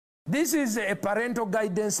This is a parental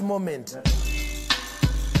guidance moment.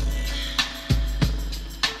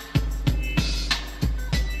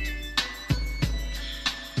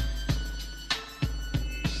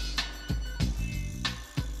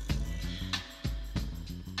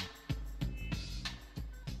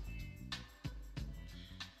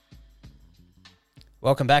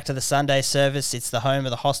 Welcome back to the Sunday service. It's the home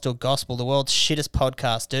of the Hostile Gospel, the world's shittest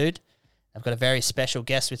podcast, dude. I've got a very special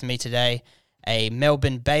guest with me today, a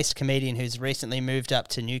Melbourne-based comedian who's recently moved up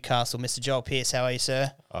to Newcastle. Mr. Joel Pearse, how are you,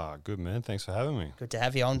 sir? Good, man. Thanks for having me. Good to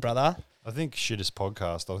have you on, brother. I think shittest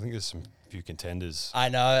podcast. I think there's some few contenders. I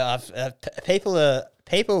know.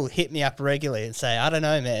 People hit me up regularly and say, I don't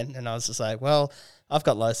know, man. And I was just like, well, I've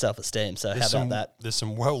got low self-esteem, so how about that? There's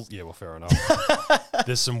some fair enough.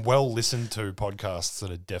 There's some well-listened to podcasts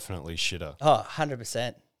that are definitely shitter. Oh,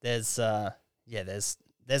 100%.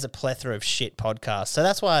 There's a plethora of shit podcasts. So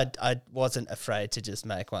that's why I wasn't afraid to just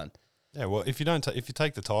make one. Yeah, well, if you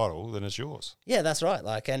take the title, then it's yours. Yeah, that's right.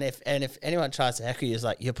 Like, and if anyone tries to heckle you, it's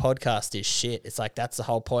like, your podcast is shit. It's like, that's the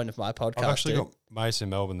whole point of my podcast. I've actually got mates in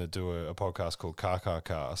Melbourne that do a podcast called Car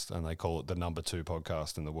Cast, and they call it the number 2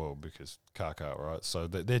 podcast in the world because car, right? So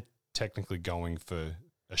they're technically going for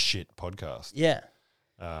a shit podcast. Yeah.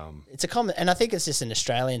 It's a common, and I think it's just an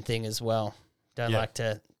Australian thing as well. Don't like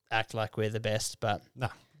to act like we're the best, but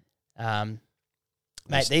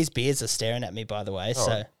mate, these beers are staring at me, by the way.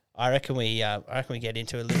 So right. I reckon we get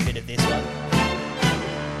into a little bit of this one.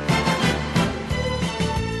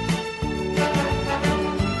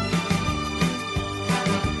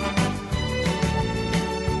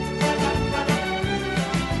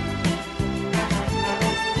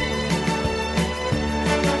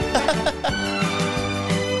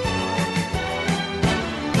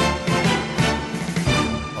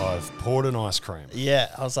 Poured an ice cream. Yeah,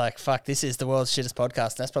 I was like, fuck, this is the world's shittest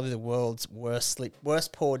podcast. That's probably the world's worst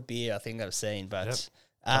poured beer I think I've seen. But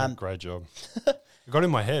great job. It got in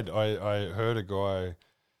my head. I heard a guy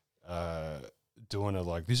doing it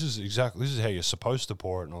like, this is how you're supposed to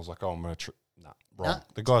pour it, and I was like, oh, I'm gonna wrong. Nah.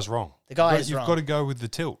 The guy's wrong. The guy is wrong. You've got to go with the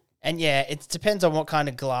tilt. And yeah, it depends on what kind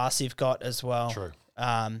of glass you've got as well. True.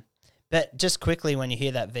 But just quickly, when you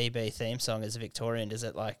hear that VB theme song as a Victorian, does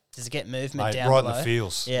it get movement down right below? In the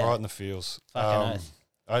feels. Yeah. Right in the feels. Fucking oath.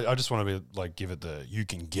 I just want to be like, give it the, you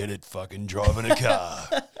can get it fucking driving a car.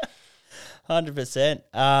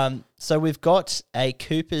 100%. So we've got a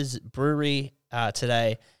Cooper's Brewery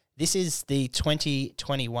today. This is the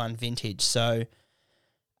 2021 vintage. So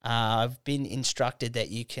I've been instructed that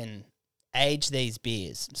you can age these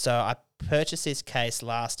beers. So I purchased this case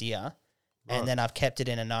last year. Right. And then I've kept it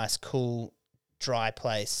in a nice, cool, dry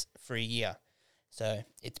place for a year. So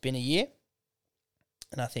it's been a year,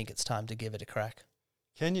 and I think it's time to give it a crack.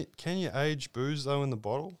 Can you age booze, though, in the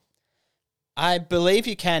bottle? I believe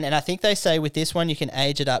you can, and I think they say with this one you can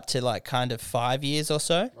age it up to like kind of 5 years or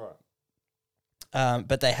so. Right.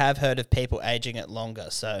 But they have heard of people aging it longer.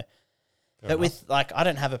 So, but with like, I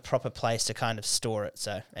don't have a proper place to kind of store it.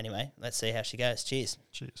 So anyway, let's see how she goes. Cheers.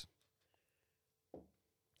 Cheers.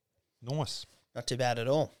 Nice. Not too bad at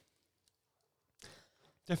all.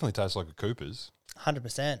 Definitely tastes like a Cooper's.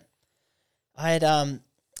 100%. I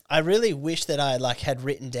really wish that I had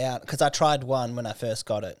written down, because I tried one when I first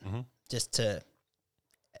got it,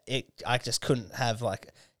 I just couldn't have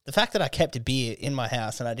the fact that I kept a beer in my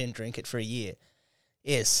house and I didn't drink it for a year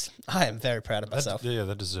I am very proud of myself.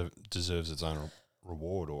 That deserves its own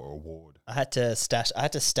reward or award. I had to stash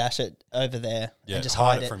it over there and just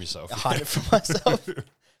hide it from yourself. Hide it from myself.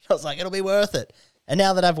 I was like, it'll be worth it. And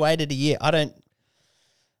now that I've waited a year,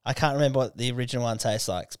 I can't remember what the original one tastes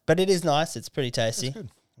like, but it is nice. It's pretty tasty. That's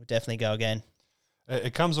good. We'll definitely go again.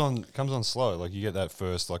 It comes on slow. Like you get that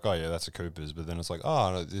first, like, oh yeah, that's a Cooper's, but then it's like,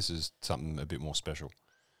 oh no, this is something a bit more special.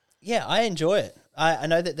 Yeah, I enjoy it. I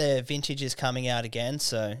know that their vintage is coming out again,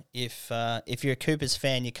 so if you're a Cooper's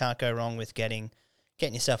fan, you can't go wrong with getting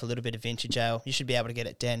yourself a little bit of vintage ale. You should be able to get it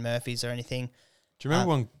at Dan Murphy's or anything. Do you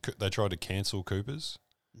remember when they tried to cancel Cooper's?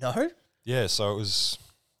 No. Yeah, so it was,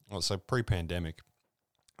 pre-pandemic.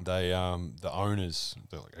 They, the owners,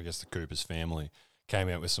 I guess the Cooper's family, came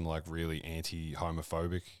out with some really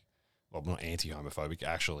anti-homophobic, well, not anti-homophobic,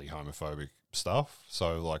 actually homophobic stuff.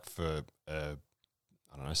 So for a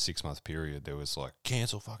 6-month period, there was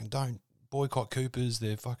cancel, don't boycott Cooper's,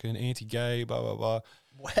 they're fucking anti-gay, blah, blah, blah.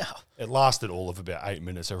 Wow. It lasted all of about 8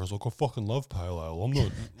 minutes. Everyone's like, I fucking love pale ale. I'm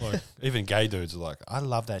not, even gay dudes are like, I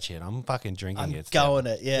love that shit. I'm fucking drinking it. Going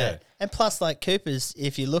it, yeah. And plus, Cooper's,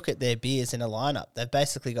 if you look at their beers in a lineup, they've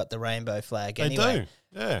basically got the rainbow flag anyway. They do,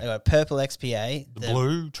 yeah. They got purple XPA. The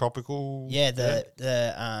blue, tropical. Yeah,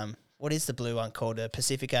 the what is the blue one called? A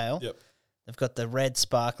Pacific Ale. Yep. They've got the red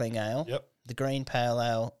sparkling ale, Yep. the green pale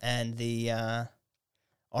ale, and the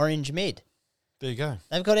orange mid. There you go.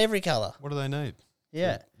 They've got every colour. What do they need?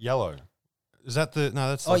 Yeah. Yellow. Is that the... No,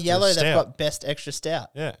 that's Oh, like yellow, the they've stout. got best extra stout.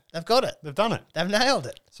 Yeah. They've got it. They've done it. They've nailed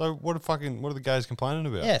it. So what are the guys complaining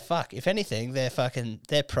about? Yeah, fuck. If anything, they're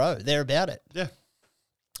pro. They're about it. Yeah.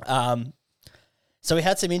 So we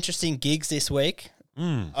had some interesting gigs this week.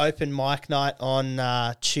 Open mic night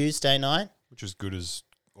on Tuesday night. Which is good as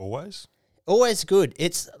always. Always good.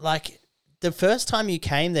 It's like the first time you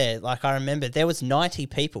came there, like I remember there was 90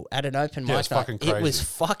 people at an open mic it's night. fucking crazy. It was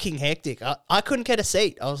fucking hectic. I couldn't get a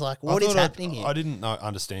seat. I was like, what is happening here? I didn't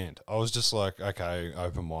understand. I was just like, okay,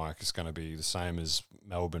 open mic is going to be the same as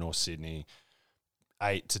Melbourne or Sydney.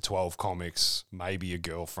 8 to 12 comics, maybe a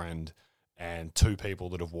girlfriend, and 2 people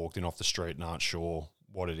that have walked in off the street and aren't sure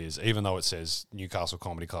what it is. Even though it says Newcastle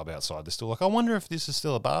Comedy Club outside, they're still like, I wonder if this is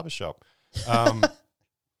still a barbershop.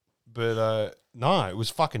 But no, it was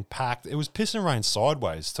fucking packed. It was piss and rain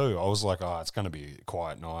sideways too. I was like, oh, it's going to be a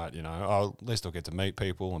quiet night, you know. Oh, at least I'll get to meet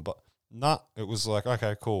people. But nah, it was like,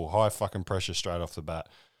 okay, cool. High fucking pressure straight off the bat,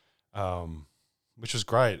 which was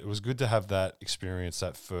great. It was good to have that experience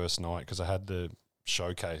that first night because I had the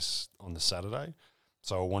showcase on the Saturday.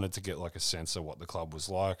 So I wanted to get like a sense of what the club was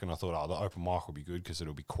like. And I thought, oh, the open mic will be good because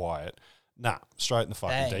it'll be quiet. Nah, straight in the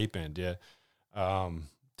fucking deep end, yeah.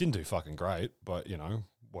 Didn't do fucking great, but, you know,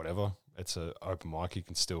 whatever. It's an open mic. You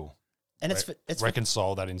can still it's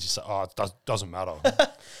reconcile that into say, oh, it doesn't matter.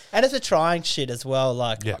 and it's a trying shit as well.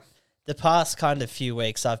 Like Yeah. the past kind of few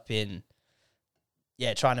weeks I've been,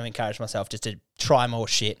 trying to encourage myself just to try more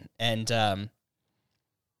shit. And, I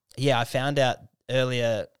found out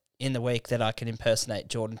earlier in the week that I can impersonate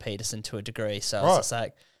Jordan Peterson to a degree. So I was just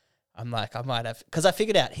like, I might have, because I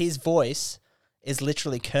figured out his voice is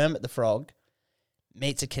literally Kermit the Frog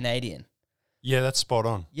meets a Canadian. Yeah, that's spot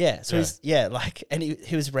on. Yeah, so and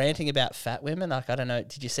he was ranting about fat women. Like, I don't know,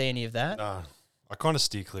 did you see any of that? Nah, I kind of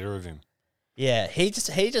steer clear of him. Yeah, he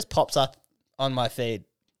just pops up on my feed.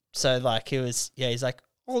 So like he's like,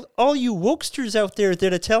 all you wokesters out there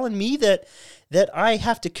that are telling me that I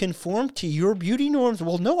have to conform to your beauty norms.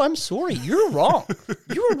 Well, no, I'm sorry, you're wrong.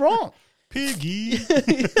 You're wrong, Piggy.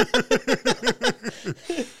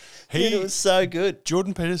 It was so good.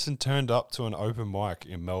 Jordan Peterson turned up to an open mic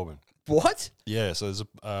in Melbourne. What? Yeah, so there's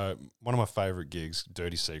one of my favourite gigs,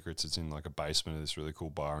 Dirty Secrets. It's in like a basement of this really cool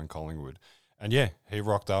bar in Collingwood. And yeah, he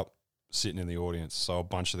rocked up sitting in the audience. So a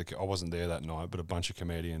bunch of I wasn't there that night, but a bunch of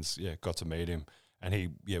comedians, got to meet him. And he,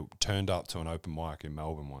 turned up to an open mic in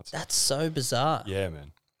Melbourne once. That's so bizarre. Yeah,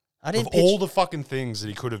 man. I didn't of all the fucking things that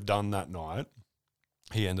he could have done that night,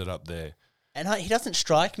 he ended up there. And he doesn't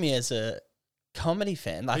strike me as a comedy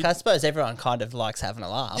fan. Like, I suppose everyone kind of likes having a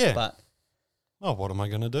laugh, but... Oh, what am I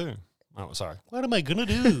going to do? Oh, sorry. What am I going to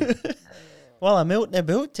do? Well, I'm out and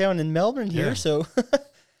about down in Melbourne here, so...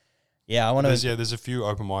 I want to... There's a few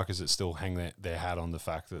open micers that still hang their hat on the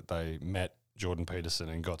fact that they met Jordan Peterson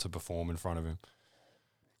and got to perform in front of him.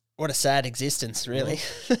 What a sad existence, really,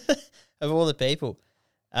 of all the people.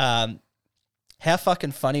 How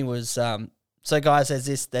fucking funny was... So, guys,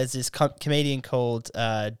 there's this comedian called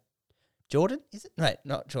Jordan, is it? Wait,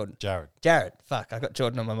 not Jordan. Jared. Fuck, I got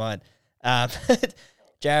Jordan on my mind.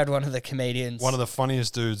 Jared, one of the comedians. One of the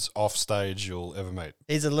funniest dudes off stage you'll ever meet.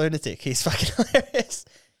 He's a lunatic. He's fucking hilarious.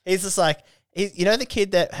 He's just like, you know the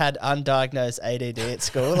kid that had undiagnosed ADD at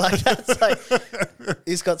school? Like, that's like,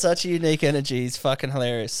 he's got such a unique energy. He's fucking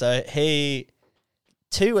hilarious. So he,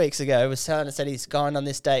 2 weeks ago, was telling us that he's going on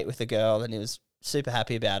this date with a girl and he was super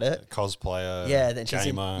happy about it. Cosplayer, then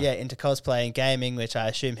gamer. She's into cosplay and gaming, which I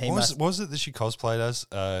assume he must... What was it that she cosplayed as?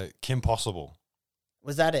 Kim Possible.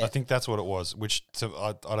 Was that it? I think that's what it was,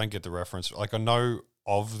 I don't get the reference. Like, I know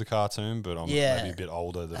of the cartoon, but I'm maybe a bit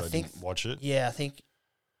older that I didn't watch it. Yeah,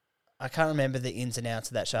 I can't remember the ins and outs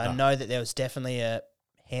of that show. No. I know that there was definitely a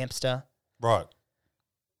hamster. Right.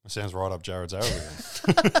 It sounds right up Jared's alley.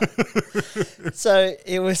 So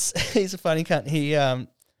he's a funny cunt.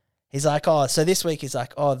 He's like, so this week he's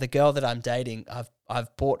like, the girl that I'm dating,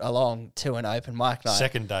 I've brought along to an open mic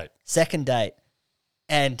night. Second date.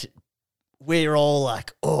 And we're all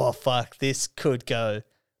like, oh, fuck, this could go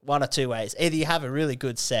one or two ways. Either you have a really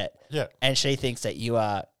good set and she thinks that you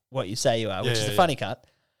are what you say you are, which is a funny cunt,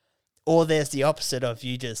 or there's the opposite of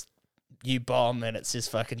you bomb and it's just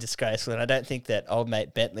fucking disgraceful. And I don't think that old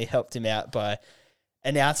mate Bentley helped him out by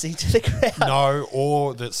announcing to the crowd. No,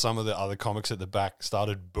 or that some of the other comics at the back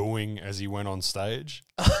started booing as he went on stage.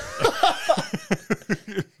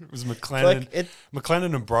 It was McLennan.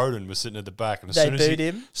 McLennan and Broden were sitting at the back, and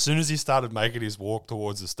as soon as he started making his walk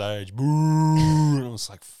towards the stage, boo! And I it was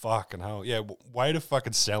like, fucking hell. Yeah, way to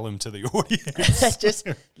fucking sell him to the audience. Just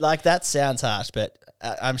like that sounds harsh, but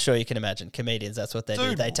I'm sure you can imagine comedians. That's what they do.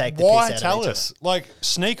 Dude, They take the why piss out tell of each us? Like,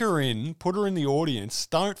 sneak her in, put her in the audience.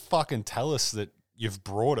 Don't fucking tell us that you've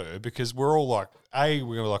brought her, because we're all like,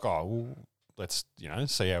 we're like, oh, well, let's,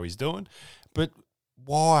 see how he's doing. But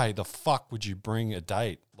why the fuck would you bring a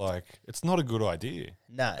date? Like, it's not a good idea.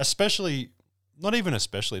 No. Especially, not even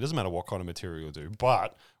especially, it doesn't matter what kind of material you do,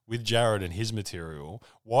 but with Jared and his material,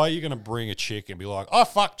 why are you going to bring a chick and be like, oh,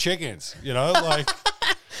 fuck chickens? Like...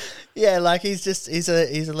 Yeah, like he's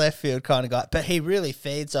a left field kind of guy, but he really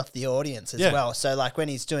feeds off the audience as well. So like when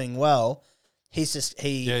he's doing well, he's just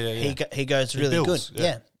he goes really builds,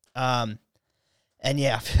 good. And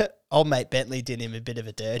old mate Bentley did him a bit of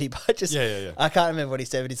a dirty, but I can't remember what he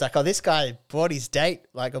said, but he's like, oh, this guy bought his date.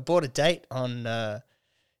 Like I bought a date on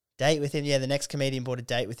date with him. Yeah, the next comedian bought a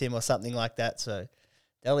date with him or something like that. So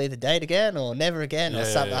they'll either date again or never again or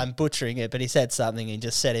something. I'm butchering it, but he said something and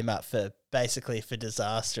just set him up for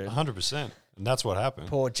disaster. 100%. And that's what happened.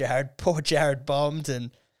 Poor Jared bombed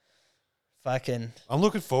and fucking... I'm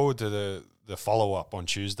looking forward to the follow-up on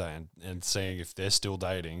Tuesday and seeing if they're still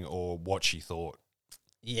dating or what she thought.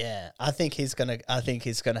 Yeah, I think he's gonna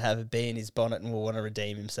have a bee in his bonnet and will want to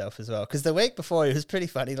redeem himself as well. Because the week before he was pretty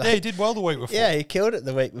funny. Like, yeah, he did well the week before. Yeah, he killed it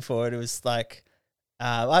the week before. It was like...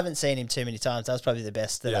 I haven't seen him too many times. That was probably the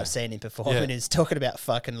best that I've seen him perform. And he was talking about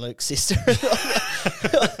fucking Luke's sister and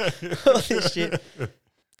all this shit.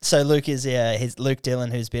 So Luke is Luke Dillon,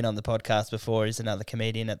 who's been on the podcast before, is another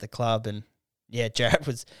comedian at the club, and Jared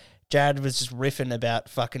was just riffing about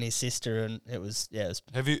fucking his sister, and it was.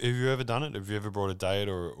 Have you ever done it? Have you ever brought a date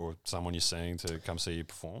or someone you're seeing to come see you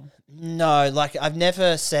perform? No, like I've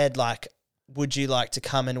never said like, would you like to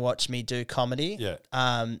come and watch me do comedy? Yeah.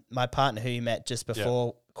 My partner who you met just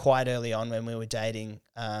before, quite early on when we were dating,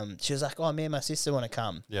 she was like, oh, me and my sister want to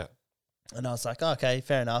come. Yeah. And I was like, oh, okay,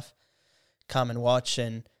 fair enough. Come and watch.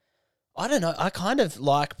 And I don't know, I kind of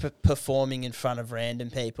like performing in front of random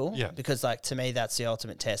people. Yeah. Because like to me, that's the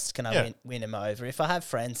ultimate test. Can I win them over? If I have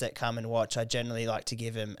friends that come and watch, I generally like to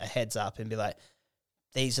give them a heads up and be like,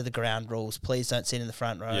 these are the ground rules. Please don't sit in the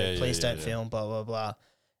front row. Please don't film, blah, blah, blah.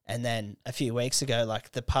 And then a few weeks ago,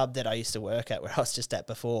 like the pub that I used to work at where I was just at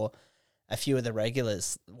before, a few of the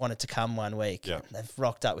regulars wanted to come one week. Yeah. They've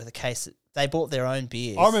rocked up with a case. They bought their own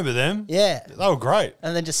beers. I remember them. Yeah. They were great.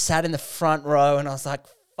 And then just sat in the front row and I was like,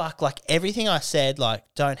 fuck, like everything I said, like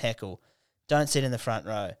don't heckle, don't sit in the front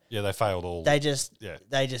row. Yeah, they failed all. They just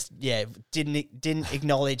didn't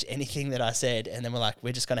acknowledge anything that I said. And then we're like,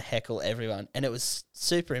 we're just going to heckle everyone. And it was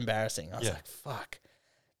super embarrassing. I was like, fuck.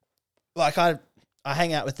 Like I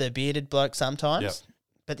hang out with the bearded bloke sometimes,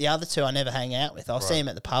 but the other two I never hang out with. I'll see him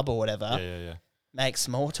at the pub or whatever, make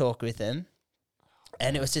small talk with him.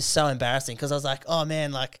 And it was just so embarrassing because I was like, oh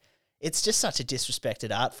man, like it's just such a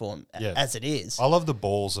disrespected art form as it is. I love the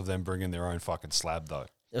balls of them bringing their own fucking slab though.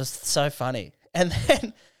 It was so funny. And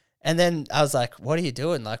then I was like, what are you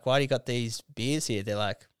doing? Like, why do you got these beers here? They're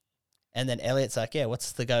like, and then Elliot's like, yeah,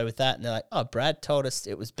 what's the go with that? And they're like, oh, Brad told us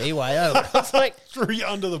it was BYO. I was like, threw you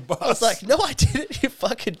under the bus. I was like, no, I didn't, you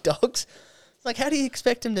fucking dogs. Like, how do you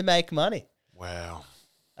expect him to make money? Wow.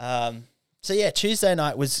 So yeah, Tuesday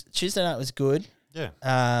night was good.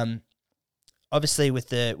 Yeah. Obviously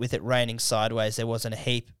with it raining sideways, there wasn't a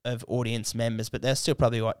heap of audience members, but there's still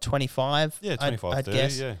probably 25. Yeah, 25, I'd 30,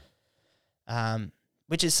 guess. Yeah.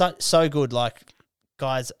 Which is so good. Like,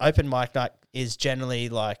 guys, open mic night is generally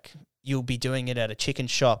like you'll be doing it at a chicken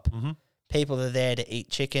shop. Mm-hmm. People are there to eat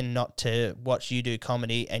chicken, not to watch you do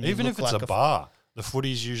comedy. And even you if it's a bar, the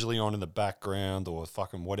footy's usually on in the background or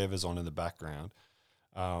fucking whatever's on in the background.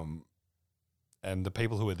 And the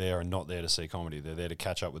people who are there are not there to see comedy. They're there to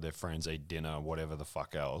catch up with their friends, eat dinner, whatever the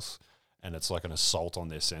fuck else. And it's like an assault on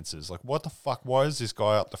their senses. Like, what the fuck? Why is this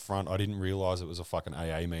guy up the front? I didn't realize it was a fucking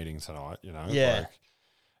AA meeting tonight, Yeah. Like,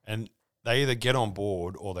 and they either get on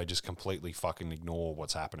board or they just completely fucking ignore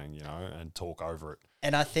what's happening, and talk over it.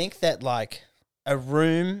 And I think that like a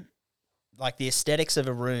room, like the aesthetics of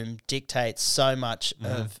a room dictates so much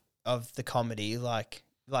of the comedy. Like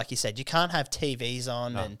you said, you can't have TVs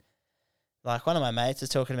on and like one of my mates was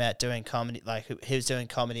talking about doing comedy, like he was doing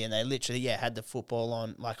comedy and they literally, had the football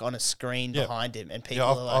on, like on a screen behind him and people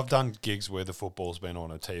are like... I've done gigs where the football's been on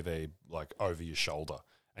a TV, like over your shoulder.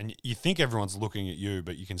 And you think everyone's looking at you,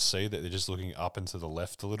 but you can see that they're just looking up and to the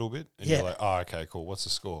left a little bit. And you're like, oh, okay, cool. What's the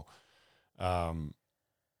score? And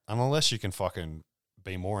unless you can fucking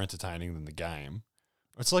be more entertaining than the game,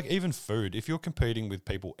 it's like even food. If you're competing with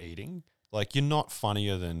people eating, like you're not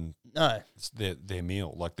funnier than their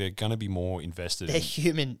meal. Like they're going to be more invested. Their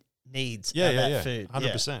human needs that food.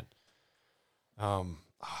 100%.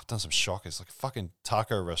 I've done some shockers, like a fucking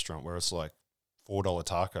taco restaurant where it's like $4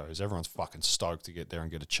 tacos. Everyone's fucking stoked to get there and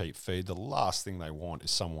get a cheap feed. The last thing they want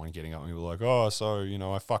is someone getting up and be like, oh, so,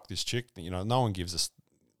 I fucked this chick.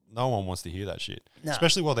 No one wants to hear that shit,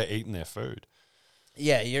 especially while they're eating their food.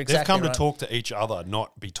 Yeah, you're exactly They've come right. to talk to each other,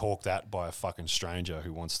 not be talked at by a fucking stranger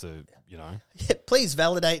who wants to, Yeah, please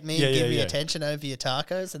validate me, Yeah, give yeah, me yeah. attention over your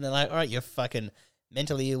tacos. And they're like, all right, you're fucking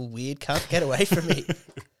mentally ill, weird cunt. Get away from me.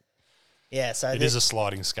 Yeah, so It is a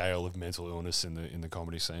sliding scale of mental illness in the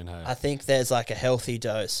comedy scene. Hey, I think there's like a healthy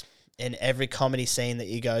dose in every comedy scene that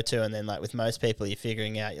you go to. And then like with most people, you're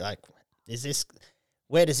figuring out, you're like,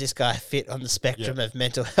 where does this guy fit on the spectrum of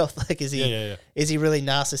mental health? Like, is he really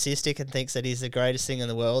narcissistic and thinks that he's the greatest thing in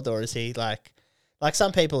the world? Or is he like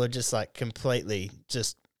some people are just like completely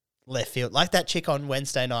just left field. Like that chick on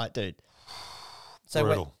Wednesday night, dude. So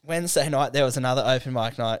Brutal. Wednesday night, there was another open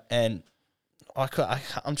mic night, and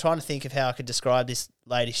I'm trying to think of how I could describe this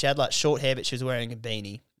lady. She had like short hair, but she was wearing a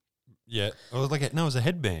beanie. Yeah, it was a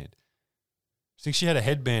headband. I think she had a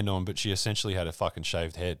headband on, but she essentially had a fucking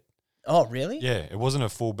shaved head. Oh, really? Yeah, it wasn't a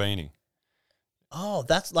full beanie. Oh,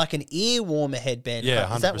 that's like an ear warmer headband.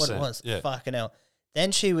 Yeah, Is that what it 100%. was? Yeah. Fucking hell.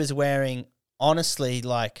 Then she was wearing, honestly,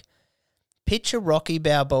 like, picture Rocky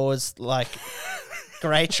Balboa's, like,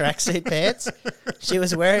 grey tracksuit pants. She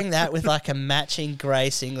was wearing that with, like, a matching grey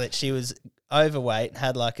singlet. She was overweight,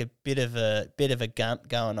 had, like, a bit of a gump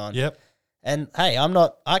going on. Yep. And, hey,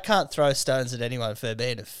 I can't throw stones at anyone for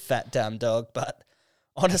being a fat, dumb dog, but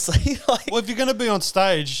honestly, like... Well, if you're going to be on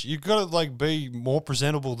stage, you've got to, like, be more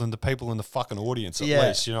presentable than the people in the fucking audience, at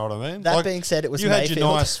least, you know what I mean? That like, being said, it was you Mayfield. had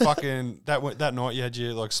your nice fucking... That night, you had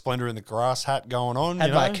your, like, Splendor in the Grass hat going on,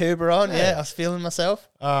 Had my Cuba on, Yeah. I was feeling myself.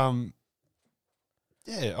 Yeah,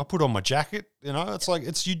 I put on my jacket, it's like,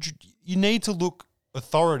 you need to look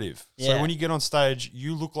authoritative. Yeah. So when you get on stage,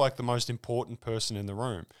 you look like the most important person in the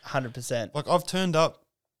room. 100%. Like, I've turned up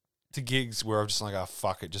to gigs where I'm just like, oh,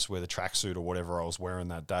 fuck it, just wear the tracksuit or whatever I was wearing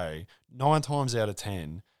that day. 9 times out of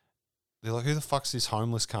 10, they're like, who the fuck's this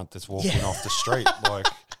homeless cunt that's walking off the street? Like,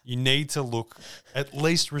 you need to look at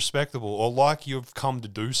least respectable or like you've come to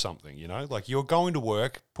do something, Like, you're going to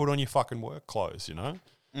work, put on your fucking work clothes,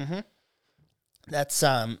 Mm-hmm. That's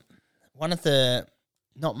one of the...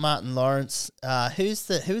 Not Martin Lawrence. Who's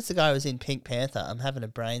the guy who was in Pink Panther? I'm having a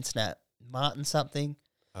brain snap. Martin something?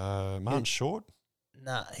 Martin Short?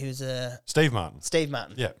 Nah, he was Steve Martin. Steve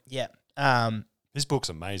Martin. Yeah. Yeah. His book's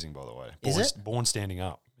amazing, by the way. Is it? Born Standing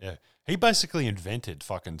Up. Yeah. He basically invented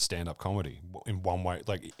fucking stand-up comedy in one way.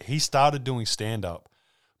 Like, he started doing stand-up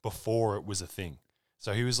before it was a thing.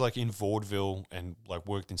 So he was, like, in vaudeville and, like,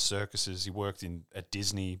 worked in circuses. He worked at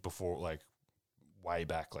Disney before, like, way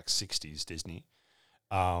back, like, 60s Disney.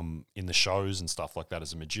 In the shows and stuff like that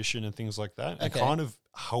as a magician and things like that. And kind of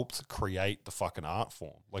helped create the fucking art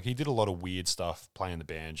form. Like, he did a lot of weird stuff, playing the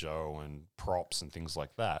banjo and props and things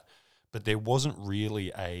like that. But there wasn't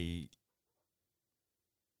really a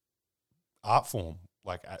art form,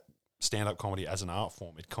 like stand-up comedy as an art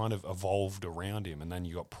form. It kind of evolved around him. And then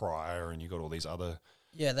you got Pryor and you got all these other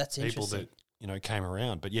that's people interesting. that, came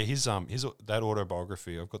around. But yeah, his that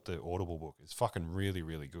autobiography, I've got the Audible book. It's fucking really,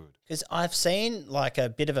 really good. Because I've seen like a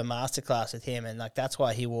bit of a masterclass with him, and like that's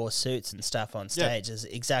why he wore suits and stuff on stage. Is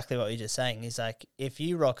exactly what you're just saying. He's like, if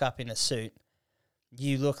you rock up in a suit,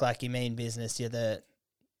 you look like you mean business.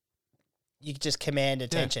 You just command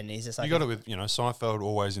attention. He's just like, you got it with Seinfeld,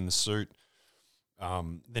 always in the suit.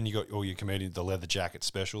 Then you got all your comedians, the leather jacket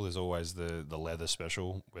special. There's always the leather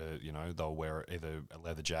special where, they'll wear either a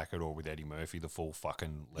leather jacket or with Eddie Murphy, the full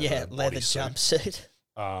fucking leather jumpsuit.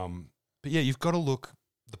 But yeah, you've got to look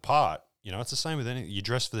the part. It's the same with anything. You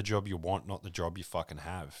dress for the job you want, not the job you fucking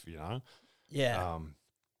have, Yeah.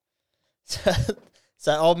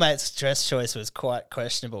 So old mate's dress choice was quite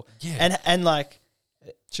questionable. Yeah. And like...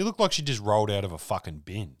 She looked like she just rolled out of a fucking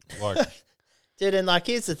bin. Like, dude, and like,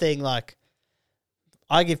 here's the thing, like,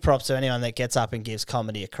 I give props to anyone that gets up and gives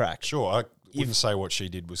comedy a crack. Sure, I wouldn't say what she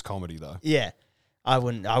did was comedy though. Yeah, I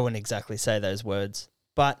wouldn't exactly say those words.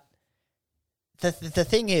 But the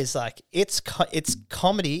thing is, like, it's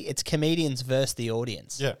comedy. It's comedians versus the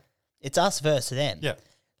audience. Yeah, it's us versus them. Yeah,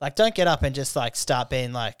 like, don't get up and just like start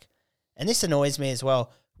being like, and this annoys me as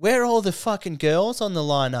well. Where are all the fucking girls on the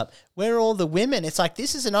lineup? Where are all the women? It's like,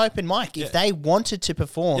 this is an open mic. If they wanted to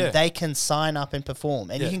perform, they can sign up and perform.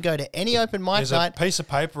 And you can go to any open mic there's night. a piece of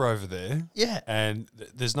paper over there. Yeah. And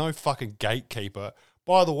there's no fucking gatekeeper.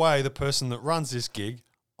 By the way, the person that runs this gig,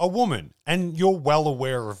 a woman. And you're well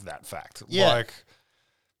aware of that fact. Yeah. Like,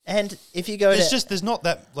 and if you go there's not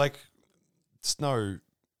that, like, it's no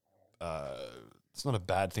it's not a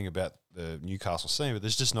bad thing about the Newcastle scene, but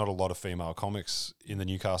there's just not a lot of female comics in the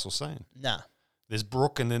Newcastle scene. Nah. There's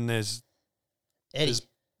Brooke, and then there's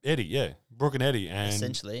Eddie, yeah. Brooke and Eddie, and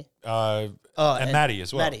essentially. And Maddie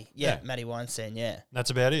as well. Maddie Weinstein, yeah.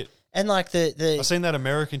 That's about it. And like the I've seen that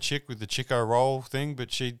American chick with the Chico roll thing,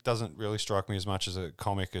 but she doesn't really strike me as much as a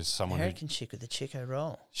comic as someone American chick with the Chico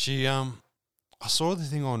roll. She I saw the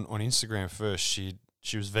thing on Instagram first.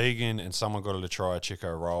 She was vegan, and someone got her to try a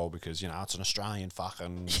Chico roll because it's an Australian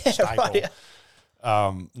fucking staple. Right,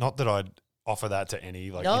 yeah. Not that I'd offer that to any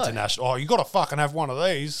international. Oh, you got to fucking have one of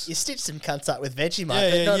these. You stitch some cunts up with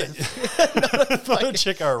Vegemite, not a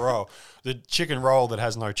Chico roll. The chicken roll that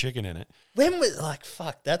has no chicken in it. When was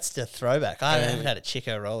fuck? That's the throwback. I haven't had a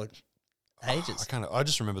Chico roll in ages. I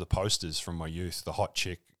just remember the posters from my youth. The hot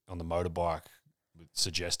chick on the motorbike,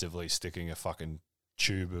 suggestively sticking a fucking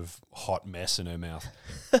tube of hot mess in her mouth.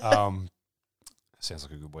 Sounds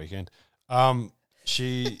like a good weekend.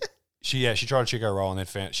 She tried a Chico roll and then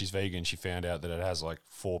found she's vegan. She found out that it has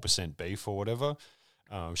 4% beef or whatever.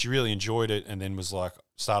 She really enjoyed it and then was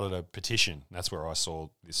started a petition. That's where I saw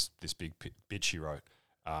this big bit she wrote.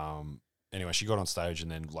 Anyway, she got on stage and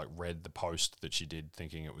then read the post that she did,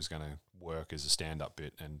 thinking it was going to work as a stand-up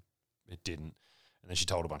bit, and it didn't. And then she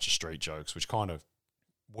told a bunch of street jokes, which kind of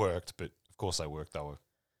worked, but of course they worked. They were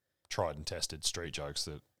tried and tested street jokes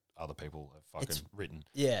that other people have fucking written.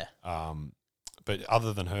 Yeah. But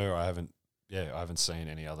other than her, I haven't seen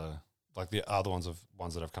any other the other ones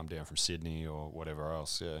that have come down from Sydney or whatever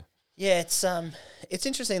else. Yeah. Yeah, it's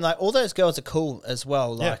interesting. All those girls are cool as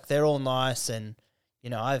well. They're all nice, and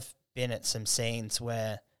I've been at some scenes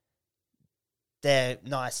where they're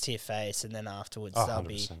nice to your face, and then afterwards they'll 100%.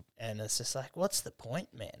 Be, and it's just what's the point,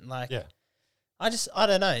 man? Yeah. I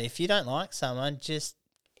don't know. If you don't like someone, just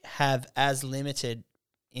have as limited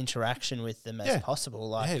interaction with them as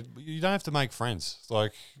possible. You don't have to make friends. It's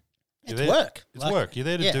work. It's work. You're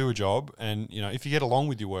there to do a job, and if you get along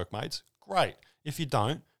with your workmates, great. If you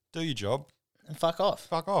don't, do your job and fuck off.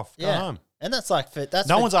 Go home. And that's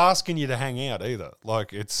no one's asking you to hang out either.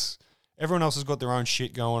 It's everyone else has got their own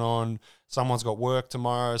shit going on. Someone's got work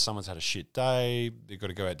tomorrow. Someone's had a shit day. They've got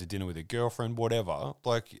to go out to dinner with their girlfriend. Whatever.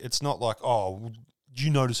 It's not do you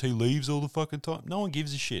notice he leaves all the fucking time? No one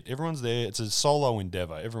gives a shit. Everyone's there. It's a solo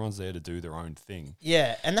endeavor. Everyone's there to do their own thing.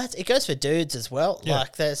 Yeah, and it goes for dudes as well. Yeah.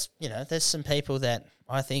 There's some people that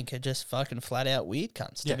I think are just fucking flat out weird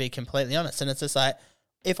cunts, to be completely honest. And it's just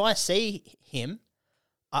if I see him,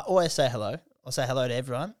 I always say hello. I'll say hello to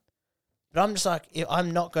everyone. But I'm just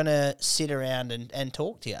I'm not going to sit around and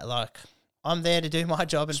talk to you. I'm there to do my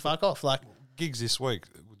job and fuck off. Gigs this week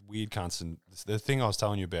with weird cunts, and the thing I was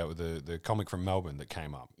telling you about with the comic from Melbourne that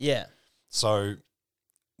came up. Yeah. So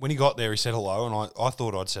when he got there, he said hello, and I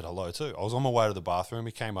thought I'd said hello too. I was on my way to the bathroom.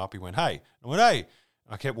 He came up. He went, hey. I went, hey.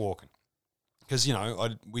 I kept walking. Because,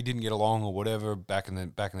 we didn't get along or whatever back in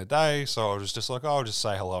the day, so I was just I'll just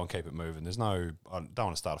say hello and keep it moving. I don't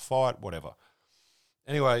want to start a fight, whatever.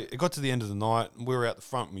 Anyway, it got to the end of the night, and we were out the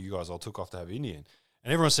front when you guys all took off to have Indian.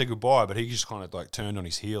 And everyone said goodbye, but he just kind of turned on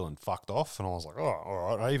his heel and fucked off. And I was like, oh,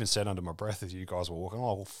 all right. I even said under my breath as you guys were walking,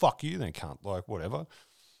 oh, well, fuck you then, cunt. Whatever.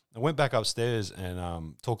 I went back upstairs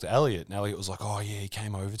and talked to Elliot, and Elliot was like, oh, yeah, he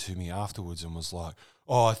came over to me afterwards and was like,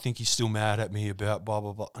 oh, I think he's still mad at me about blah,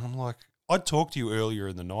 blah, blah. And I'm like, I talked to you earlier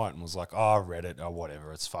in the night and was like, oh, I read it, oh,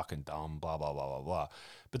 whatever, it's fucking dumb, blah, blah, blah, blah, blah.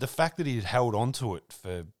 But the fact that he had held on to it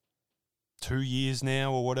for 2 years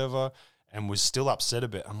now or whatever and was still upset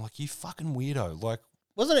about it, I'm like, you fucking weirdo.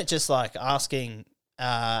 Wasn't it just asking,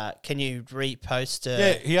 can you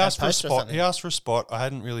repost he asked for a spot. He asked for a spot. I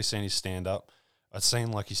hadn't really seen his stand-up. I'd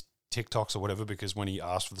seen his TikToks or whatever, because when he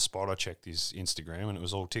asked for the spot, I checked his Instagram and it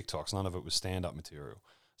was all TikToks. None of it was stand-up material.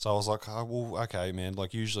 So I was like, oh, well, okay, man.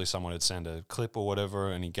 Usually someone would send a clip or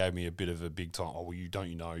whatever, and he gave me a bit of a big time. Oh, well,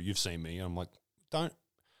 you've seen me. And I'm like,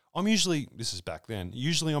 this is back then.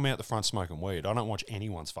 Usually I'm out the front smoking weed. I don't watch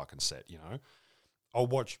anyone's fucking set, I'll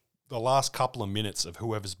watch the last couple of minutes of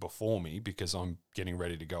whoever's before me because I'm getting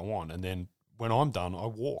ready to go on. And then when I'm done, I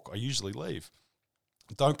walk. I usually leave.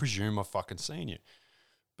 Don't presume I've fucking seen you.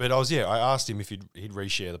 But I asked him if he'd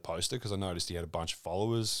reshare the poster because I noticed he had a bunch of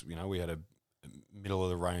followers. We had a middle of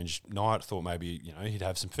the range night. Thought maybe, he'd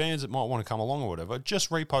have some fans that might want to come along or whatever. Just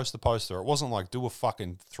repost the poster. It wasn't do a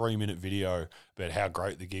fucking 3-minute video about how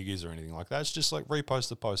great the gig is or anything like that. It's just repost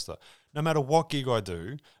the poster. No matter what gig I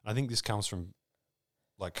do, I think this comes from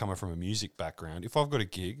coming from a music background. If I've got a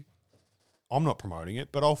gig, I'm not promoting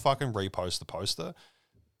it, but I'll fucking repost the poster.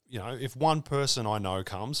 If one person I know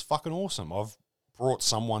comes, fucking awesome. I've brought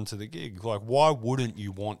someone to the gig. Why wouldn't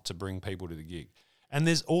you want to bring people to the gig? And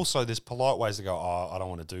there's polite ways to go, oh, I don't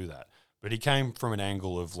want to do that. But he came from an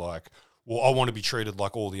angle of like, well, I want to be treated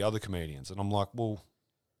like all the other comedians. And I'm like, well,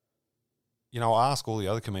 I ask all the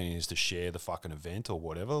other comedians to share the fucking event or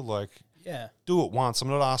whatever. Like, Yeah. do it once. I'm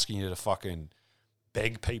not asking you to fucking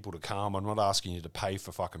beg people to come. I'm not asking you to pay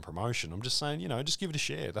for fucking promotion. I'm just saying, just give it a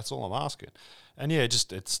share. That's all I'm asking. And yeah,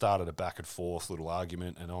 it started a back and forth little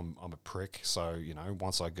argument, and I'm a prick. So,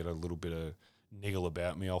 once I get a little bit of niggle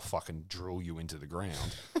about me, I'll fucking drill you into the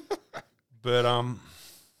ground. But,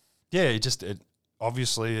 yeah,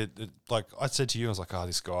 obviously, like I said to you, I was like,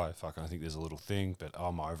 this guy, fucking, I think there's a little thing, but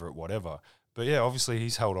I'm over it, whatever. But yeah, obviously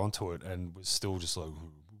he's held on to it and was still just like,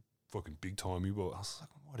 fucking big time you. But I was like,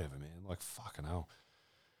 whatever, man. Like, fucking hell.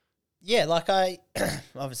 Yeah, like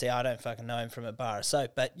obviously I don't fucking know him from a bar of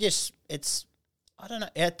soap, but yes, I don't know.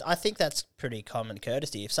 I think that's pretty common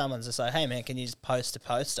courtesy. If someone's just like, hey man, can you just post a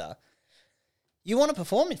poster? You want to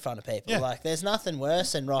perform in front of people. Yeah. Like, there's nothing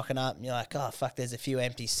worse than rocking up and you're like, oh, fuck, there's a few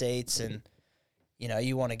empty seats and,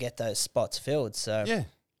 you want to get those spots filled. So yeah.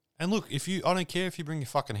 And look, I don't care if you bring your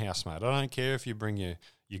fucking housemate. I don't care if you bring your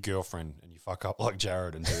girlfriend and you fuck up like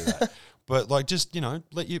Jared and do that. But like, just,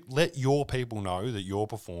 let your people know that you're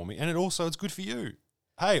performing, and it's good for you.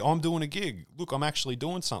 Hey, I'm doing a gig. Look, I'm actually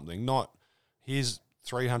doing something, not here's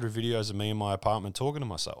 300 videos of me in my apartment talking to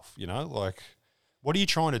myself, like, what are you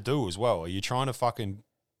trying to do as well? Are you trying to fucking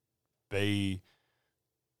be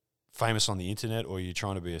famous on the internet, or are you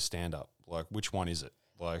trying to be a stand-up? Like, which one is it?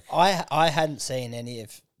 Like, I hadn't seen any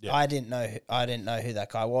of. Yeah. I didn't know who that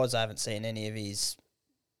guy was. I haven't seen any of his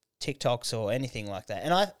TikToks or anything like that.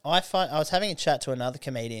 And I was having a chat to another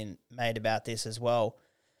comedian mate about this as well,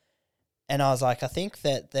 and I was like, I think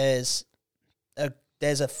that there's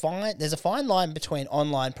a fine line between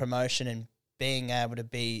online promotion and being able to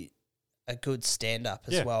be a good stand-up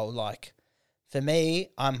as well. Like, for me,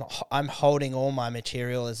 I'm holding all my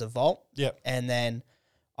material as a vault. Yeah. And then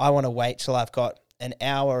I want to wait till I've got an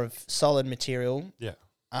hour of solid material. Yeah.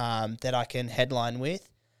 That I can headline with,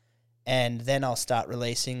 and then I'll start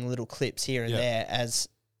releasing little clips here and there as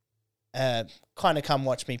kind of come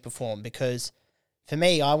watch me perform. Because for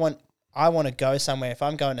me, I want to go somewhere. If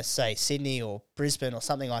I'm going to, say, Sydney or Brisbane or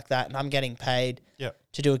something like that, and I'm getting paid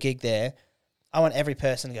to do a gig there, I want every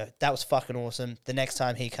person to go, that was fucking awesome. The next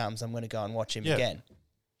time he comes, I'm going to go and watch him again.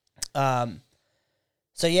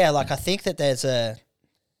 So yeah, like, I think that there's a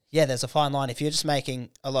fine line. If you're just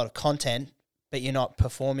making a lot of content, but you're not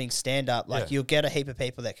performing stand-up, like, you'll get a heap of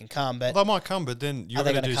people that can come. But they might come, but then you're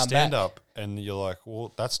going to do stand-up, and you're like,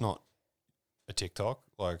 well, that's not a TikTok.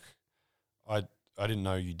 Like, I didn't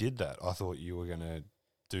know you did that. I thought you were going to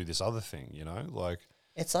do this other thing, Like,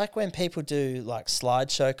 it's like when people do, like,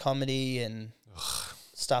 slideshow comedy and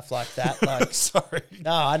stuff like that. Like, sorry.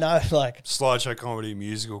 No, I know, like, slideshow comedy,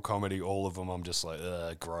 musical comedy, all of them, I'm just like,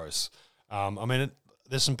 gross. I mean,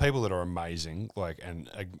 there's some people that are amazing, like, and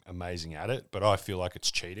amazing at it, but I feel like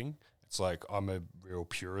it's cheating. It's like, I'm a real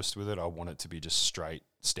purist with it. I want it to be just straight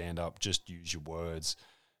stand up, just use your words,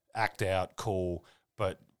 act out, cool.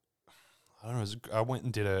 But I don't know. I went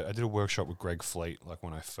and did a workshop with Greg Fleet, like,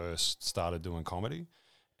 when I first started doing comedy,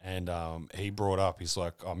 and he brought up, he's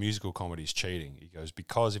like, musical comedy is cheating. He goes,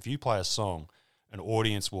 because if you play a song, an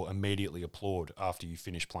audience will immediately applaud after you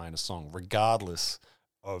finish playing a song, regardless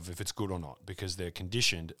of if it's good or not, because they're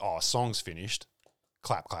conditioned. Oh, song's finished,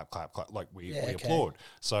 clap, clap, clap, clap. Like, we applaud.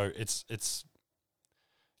 So it's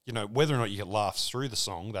whether or not you get laughs through the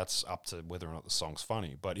song, that's up to whether or not the song's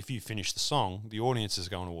funny. But if you finish the song, the audience is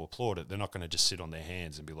going to applaud it. They're not going to just sit on their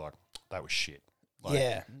hands and be like, that was shit. Like,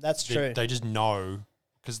 yeah, that's true. They just know,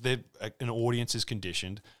 because an audience is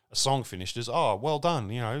conditioned. A song finished as, oh, well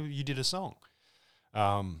done. You did a song.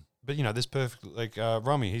 But there's perfect, like,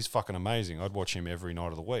 Rummy, he's fucking amazing. I'd watch him every night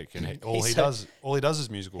of the week, and all he does is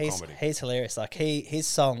musical comedy. He's hilarious. Like, his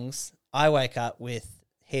songs, I wake up with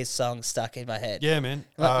his songs stuck in my head. Yeah, man.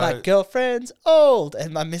 Like, my girlfriend's old,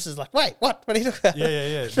 and my missus is like, wait, what? What are you talking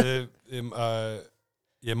about?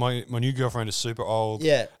 Yeah. My new girlfriend is super old.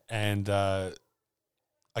 Yeah, and I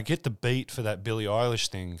get the beat for that Billie Eilish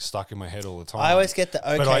thing stuck in my head all the time. I always get the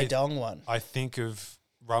OK Dong one. I think of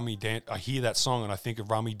Rummy I hear that song and I think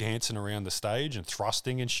of Rummy dancing around the stage and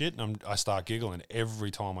thrusting and shit, and I start giggling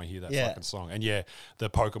every time I hear that fucking song. And yeah, the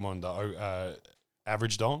Pokemon, the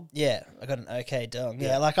average dong. Yeah, I got an OK Dong.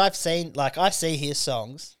 Yeah, like, I see his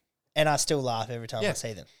songs and I still laugh every time I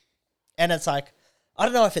see them. And it's like, I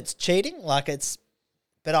don't know if it's cheating,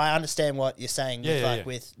 but I understand what you're saying.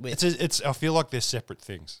 With it's I feel like they're separate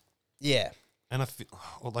things. Yeah, and I feel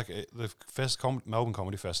like the Melbourne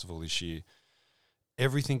Comedy Festival this year.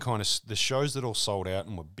 Everything kind of, the shows that all sold out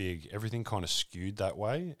and were big, everything kind of skewed that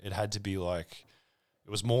way. It had to be like, it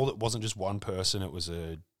was more that wasn't just one person, it was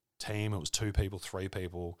a team. It was 2 people, 3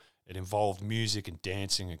 people. It involved music and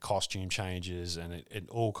dancing and costume changes, and it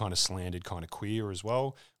all kind of slanted kind of queer as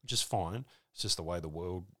well, which is fine. It's just the way the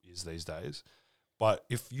world is these days. But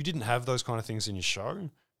if you didn't have those kind of things in your show,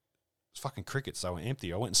 it's fucking crickets. They were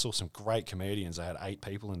empty. I went and saw some great comedians. They had 8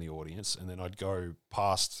 people in the audience, and then I'd go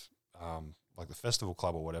past like the festival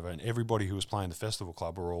club or whatever, and everybody who was playing the festival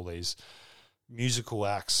club were all these musical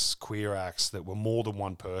acts, queer acts that were more than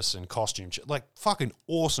one person, like fucking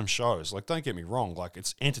awesome shows. Like, don't get me wrong, like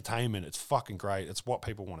it's entertainment, it's fucking great, it's what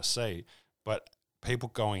people want to see, but people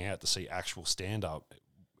going out to see actual stand-up,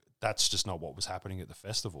 that's just not what was happening at the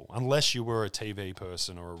festival. Unless you were a TV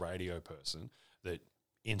person or a radio person, that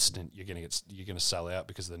instant you're gonna sell out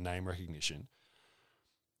because of the name recognition.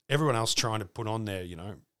 Everyone else trying to put on their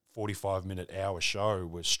 45-minute hour show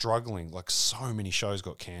was struggling. Like, so many shows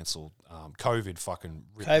got cancelled. COVID fucking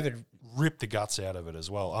ripped the guts out of it as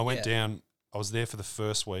well. I went down, I was there for the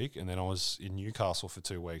first week, and then I was in Newcastle for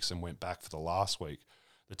 2 weeks and went back for the last week.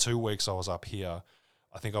 The 2 weeks I was up here,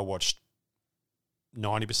 I think I watched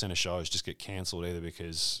 90% of shows just get cancelled, either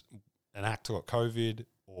because an actor got COVID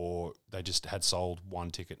or they just had sold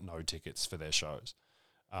 1 ticket, no tickets for their shows.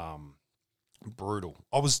 Brutal.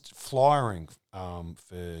 I was flyering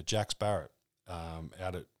for Jax Barrett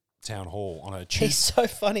out at Town Hall on a Tuesday. He's so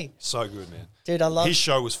funny. So good, man. Dude, I love his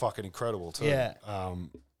show was fucking incredible too. Yeah.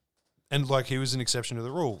 And like, he was an exception to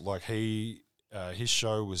the rule. Like, his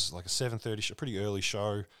show was like a 7:30 show, pretty early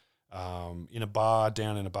show, in a bar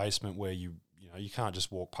down in a basement where you can't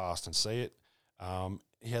just walk past and see it.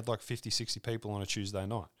 He had like 50, 60 people on a Tuesday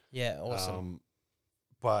night. Yeah, awesome.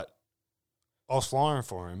 But I was flying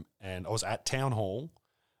for him, and I was at Town Hall.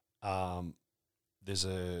 There's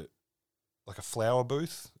a flower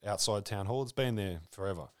booth outside Town Hall. It's been there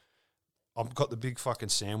forever. I've got the big fucking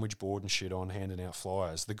sandwich board and shit on, handing out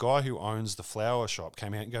flyers. The guy who owns the flower shop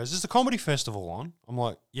came out and goes, "Is the comedy festival on?" I'm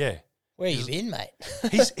like, "Yeah." Where you been, mate?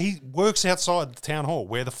 He works outside the Town Hall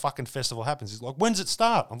where the fucking festival happens. He's like, "When's it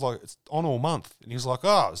start?" I'm like, "It's on all month." And he's like,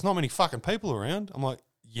 "Oh, there's not many fucking people around." I'm like,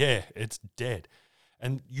 "Yeah, it's dead."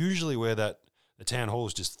 And usually where the Town Hall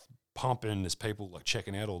is just pumping, there's people like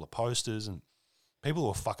checking out all the posters, and people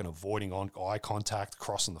are fucking avoiding eye contact,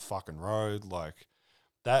 crossing the fucking road. Like,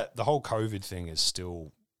 that, the whole COVID thing is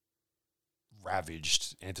still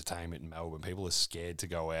ravaged entertainment in Melbourne. People are scared to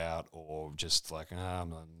go out, or just like, I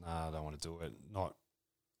don't want to do it.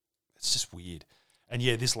 It's just weird. And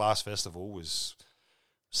yeah, this last festival was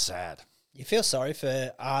sad. You feel sorry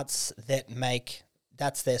for arts that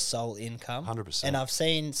that's their sole income. 100%. And I've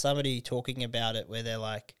seen somebody talking about it where they're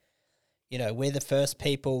like, we're the first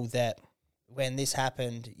people that, when this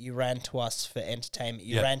happened, you ran to us for entertainment.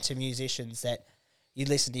 You ran to musicians that you'd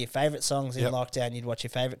listen to your favourite songs in lockdown, you'd watch your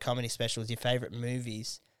favourite comedy specials, your favourite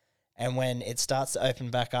movies. And when it starts to open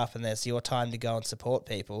back up and there's your time to go and support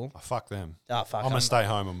people. Oh, fuck them. Oh, fuck. I'm going to stay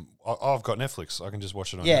home. and I've got Netflix. I can just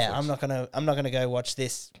watch it on Netflix. Yeah, I'm not gonna go watch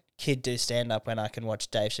this kid do stand-up when I can watch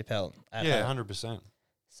Dave Chappelle at home. 100%.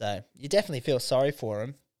 So you definitely feel sorry for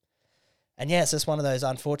him. And yeah, it's just one of those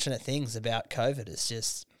unfortunate things about COVID. It's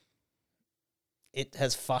just, it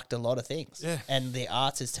has fucked a lot of things. Yeah. And the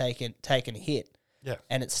arts has taken a hit. Yeah.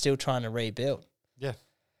 And it's still trying to rebuild. Yeah.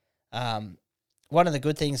 One of the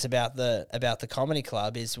good things about the comedy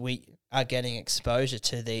club is we are getting exposure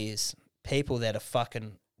to these people that are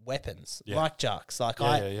fucking weapons, like Jux. Like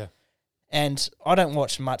Yeah. And I don't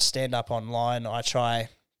watch much stand-up online. I try,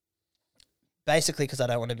 basically because I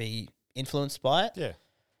don't want to be influenced by it. Yeah.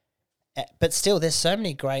 But still, there's so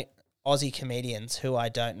many great Aussie comedians who I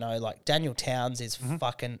don't know. Like, Daniel Towns is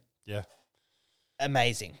fucking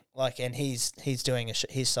amazing. Like, and he's doing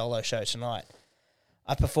his solo show tonight.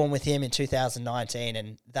 I performed with him in 2019,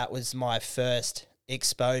 and that was my first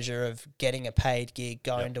exposure of getting a paid gig,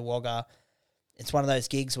 going to Wagga. It's one of those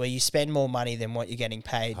gigs where you spend more money than what you're getting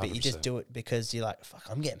paid, 100%. But you just do it because you're like, fuck,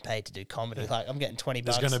 I'm getting paid to do comedy. Like, I'm getting $20.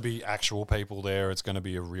 There's going to be actual people there. It's going to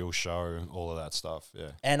be a real show, all of that stuff,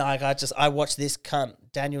 And I watched this cunt,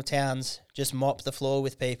 Daniel Towns, just mop the floor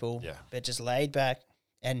with people, but just laid back,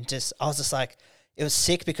 and I was just like, it was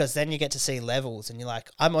sick because then you get to see levels, and you're like,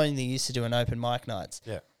 I'm only used to doing open mic nights.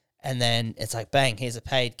 Yeah. And then it's like, bang, here's a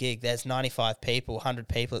paid gig. There's 95 people, 100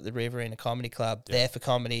 people at the River in a comedy club there for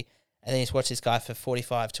comedy. And then you just watch this guy for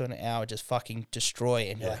 45 to an hour just fucking destroy,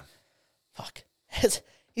 and you're like, fuck.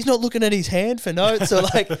 He's not looking at his hand for notes or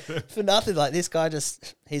like for nothing. Like, this guy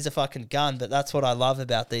he's a fucking gun. But that's what I love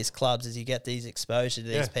about these clubs is you get these exposure to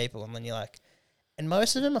these people, and then you're like, and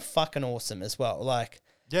most of them are fucking awesome as well. Like,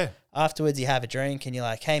 afterwards you have a drink and you're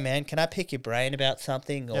like, hey man, can I pick your brain about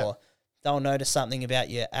something? Or they'll notice something about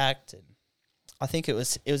your act. And I think it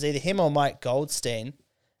was either him or Mike Goldstein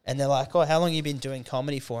And they're like, oh, how long have you been doing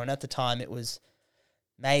comedy for? And at the time it was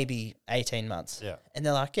maybe 18 months. Yeah. And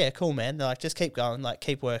they're like, yeah, cool, man. They're like, just keep going, like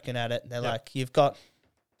keep working at it. And they're like, you've got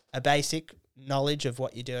a basic knowledge of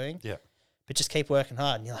what you're doing. Yeah. But just keep working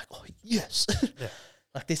hard. And you're like, oh, yes. Yeah.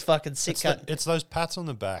 Like this fucking sick cunt. It's those pats on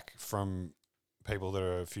the back from people that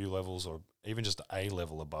are a few levels or even just a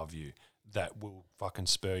level above you that will fucking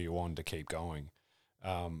spur you on to keep going.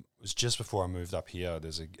 It was just before I moved up here.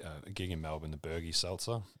 There's a gig in Melbourne, the Bergie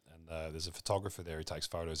Seltzer, and there's a photographer there who takes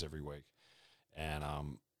photos every week. And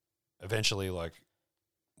eventually, like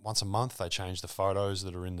once a month, they change the photos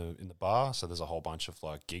that are in the bar. So there's a whole bunch of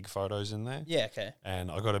like gig photos in there. Yeah, okay. And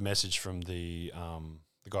I got a message from the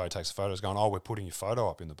guy who takes the photos going, oh, we're putting your photo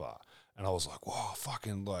up in the bar. And I was like, whoa,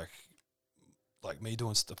 fucking like me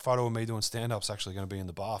doing the photo of me doing stand-up's actually going to be in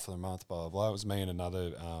the bar for the month, blah, blah, blah. It was me and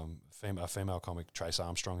another female comic, Trace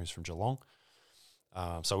Armstrong, who's from Geelong.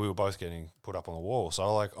 So we were both getting put up on the wall.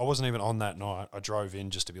 So like I wasn't even on that night. I drove in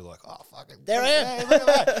just to be like, oh, fucking. There I am. Hey, look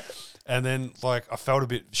at that. And then like I felt a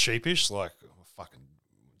bit sheepish, like fucking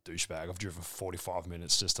douchebag. I've driven 45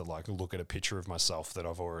 minutes just to like look at a picture of myself that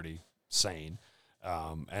I've already seen.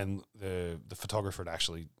 And the photographer had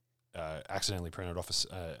actually accidentally printed off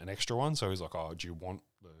an extra one. So he was like, oh, do you want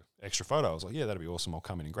the extra photo? I was like, yeah, that'd be awesome. I'll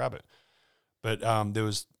come in and grab it. But there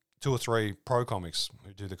was 2 or 3 pro comics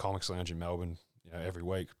who do the Comics Lounge in Melbourne, you know, every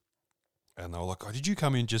week. And they were like, oh, did you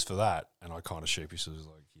come in just for that? And I kind of sheepishly was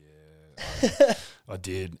like, yeah, I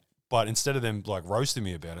did. But instead of them like roasting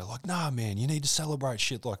me about it, like, nah, man, you need to celebrate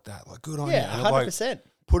shit like that. Like, good on you. Yeah, And I, 100%. like,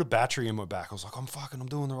 put a battery in my back. I was like, I'm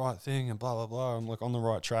doing the right thing and blah, blah, blah. I'm like on the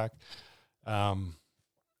right track.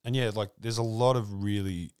 And yeah, like there's a lot of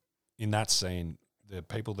really, in that scene, the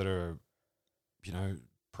people that are, you know,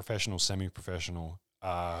 professional, semi-professional,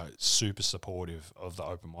 are super supportive of the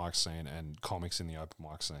open mic scene and comics in the open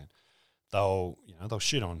mic scene. They'll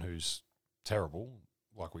shit on who's terrible,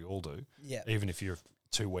 like we all do. Yeah. Even if you're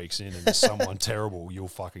 2 weeks in and there's someone terrible, you'll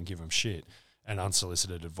fucking give them shit and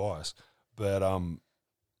unsolicited advice. But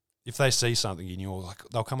if they see something in you, like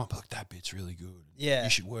they'll come up like, that bit's really good. Yeah. You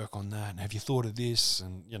should work on that. And have you thought of this?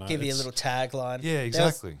 And, you know, Give you a little tagline. Yeah,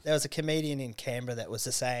 exactly. There was a comedian in Canberra that was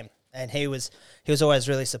the same. And he was always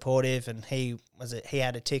really supportive, and he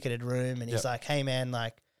had a ticketed room, and he's like, hey man,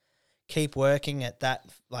 like keep working at that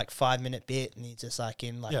like 5-minute bit. And he's just like,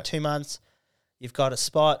 in like 2 months, you've got a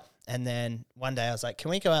spot. And then one day I was like,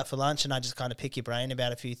 can we go out for lunch? And I just kind of pick your brain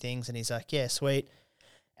about a few things. And he's like, yeah, sweet.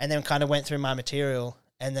 And then kind of went through my material.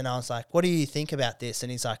 And then I was like, what do you think about this?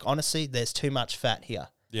 And he's like, honestly, there's too much fat here.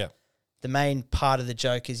 Yeah. The main part of the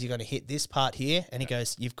joke is you're going to hit this part here. And he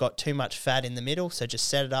goes, you've got too much fat in the middle, so just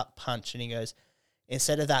set it up, punch. And he goes,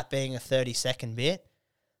 instead of that being a 30-second bit,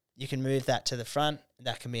 you can move that to the front.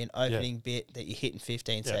 That can be an opening bit that you hit in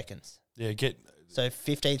 15 seconds. Yeah, so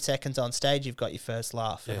 15 seconds on stage, you've got your first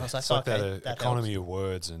laugh. Yeah, and I was like, it's like okay, that economy of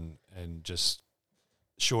words and just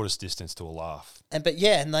shortest distance to a laugh.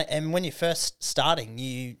 And when you're first starting,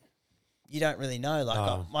 you don't really know.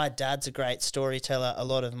 Like my dad's a great storyteller. A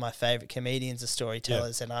lot of my favorite comedians are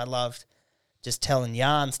storytellers, and I loved just telling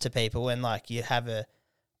yarns to people. And like you have a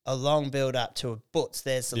long build up to a butts,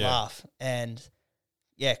 there's the laugh. And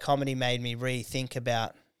comedy made me rethink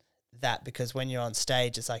about that, because when you're on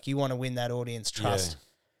stage, it's like you want to win that audience trust.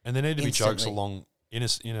 Yeah. And there need to be jokes along in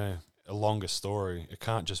a longer story. It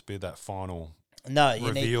can't just be that final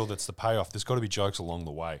reveal that's the payoff. There's got to be jokes along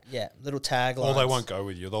the way. Yeah, little taglines. Or they won't go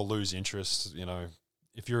with you. They'll lose interest. You know,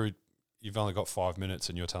 if you've only got 5 minutes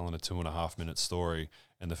and you're telling a 2.5 minute story,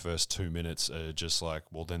 and the first 2 minutes are just like,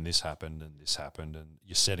 well, then this happened and this happened, and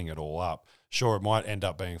you're setting it all up. Sure, it might end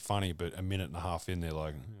up being funny, but a minute and a half in, they're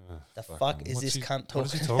like, the fuck is this cunt talking about? What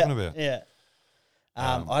is he talking about? Yeah.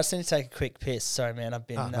 I just need to take a quick piss. Sorry, man. I've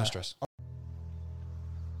been... no stress.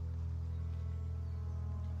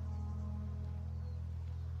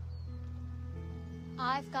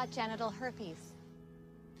 I've got genital herpes.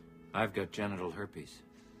 I've got genital herpes.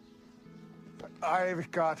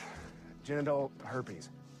 I've got genital herpes.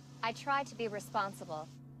 I try to be responsible.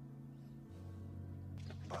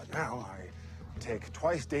 But now I take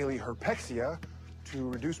twice daily herpexia to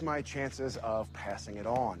reduce my chances of passing it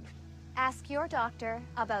on. Ask your doctor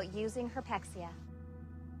about using herpexia.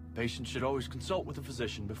 Patients should always consult with a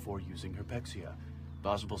physician before using herpexia.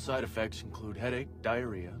 Possible side effects include headache,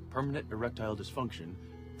 diarrhea, permanent erectile dysfunction,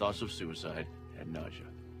 thoughts of suicide, and nausea.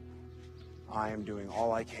 I am doing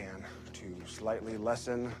all I can to slightly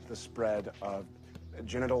lessen the spread of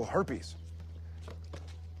genital herpes.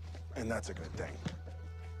 And that's a good thing.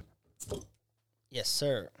 Yes,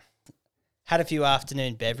 sir. Had a few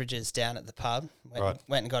afternoon beverages down at the pub.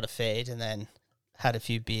 Went and got a feed, and then had a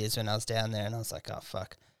few beers when I was down there, and I was like, oh,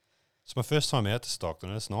 fuck. It's my first time out to Stockton.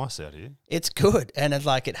 And it's nice out here. It's good, and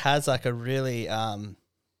it has like a really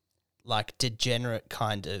like degenerate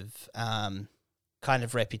kind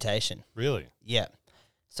of reputation. Really? Yeah.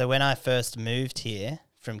 So when I first moved here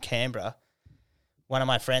from Canberra, one of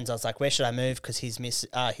my friends, I was like, "Where should I move?" Because his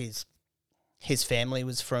family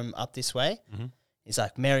was from up this way. Mm-hmm. He's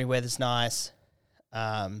like, "Merryweather's nice."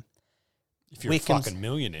 If you're Wickham's, a fucking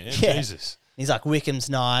millionaire, yeah. Jesus. He's like, "Wickham's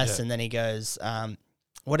nice," Yeah. and then he goes,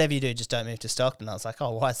 "Whatever you do, just don't move to Stockton." I was like,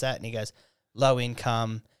 "Oh, why is that?" And he goes, "Low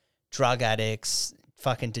income, drug addicts,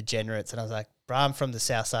 fucking degenerates." And I was like, "Bro, I'm from the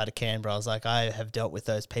south side of Canberra." I was like, "I have dealt with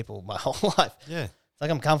those people my whole life." Yeah. Like,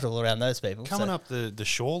 I'm comfortable around those people. Coming up the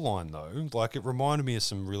shoreline, though, like, it reminded me of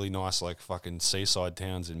some really nice, like, fucking seaside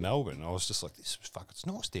towns in Melbourne. I was just like, this is fucking, it's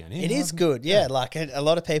nice down here. It is good, yeah. Like, a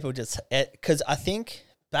lot of people just, because I think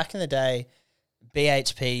back in the day,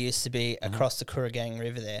 BHP used to be across the Kooragang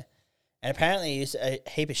River there. And apparently a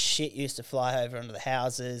heap of shit used to fly over onto the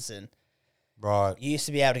houses, and Right. you used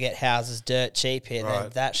to be able to get houses dirt cheap here. Then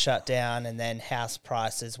Right. that shut down, and then house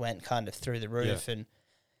prices went kind of through the roof. Yeah. And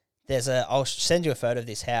I'll send you a photo of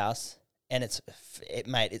this house, and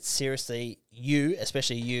mate, it's seriously,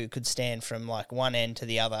 especially you, could stand from like one end to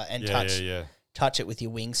the other and touch it with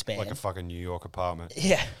your wingspan. Like a fucking New York apartment.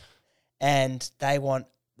 Yeah. And they want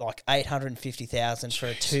like 850,000 for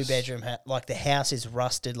a 2-bedroom house. Like, the house is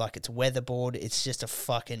rusted, like it's weatherboard. It's just a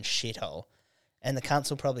fucking shithole. And the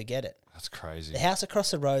cunts will probably get it. That's crazy. The house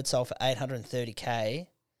across the road sold for 830K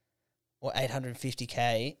or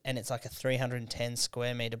 850K, and it's like a 310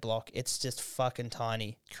 square meter block. It's just fucking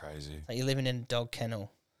tiny. Crazy. Like you're living in a dog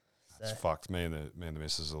kennel. That's fucked. Me and the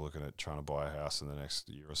missus are looking at trying to buy a house in the next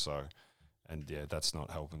year or so. And yeah, that's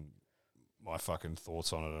not helping my fucking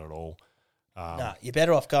thoughts on it at all. No, you're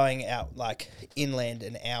better off going out like inland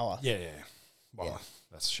an hour. Yeah. Well, Yeah.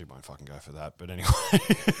 that's she won't fucking go for that. But anyway.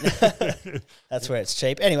 That's where it's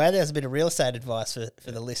cheap. Anyway, there's a bit of real estate advice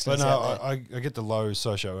for the listeners. But no, out there. I get the low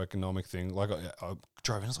socioeconomic thing. Like, I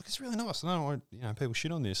drove in, I was like, it's really nice. I don't want, people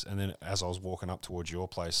shit on this. And then as I was walking up towards your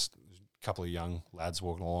place, a couple of young lads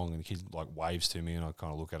walking along, and the kid like waves to me, and I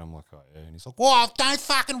kind of look at him like, oh yeah. And he's like, "Whoa, don't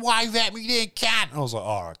fucking wave at me, you cunt." And I was like,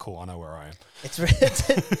 all right, cool, I know where I am.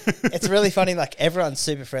 It's really funny. Like, everyone's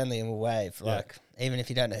super friendly and will wave. Yeah. Like, even if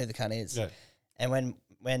you don't know who the cunt is. Yeah. And when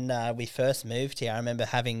we first moved here, I remember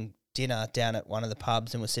having dinner down at one of the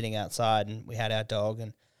pubs, and we're sitting outside, and we had our dog,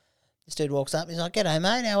 and this dude walks up, he's like, "G'day,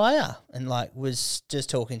 mate, how are ya?" And like was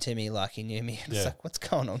just talking to me like he knew me. And it's like, "What's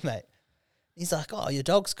going on, mate?" He's like, "Oh, your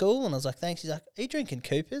dog's cool." And I was like, "Thanks." He's like, "Are you drinking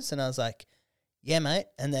Coopers?" And I was like, "Yeah, mate."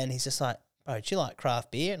 And then he's just like, "Bro, do you like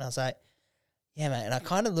craft beer?" And I was like, "Yeah, mate." And I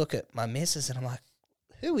kind of look at my missus, and I'm like,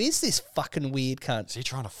 who is this fucking weird cunt? Is he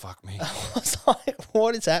trying to fuck me? I was like,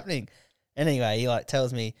 what is happening? And anyway, he like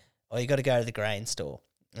tells me, "Oh, you got to go to the grain store."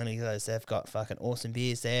 And he goes, "They've got fucking awesome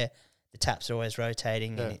beers there. The taps are always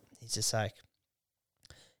rotating." Yeah. And he's just like,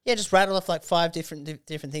 "Yeah, just rattle off like 5 different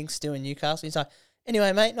things to do in Newcastle." He's like,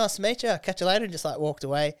 "Anyway, mate, nice to meet you. I'll catch you later." And just like walked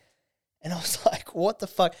away. And I was like, what the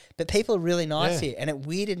fuck? But people are really nice here, and it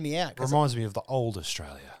weirded me out. Reminds me of the old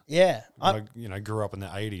Australia. Yeah. I grew up in the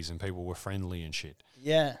 80s and people were friendly and shit.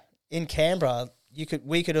 Yeah. In Canberra,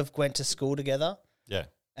 we could have went to school together. Yeah.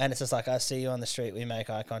 And it's just like, I see you on the street, we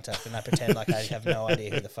make eye contact, and I pretend like I have no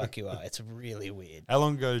idea who the fuck you are. It's really weird. How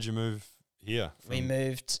long ago did you move here? We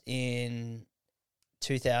moved in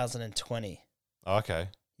 2020. Oh, okay.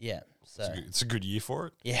 Yeah. So It's a good year for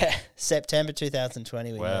it. yeah, September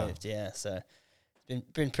 2020 we Wow. moved. Yeah, so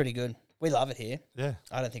it's been pretty good. We love it here. Yeah.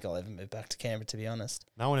 I don't think I'll ever move back to Canberra, to be honest.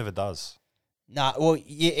 No one ever does. Nah, well,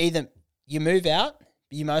 you move out,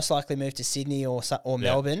 you most likely move to Sydney or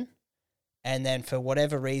Melbourne, and then for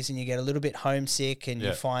whatever reason you get a little bit homesick, and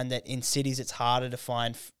you find that in cities it's harder to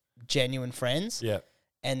find genuine friends. Yeah.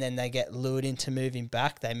 And then they get lured into moving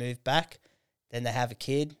back. They move back, then they have a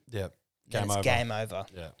kid. Yeah. Then it's game over.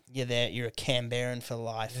 Yeah. You're there. You're a Canberran for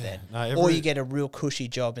life then. No, Or you get a real cushy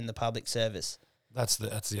job in the public service. That's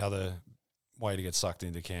the other way to get sucked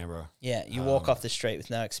into Canberra. Yeah, you walk off the street with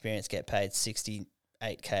no experience, get paid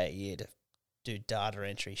 $68K a year to do data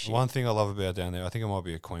entry shit. One thing I love about down there, I think it might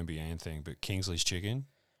be a Queanbeyan Anne thing, but Kingsley's chicken.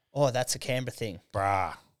 Oh, that's a Canberra thing.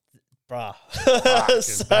 Bruh.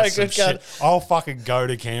 So That's good, some God. shit. I'll fucking go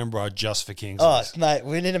to Canberra just for Oh, Kingsley's. mate,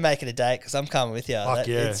 we need to make it a date because I'm coming with you. Fuck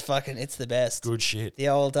yeah. It's the best. Good shit. The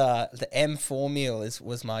old the M4 meal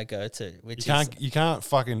was my go-to. Which You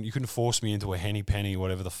couldn't force me into a henny penny,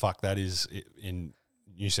 whatever the fuck that is in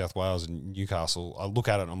New South Wales and Newcastle. I look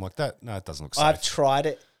at it and I'm like, it doesn't look safe. I've tried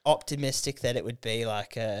it, optimistic that it would be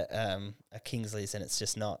like a Kingsley's, and it's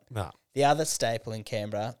just not. Nah. The other staple in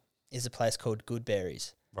Canberra is a place called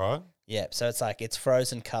Goodberries. Right? Yeah, so it's like it's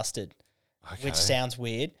frozen custard, Okay. which sounds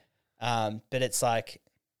weird, but it's like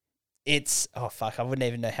oh fuck, I wouldn't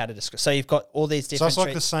even know how to describe. So you've got all these So different. it's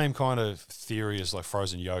like the same kind of theory as like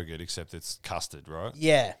frozen yogurt, except it's custard, right?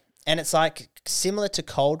 Yeah, and it's like similar to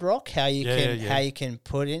Cold Rock, how you Yeah. how you can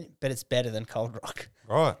put in, but it's better than Cold Rock.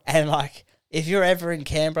 Right. And like, if you're ever in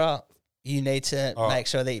Canberra, you need to make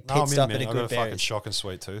sure that you pit stop at a I've got good a fucking berries. shock and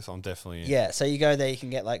sweet tooth. I'm definitely in. Yeah, so you go there, you can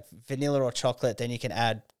get like vanilla or chocolate, then you can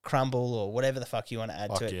add crumble or whatever the fuck you want to add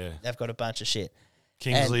to Fuck it. yeah. They've got a bunch of shit.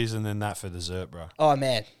 Kingsley's and then that for dessert, bro. Oh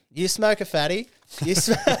man, you smoke a fatty, you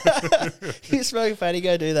smoke a fatty,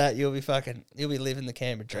 go do that. You'll be living the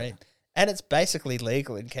Canberra dream, and it's basically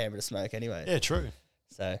legal in Canberra to smoke anyway. Yeah, true.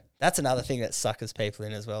 So that's another thing that suckers people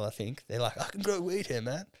in as well. I think they're like, I can grow weed here,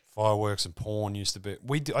 man. Fireworks and porn used to be.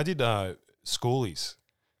 I did schoolies.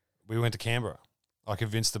 We went to Canberra. I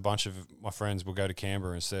convinced a bunch of my friends we'll go to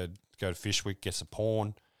Canberra instead. Go to Fishwick, get some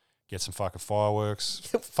porn, get some fucking fireworks.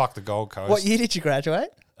 Fuck the Gold Coast. What year did you graduate?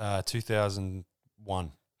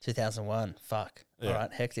 2001. 2001. Fuck. Yeah. All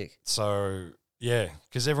right, hectic. So, yeah,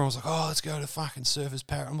 because everyone was like, oh, let's go to fucking Surfers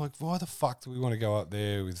Paradise. I'm like, why the fuck do we want to go up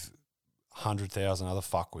there with 100,000 other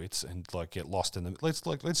fuckwits and like get lost in them? Let's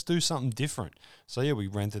do something different. So, yeah, we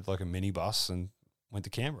rented like a minibus and went to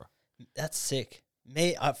Canberra. That's sick.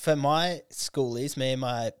 For my schoolies, me and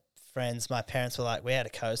my friends, my parents were like, we had a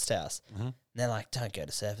coast house. Mm-hmm. And they're like, don't go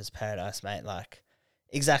to Surfers Paradise, mate. Like,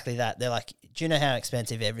 exactly that. They're like, do you know how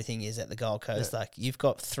expensive everything is at the Gold Coast? Yeah. Like, you've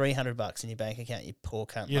got $300 in your bank account, you poor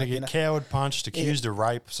cunt. You're like, going to get coward punched, accused of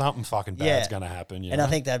rape, something fucking bad's going to happen. You know? I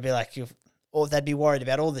think they'd be like, or they'd be worried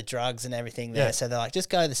about all the drugs and everything there. Yeah. So they're like, just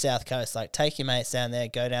go to the South Coast. Like, take your mates down there,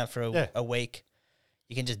 go down for a week.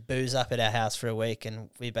 You can just booze up at our house for a week. And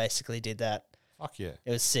we basically did that. Fuck yeah.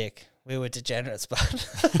 It was sick. We were degenerates, but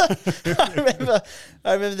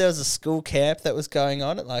I remember there was a school camp that was going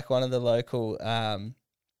on at like one of the local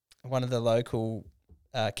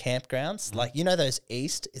campgrounds. Like, you know those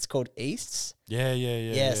it's called Easts.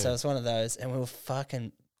 Yeah. So it was one of those, and we were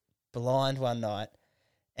fucking blind one night,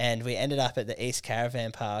 and we ended up at the East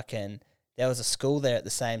Caravan Park, and there was a school there at the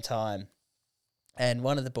same time, and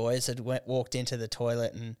one of the boys had walked into the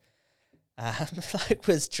toilet and like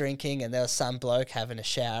was drinking, and there was some bloke having a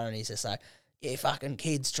shower, and he's just like, "Yeah, fucking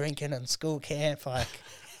kids drinking in school camp," like.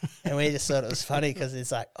 And we just thought it was funny because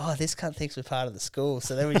it's like, oh, this cunt thinks we're part of the school.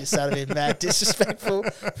 So then we just started being mad disrespectful.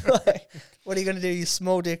 Like, what are you going to do, you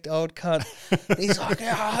small-dicked old cunt? And he's like,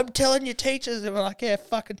 yeah, I'm telling your teachers. And we're like, yeah,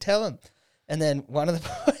 fucking tell them. And then one of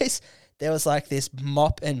the boys, there was like this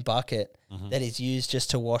mop and bucket that is used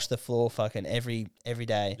just to wash the floor fucking every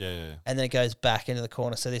day. Yeah. And then it goes back into the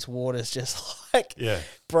corner. So this water's just like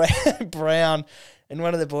brown. And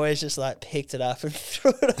one of the boys just like picked it up and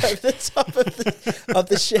threw it over the top of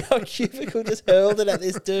the shower cubicle, just hurled it at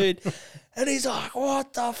this dude. And he's like,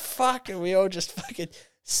 what the fuck? And we all just fucking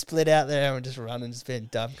split out there and just run and just being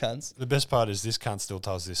dumb cunts. The best part is this cunt still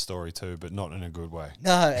tells this story too, but not in a good way.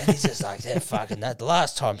 No, and he's just like, they're fucking that. The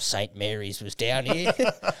last time St. Mary's was down here.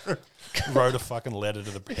 Wrote a fucking letter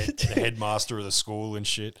to the headmaster of the school and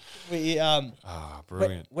shit.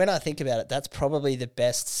 Brilliant. When I think about it, that's probably the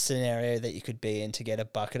best scenario that you could be in to get a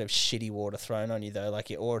bucket of shitty water thrown on you, though. Like,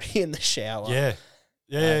 you're already in the shower. Yeah.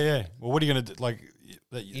 Well, what are you going to do? Like,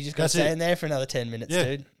 You just got to stay in there for another 10 minutes,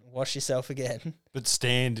 dude. Wash yourself again. But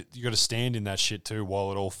you got to stand in that shit too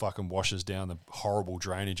while it all fucking washes down the horrible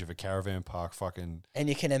drainage of a caravan park fucking. And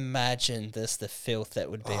you can imagine the filth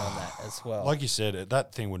that would be on that as well. Like you said,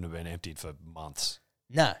 that thing wouldn't have been emptied for months.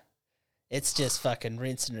 No. It's just fucking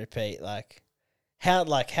rinse and repeat. Like how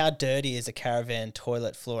dirty is a caravan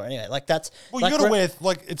toilet floor anyway? Like that's Well, you got to wear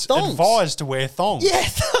it's thongs. advised to wear thongs. Yeah,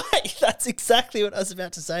 that's exactly what I was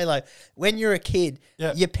about to say. Like, when you're a kid,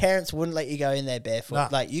 your parents wouldn't let you go in there barefoot. Nah.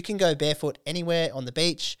 Like, you can go barefoot anywhere, on the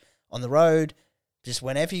beach, on the road. Just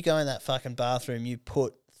whenever you go in that fucking bathroom, you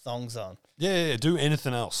put thongs on. Yeah, do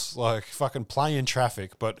anything else. Like, fucking play in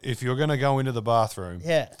traffic. But if you're going to go into the bathroom,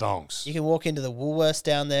 thongs. You can walk into the Woolworths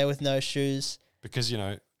down there with no shoes. Because,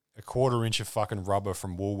 a quarter-inch of fucking rubber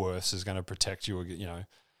from Woolworths is going to protect you,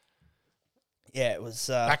 Yeah, it was...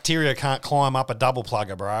 Bacteria can't climb up a double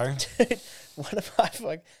plugger, bro.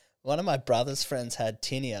 One of my brother's friends had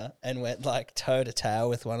tinea and went like toe to tail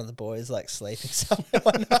with one of the boys, like sleeping somewhere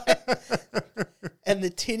one night. And the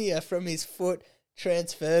tinea from his foot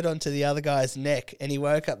transferred onto the other guy's neck, and he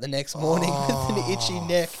woke up the next morning with an itchy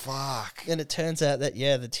neck. Fuck. And it turns out that,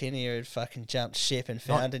 the tinea had fucking jumped ship and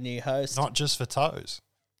found a new host. Not just for toes.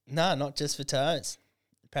 No, not just for toes.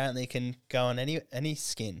 Apparently it can go on any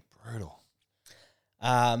skin. Brutal.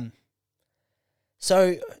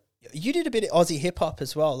 So You did a bit of Aussie hip hop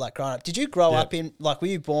as well, like growing up. Did you grow up in, like, were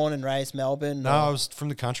you born and raised Melbourne? No, or? I was from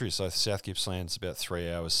the country, so South Gippsland's about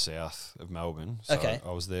 3 hours south of Melbourne. So Okay.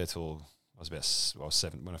 I was there till I was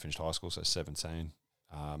 7 when I finished high school, so 17.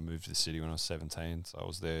 Moved to the city when I was 17, so I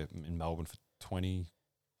was there in Melbourne for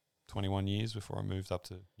 21 years before I moved up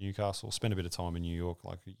to Newcastle. Spent a bit of time in New York,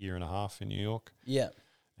 like a year and a half in New York. Yeah.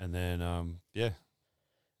 And then,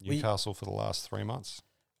 Newcastle for the last 3 months.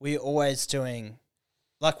 Were you always doing,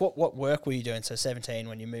 like, what work were you doing? So 17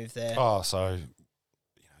 when you moved there. Oh, so,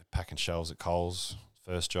 packing shelves at Coles,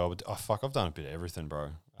 first job. I've done a bit of everything, bro.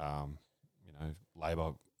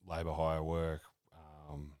 Labour hire work.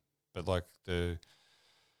 But, like, the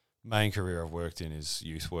main career I've worked in is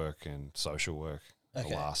youth work and social work the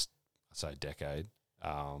last, I'd say, decade.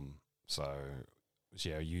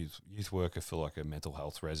 Youth worker for, like, a mental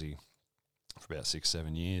health resi for about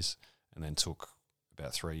 6-7 years, and then took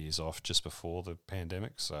about 3 years off just before the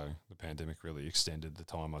pandemic. So the pandemic really extended the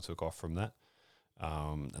time I took off from that.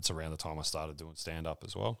 That's around the time I started doing stand-up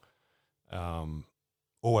as well.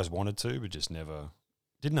 Always wanted to, but just never,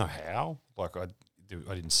 didn't know how. Like, I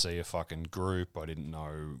didn't see a fucking group. I didn't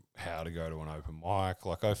know how to go to an open mic.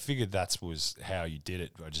 Like, I figured that was how you did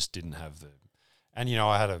it, but I just didn't have the... And,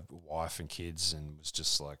 I had a wife and kids and was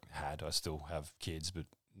just like, I still have kids, but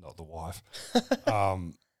not the wife.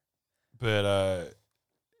 But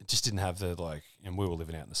just didn't have the, like, and we were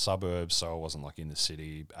living out in the suburbs, so I wasn't, like, in the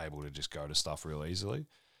city, able to just go to stuff real easily,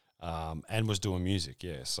 and was doing music,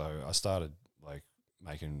 yeah. So I started, like,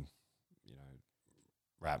 making,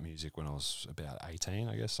 rap music when I was about 18,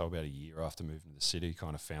 I guess, so about a year after moving to the city,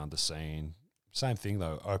 kind of found the scene. Same thing,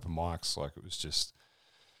 though, open mics, like, it was just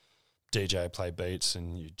DJ play beats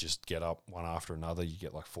and you just get up one after another. You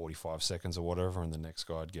get like 45 seconds or whatever, and the next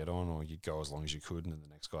guy'd get on, or you'd go as long as you could, and then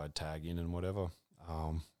the next guy'd tag in and whatever.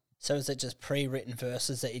 So is it just pre-written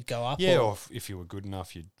verses that you'd go up? Yeah, or if you were good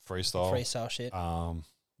enough, you'd freestyle. Freestyle shit. I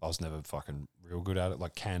was never fucking real good at it,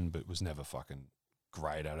 like but was never fucking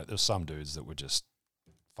great at it. There's some dudes that were just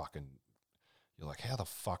fucking, you're like, how the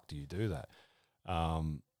fuck do you do that?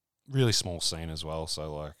 Really small scene as well,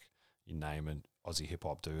 so like you name an Aussie hip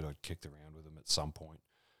hop dude, I'd kicked around with them at some point.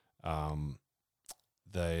 But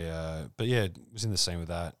yeah, was in the scene with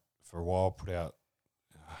that for a while. Put out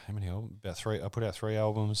how many albums? About 3. I put out 3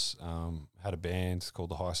 albums. Had a band called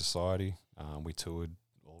the High Society. We toured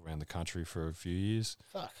all around the country for a few years.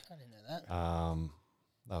 Fuck, I didn't know that.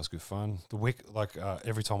 That was good fun.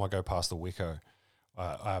 Every time I go past the Wicco,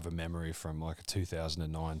 I have a memory from like a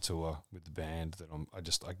 2009 tour with the band that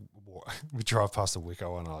we drive past the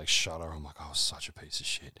Wicco and I like shudder. I'm like, I was such a piece of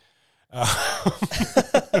shit.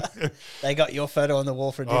 They got your photo on the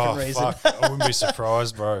wall for a different reason. Fuck. I wouldn't be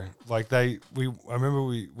surprised, bro. Like I remember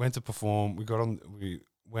we went to perform. We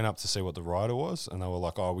went up to see what the rider was, and they were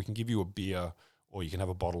like, "Oh, we can give you a beer, or you can have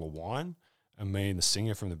a bottle of wine." And me and the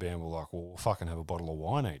singer from the band were like, "Well, we'll fucking have a bottle of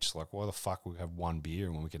wine each. Like, why the fuck we have one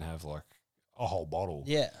beer when we can have like a whole bottle?"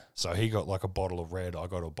 Yeah. So he got like a bottle of red, I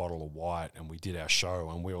got a bottle of white, and we did our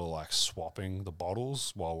show, and we were like swapping the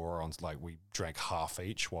bottles while we were on, like we drank half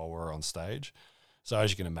each while we were on stage. So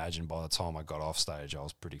as you can imagine, by the time I got off stage, I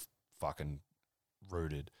was pretty fucking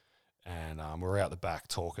rooted. And we were out the back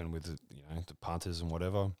talking with the punters and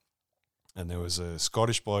whatever. And there was a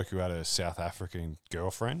Scottish bloke who had a South African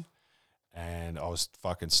girlfriend, and I was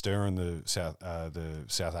fucking stirring the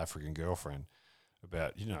South African girlfriend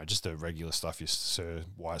about, just the regular stuff you stir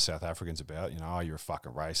white South Africans about, oh, you're a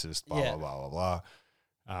fucking racist, blah, blah, blah, blah,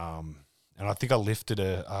 blah. And I think I lifted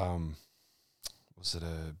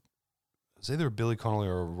was either a Billy Connolly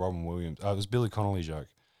or a Robin Williams. It was Billy Connolly joke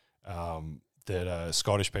that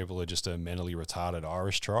Scottish people are just a mentally retarded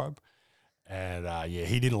Irish tribe. And,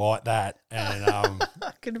 he didn't like that. And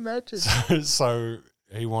I can imagine. So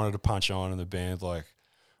he wanted to punch on, and the band, like,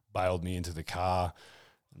 bailed me into the car.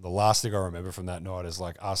 The last thing I remember from that night is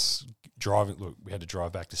like us driving. Look, we had to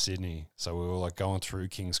drive back to Sydney, so we were like going through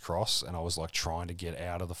King's Cross, and I was like trying to get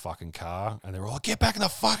out of the fucking car, and they were like, "Get back in the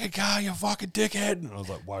fucking car, you fucking dickhead!" And I was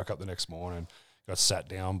like, woke up the next morning, got sat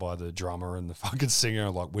down by the drummer and the fucking singer,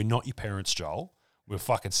 and like, "We're not your parents, Joel. We're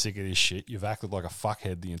fucking sick of this shit. You've acted like a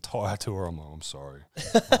fuckhead the entire tour." I'm like, "I'm sorry. I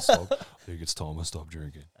think it's time I stop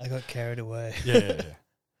drinking." I got carried away. Yeah.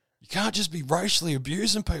 You can't just be racially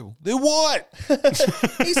abusing people. They're white.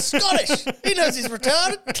 He's Scottish. He knows he's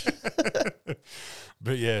retarded.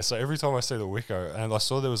 But yeah, so every time I see the Wicco, and I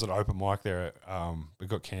saw there was an open mic there, it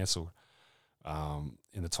got cancelled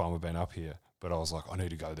in the time we've been up here. But I was like, I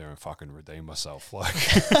need to go there and fucking redeem myself. Like,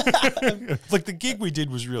 like the gig we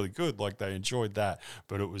did was really good. Like they enjoyed that,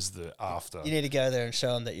 but it was the after. You need to go there and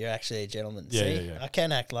show them that you're actually a gentleman. Yeah, See, yeah. I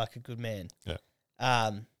can act like a good man. Yeah.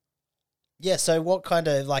 Yeah, so what kind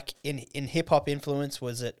of, like, in hip-hop influence,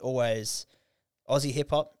 was it always Aussie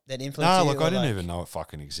hip-hop that influenced you? No, like, or I didn't even know it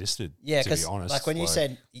fucking existed, yeah, to be because, honest. like, when you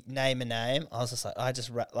said name a name, I was just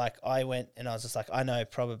like, I went and I was just like, I know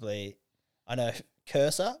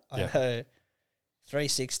Cursor, I Yeah. know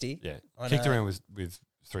 360. Yeah, I kicked know. around with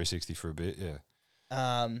 360 for a bit, yeah.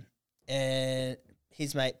 And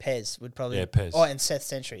his mate Pez would probably... Yeah, Pez. Oh, and Seth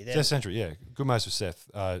Century. Seth Century, yeah. Good mates with Seth.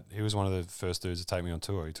 He was one of the first dudes to take me on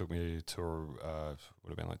tour. He took me to tour, would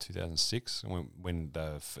have been like 2006, when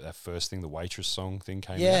that first thing, the Waitress song thing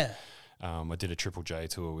came Yeah. out. I did a Triple J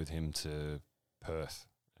tour with him to Perth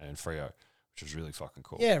and Freo, which was really fucking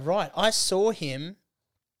cool. Yeah, right. I saw him,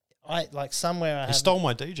 somewhere. He stole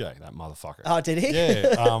my DJ, that motherfucker. Oh, did he?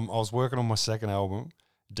 Yeah. I was working on my second album.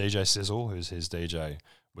 DJ Sizzle, who's his DJ,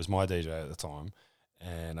 was my DJ at the time.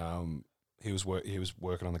 And he was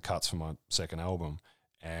working on the cuts for my second album,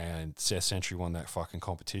 and Seth Century won that fucking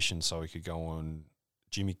competition so he could go on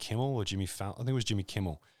Jimmy Kimmel or Jimmy Fallon. I think it was Jimmy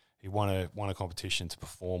Kimmel. He won a competition to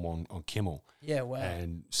perform on Kimmel. Yeah, wow.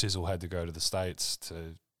 And Sizzle had to go to the States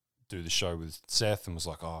to do the show with Seth, and was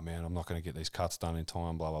like, oh man, I'm not going to get these cuts done in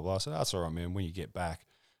time, blah, blah, blah. So that's all right, man, when you get back.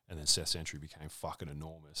 And then Seth Century became fucking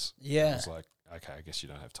enormous. Yeah. I was like, okay, I guess you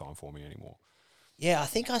don't have time for me anymore. Yeah, I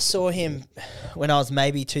think I saw him when I was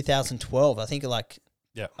maybe 2012. I think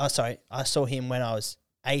Yeah. Oh, sorry. I saw him when I was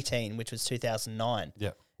 18, which was 2009.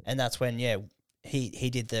 Yeah. And that's when, he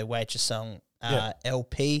did the Waitress song, Yeah.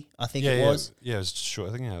 LP, I think it was. Yeah, it was short.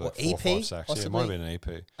 I think it had like Or 4 or 5 EP, sacks. possibly? Yeah, it might have been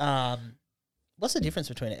an EP. What's the difference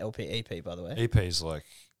between an LP and EP, by the way? EP is like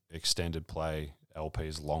extended play, LP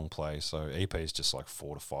is long play. So EP is just like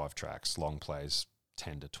 4 to 5 tracks, long plays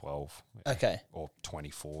 10 to 12. Okay. Or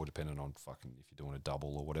 24, depending on fucking if you're doing a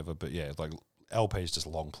double or whatever. But yeah, like LP is just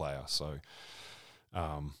long player. So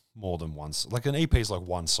more than once. Like an EP is like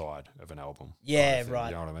one side of an album. Yeah, kind of thing, right.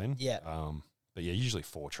 You know what I mean? Yeah. But yeah, usually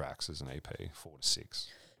 4 tracks is an EP, 4 to 6.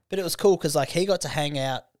 But it was cool because, like, he got to hang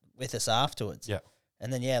out with us afterwards. Yeah.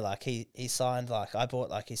 And then, he signed, like, I bought,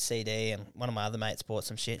 like, his CD, and one of my other mates bought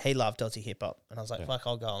some shit. He loved Aussie hip-hop. And I was like, fuck,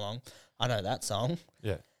 I'll go along. I know that song.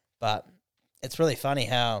 Yeah. But it's really funny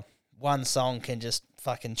how one song can just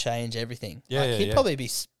fucking change everything. Yeah, like, yeah, he'd yeah. probably be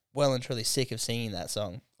well and truly sick of singing that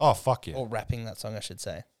song. Oh, fuck yeah. Or rapping that song, I should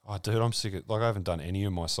say. Oh, dude, I'm sick of, like, I haven't done any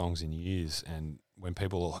of my songs in years, and when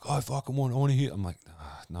people are like, oh, I want to hear, I'm like,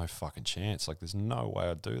 no fucking chance. Like, there's no way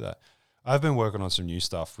I'd do that. I've been working on some new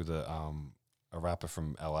stuff with a rapper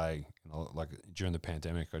from LA. Like, during the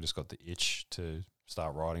pandemic, I just got the itch to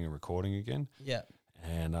start writing and recording again. Yeah.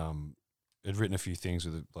 And I'd written a few things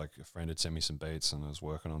with, like, a friend had sent me some beats, and I was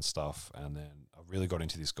working on stuff, and then I really got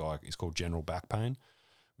into this guy. He's called General Back Pain,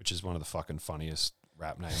 which is one of the fucking funniest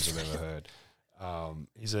rap names I've ever heard.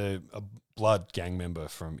 He's a blood gang member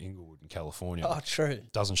from Inglewood in California. Oh, true.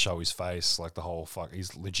 Doesn't show his face, like the whole fuck.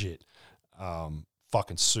 He's legit.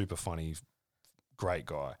 Fucking super funny, great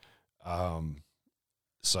guy.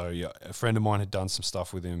 So yeah, a friend of mine had done some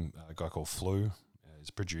stuff with him. A guy called Flu, he's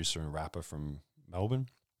a producer and rapper from Melbourne.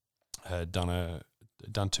 Had done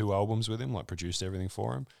 2 albums with him, like produced everything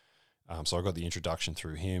for him. So I got the introduction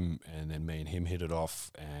through him, and then me and him hit it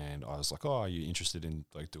off, and I was like, oh, are you interested in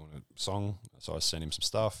like doing a song? So I sent him some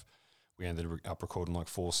stuff. We ended up recording like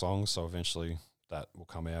 4 songs, so eventually that will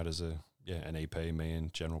come out as an EP, me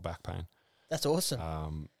and General Back Pain. That's awesome.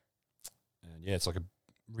 And yeah, it's like a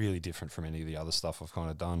really different from any of the other stuff I've kind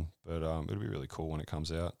of done, but it'll be really cool when it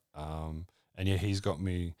comes out. And yeah, he got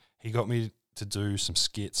me to do some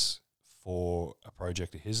skits for a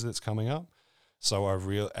project of his that's coming up. So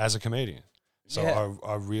as a comedian,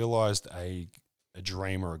 I realized a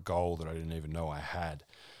dream or a goal that I didn't even know I had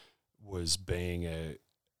was being a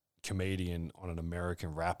comedian on an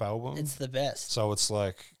American rap album. It's the best. So it's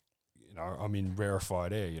like, I'm in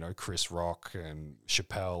rarefied air, Chris Rock and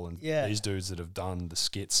Chappelle and these dudes that have done the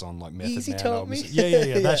skits on like Method Easy Man taught albums. me.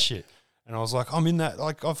 Yeah, that shit. And I was like, I'm in that,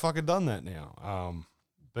 like I've fucking done that now.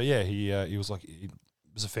 But yeah, he was like, he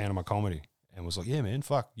was a fan of my comedy and was like, yeah, man,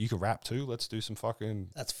 fuck, you can rap too. Let's do some fucking.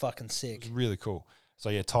 That's fucking sick. It was really cool. So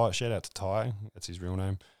yeah, Ty, shout out to Ty. That's his real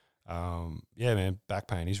name. Yeah, man, Back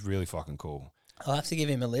Pain. He's really fucking cool. I'll have to give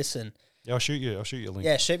him a listen. Yeah, I'll shoot you a link.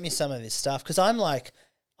 Yeah, shoot me some of his stuff because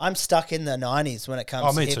I'm stuck in the 90s when it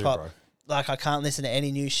comes to hip hop. Bro. Like I can't listen to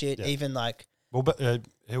any new shit, even like. Well, but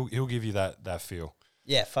he'll give you that feel.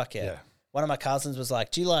 Yeah, fuck yeah. One of my cousins was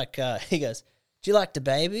like, "Do you like?" He goes, "Do you like Da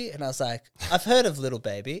Baby?" And I was like, "I've heard of Little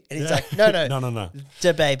Baby." And he's like, "No, no,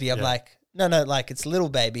 Da Baby." I'm like, "No, like it's Little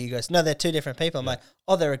Baby." He goes, "No, they're 2 different people." I'm like,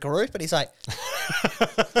 "Oh, they're a group?" And he's like,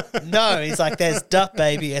 "No." He's like, "There's Da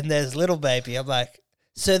Baby and there's Little Baby." I'm like,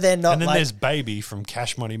 So they're not And then like there's Baby from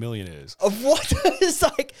Cash Money Millionaires. what? It's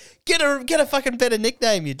like get a fucking better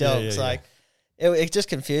nickname, you dog. Yeah, It's yeah. like it just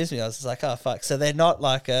confused me. I was just like, oh fuck. So they're not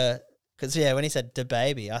like because when he said the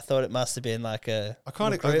baby, I thought it must have been like a. I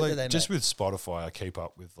kind of group that they like, just made. with Spotify, I keep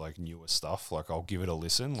up with like newer stuff. Like I'll give it a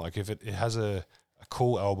listen. Like if it has a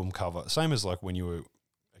cool album cover, same as like when you were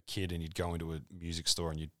a kid and you'd go into a music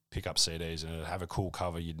store and you'd pick up CDs and it'd have a cool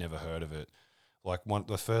cover, you'd never heard of it. Like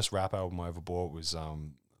the first rap album I ever bought was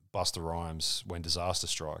Busta Rhymes, When Disaster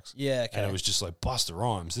Strikes. Yeah, okay. And it was just like, Busta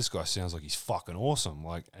Rhymes, this guy sounds like he's fucking awesome.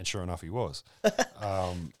 Like, and sure enough, he was.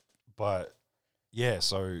 But yeah,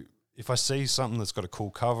 so if I see something that's got a cool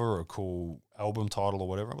cover or a cool album title or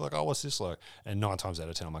whatever, I'm like, oh, what's this like? And 9 times out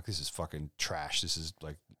of 10, I'm like, this is fucking trash. This is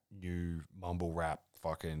like new mumble rap,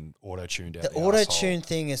 fucking auto-tuned out The the auto-tune arsehole.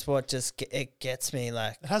 thing is what just it gets me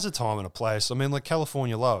like. It has a time and a place. I mean, like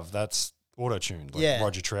California Love, that's auto-tuned. Like Yeah.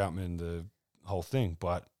 Roger Troutman, the whole thing.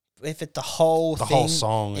 But If the whole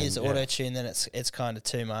song is and- yeah. auto-tune, then it's kind of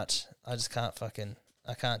too much. I just can't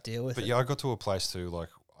I can't deal with But it. yeah, I got to a place too, like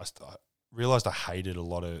I realized I hated a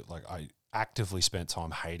lot of, like I actively spent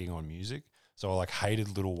time hating on music. So I like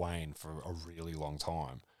hated Lil Wayne for a really long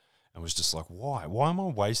time and was just like, why? Why am I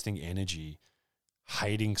wasting energy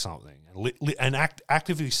hating something and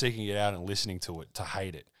actively seeking it out and listening to it to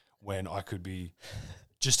hate it when I could be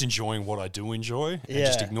just enjoying what I do enjoy and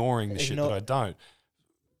just Yeah. ignoring the shit that I don't.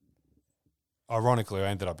 Ironically, I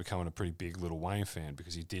ended up becoming a pretty big Lil Wayne fan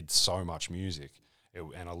because he did so much music.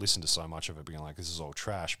 And I listened to so much of it being like, this is all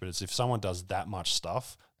trash. But it's if someone does that much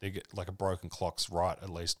stuff, they get like a broken clock's right at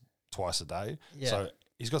least twice a day. Yeah. So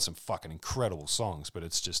he's got some fucking incredible songs, but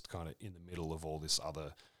it's just kind of in the middle of all this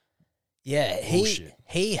other. Yeah, bullshit.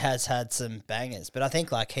 he has had some bangers, but I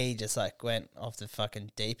think like he just like went off the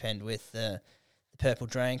fucking deep end with the Purple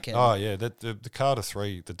Drank and Oh yeah, the Carter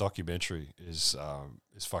 3, the documentary is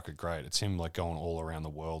fucking great. It's him like going all around the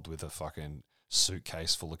world with a fucking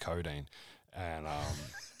suitcase full of codeine, and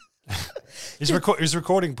he's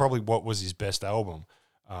recording probably what was his best album,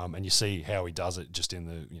 and you see how he does it just in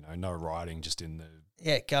the no writing, just in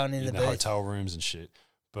the going in the booth. hotel rooms and shit.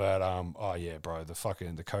 But oh yeah, bro,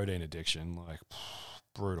 the codeine addiction, like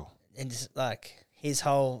brutal. And just like his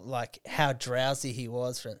whole like how drowsy he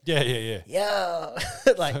was from Yeah.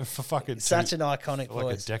 like for fucking such an iconic for like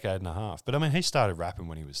voice. a decade and a half. But I mean, he started rapping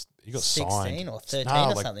when he got 16 signed or 13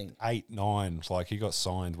 Nah, or like something. 8, 9. Like he got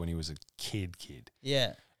signed when he was a kid.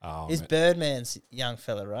 Yeah, is Birdman's young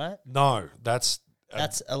fella, right? No, that's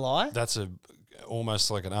A lie. that's almost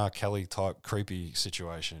like an R. Kelly type creepy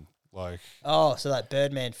situation. Like Oh, so like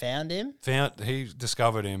Birdman found him. he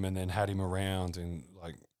discovered him and then had him around and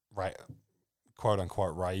like quote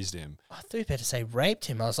unquote raised him. I thought you better say raped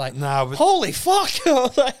him. I was like, No, but holy fuck! I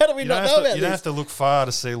was like, how do we not know about you don't this? have to look far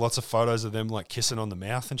to see lots of photos of them like kissing on the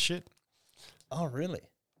mouth and shit. Oh, really?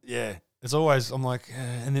 Yeah. It's always, I'm like,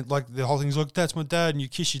 and then like the whole thing's like, that's my dad, and you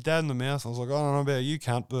kiss your dad in the mouth. I was like, I don't know about you,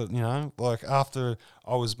 cunt, but like after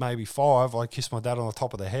I was maybe 5, I kissed my dad on the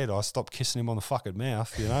top of the head. I stopped kissing him on the fucking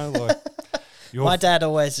mouth, like. My dad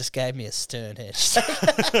always just gave me a stern head.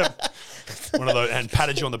 One of those, and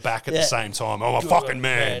patted you on the back at the same time. I'm a fucking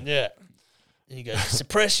man. Yeah. And you go,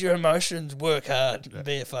 suppress your emotions, work hard,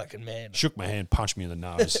 be a fucking man. Shook my hand, punched me in the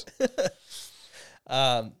nose.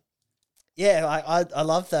 Yeah, I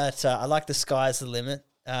love that. I like "The Sky's the Limit"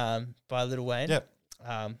 by Lil Wayne. Yep.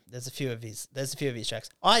 There's a few of his tracks.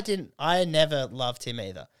 I never loved him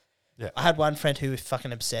either. Yeah. I had one friend who was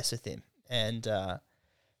fucking obsessed with him, and I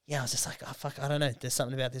was just like, oh fuck, I don't know. There's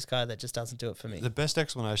something about this guy that just doesn't do it for me. The best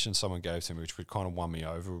explanation someone gave to me, which would kind of won me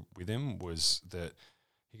over with him, was that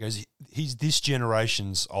he goes, he's this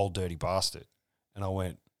generation's old dirty bastard. And I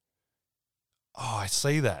went, oh, I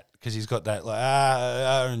see that. Because he's got that like,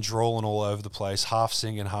 and drawling all over the place, half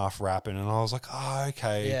singing, half rapping. And I was like, oh,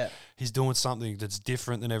 okay. Yeah. He's doing something that's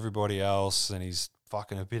different than everybody else. And he's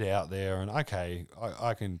fucking a bit out there. And okay,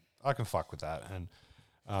 I can fuck with that. And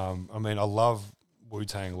I mean, I love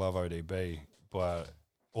Wu-Tang, love ODB, but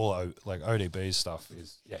all like ODB's stuff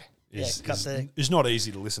is not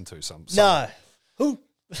easy to listen to. No. Who?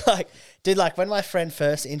 Like when my friend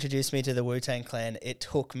first introduced me to the Wu-Tang Clan, it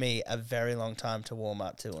took me a very long time to warm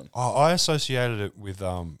up to him. Oh, I associated it with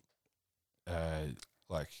like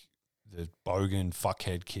the bogan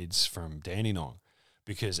fuckhead kids from Dandenong,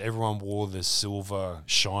 because everyone wore the silver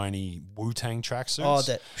shiny Wu-Tang tracksuits. Oh,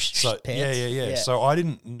 that pants. Yeah. So I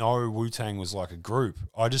didn't know Wu-Tang was like a group.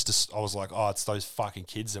 I was like, oh, it's those fucking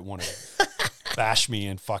kids that want to bash me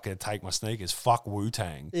and fucking take my sneakers. Fuck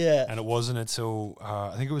Wu-Tang. Yeah. And it wasn't until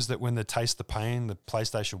I think it was that when the Taste the Pain, the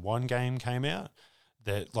PlayStation 1 game came out,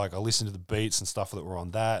 that like I listened to the beats and stuff that were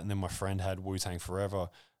on that, and then my friend had Wu-Tang Forever,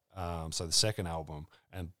 so the second album,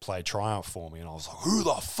 and played Triumph for me, and I was like, who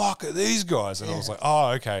the fuck are these guys? And I was like,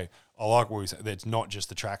 oh, okay, I like Wu-Tang. It's not just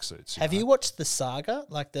the tracksuits. Have you watched the Saga,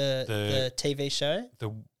 like the TV show?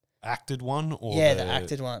 The acted one? Or the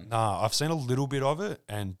acted one. Nah, I've seen a little bit of it,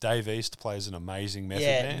 and Dave East plays an amazing Method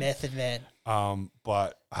Man. Method Man.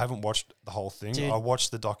 But I haven't watched the whole thing. Dude. I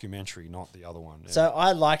watched the documentary, not the other one. Yeah. So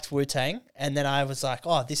I liked Wu-Tang, and then I was like,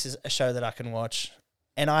 oh, this is a show that I can watch.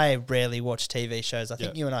 And I rarely watch TV shows. I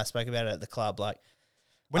think you and I spoke about it at the club. Like,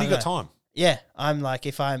 when you got time? Yeah, I'm like,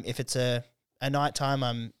 if it's a nighttime,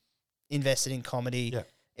 I'm invested in comedy. Yeah.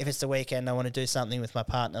 If it's the weekend, I want to do something with my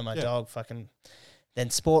partner, my dog, then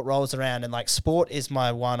sport rolls around, and like sport is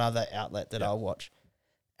my one other outlet that I'll watch.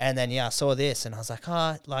 And then I saw this, and I was like,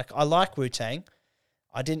 I like Wu-Tang.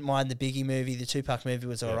 I didn't mind the Biggie movie. The Tupac movie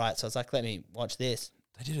was all right, so I was like, let me watch this.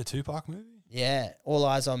 They did a Tupac movie? Yeah, All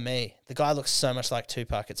Eyes on Me. The guy looks so much like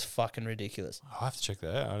Tupac, it's fucking ridiculous. I'll have to check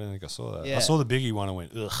that out. I didn't think I saw that. Yeah. I saw the Biggie one and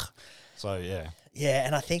went, ugh. So, yeah. Yeah,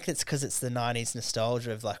 and I think it's because it's the 90s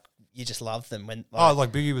nostalgia of like, you just love them. When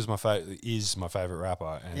Biggie was my favorite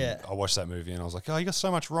rapper, and I watched that movie and I was like, oh, you got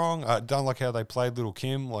so much wrong. I don't like how they played Little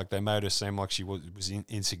Kim. Like, they made her seem like she was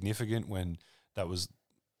insignificant when that was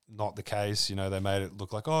not the case. You know, they made it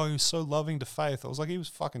look like, oh, he was so loving to Faith. I was like, he was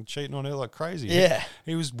fucking cheating on her like crazy. Yeah.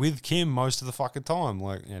 He was with Kim most of the fucking time.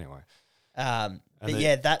 Like, anyway. But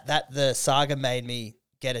the Saga made me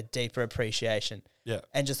get a deeper appreciation. Yeah.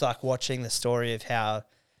 And just like watching the story of how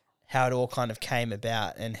it all kind of came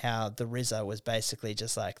about, and how the RZA was basically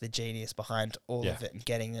just like the genius behind all of it and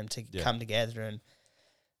getting them to come together. And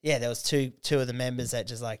there was two of the members that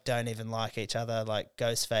just like don't even like each other, like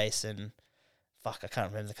Ghostface and I can't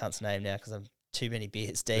remember the cunt's name now because I'm too many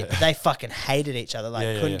beers deep. But they fucking hated each other,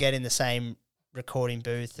 like couldn't get in the same recording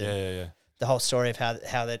booth. And the whole story of how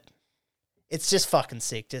that it's just fucking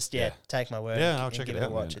sick. Just take my word. Yeah, I'll check it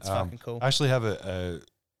out. Watch. Man. It's fucking cool. I actually have a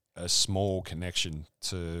small connection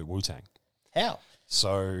to Wu-Tang. How?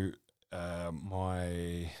 So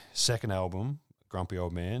my second album, Grumpy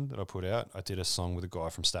Old Man, that I put out, I did a song with a guy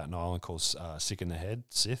from Staten Island called Sick in the Head,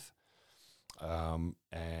 Sith.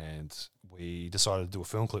 And we decided to do a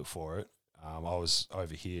film clip for it. I was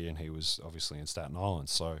over here and he was obviously in Staten Island.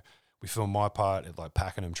 So we filmed my part at like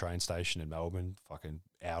Pakenham train station in Melbourne, fucking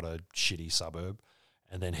outer shitty suburb.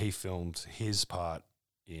 And then he filmed his part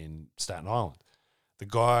in Staten Island. The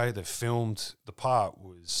guy that filmed the part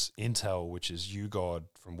was Intel, which is U-God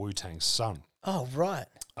from Wu-Tang's son. Oh, right.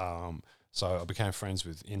 So I became friends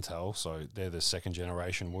with Intel. So they're the second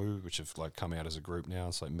generation Wu, which have like come out as a group now.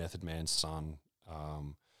 It's like Method Man's son,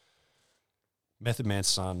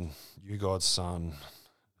 U-God's son,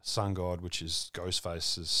 Sun God, which is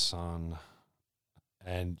Ghostface's son,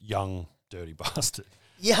 and Young Dirty Bastard.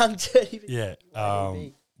 Young Dirty. Yeah.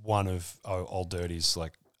 One of Old Dirty's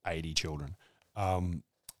like 80 children.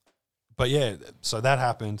 But yeah, so that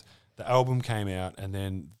happened. The album came out, and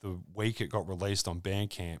then the week it got released on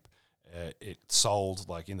Bandcamp, it sold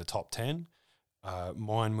like in the top 10.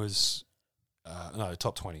 Mine was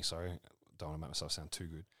top 20. Sorry, don't want to make myself sound too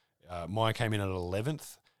good. Mine came in at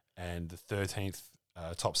 11th, and the 13th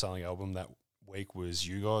top selling album that week was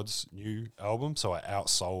U-God's new album. So I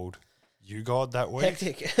outsold U-God that week.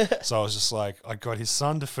 Hectic. So I was just like, I got his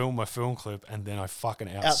son to film my film clip, and then I fucking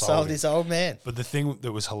outsold his old man. But the thing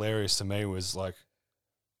that was hilarious to me was like,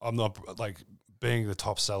 I'm not like being the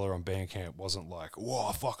top seller on Bandcamp wasn't like, whoa,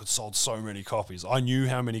 I fucking sold so many copies. I knew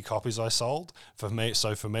how many copies I sold for me.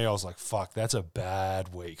 So for me, I was like, fuck, that's a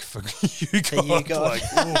bad week for U-God. Like,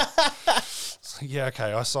 it's like, yeah,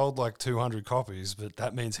 okay, I sold like 200 copies, but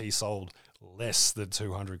that means he sold less than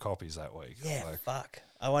 200 copies that week. Yeah, like, fuck.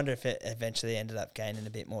 I wonder if it eventually ended up gaining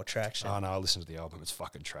a bit more traction. Oh no, I listened to the album. It's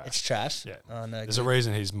fucking trash. It's trash? Yeah. Oh no. There's a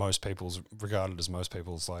reason he's regarded as most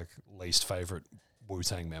people's like least favorite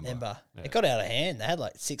Wu-Tang member. Yeah. It got out of hand. They had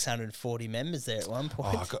like 640 members there at one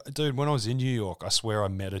point. Oh, God, dude, when I was in New York, I swear I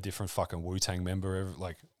met a different fucking Wu-Tang member,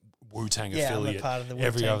 Wu-Tang affiliate. I'm a part of the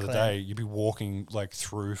every Wu-Tang other clan. day. You'd be walking like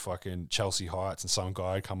through fucking Chelsea Heights, and some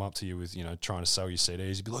guy would come up to you with, trying to sell you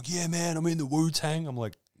CDs. You'd be like, yeah, man, I'm in the Wu-Tang. I'm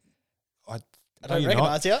like, I don't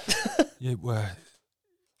recognise you. Yeah, well,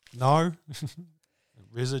 no.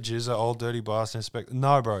 RZA, Jizza, Old Dirty Bastard, Inspector.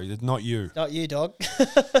 No, bro, it's not you. Not you, dog.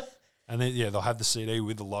 And then, they'll have the CD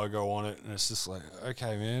with the logo on it, and it's just like,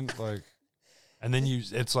 okay, man, like, and then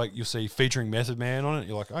it's like you'll see featuring Method Man on it.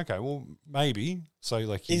 You're like, okay, well, maybe. So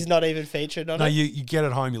like, he's not even featured on it. No, you get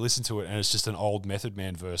it home, you listen to it, and it's just an old Method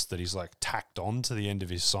Man verse that he's like tacked on to the end of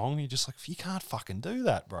his song. You're just like, you can't fucking do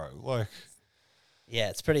that, bro. Like, Yeah,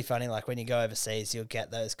 it's pretty funny. Like when you go overseas, you'll get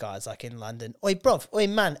those guys like in London. Oi, bruv. Oi,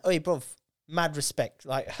 man. Oi, bruv. Mad respect.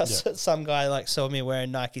 Like some guy like saw me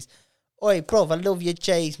wearing Nikes. Oi, bruv. I love your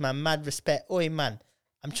J's, man. Mad respect. Oi, man.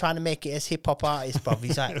 I'm trying to make it as hip hop artist, bruv.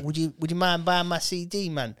 He's like, would you mind buying my CD,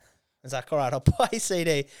 man? I was like, all right, I'll buy a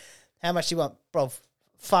CD. How much do you want, bruv?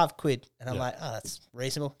 £5. And I'm like, oh, that's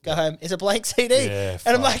reasonable. Go home. It's a blank CD. Yeah,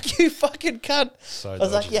 and I'm like, you fucking cunt. So I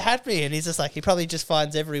was like, dodgy. you had me. And he's just like, he probably just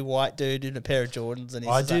finds every white dude in a pair of Jordans. And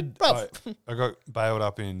he's I got bailed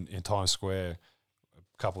up in Times Square.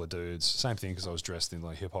 A couple of dudes. Same thing because I was dressed in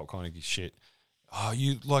like hip hop kind of shit. Oh,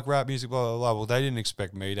 you like rap music, blah, blah, blah. Well, they didn't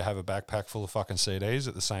expect me to have a backpack full of fucking CDs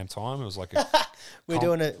at the same time. It was like we're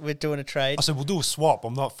doing a trade. I said, we'll do a swap.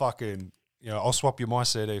 I'm not fucking, I'll swap you my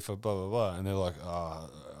CD for blah, blah, blah. And they're like, I'm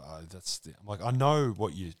like, I know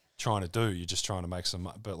what you're trying to do. You're just trying to make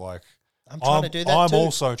some, but like, I'm trying to do that I'm too.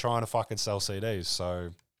 also trying to fucking sell CDs. So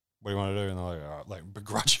what do you want to do? And they're like, all right, like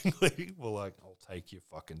begrudgingly, we're like, I'll take your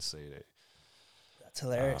fucking CD. That's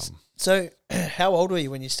hilarious. So how old were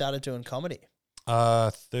you when you started doing comedy?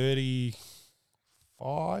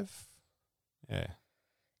 35. Yeah.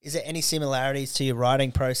 Is there any similarities to your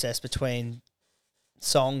writing process between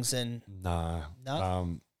songs and No.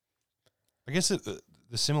 No? I guess the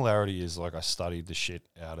similarity is like I studied the shit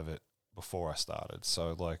out of it before I started.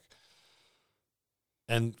 So like,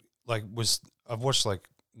 and like I've watched like,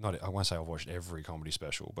 I won't say I've watched every comedy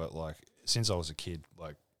special, but like since I was a kid,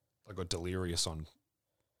 like I got Delirious on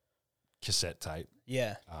cassette tape.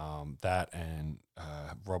 Yeah. That and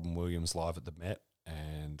Robin Williams live at the Met,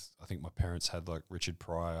 and I think my parents had like Richard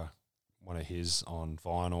Pryor, one of his on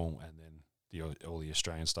vinyl, and then all the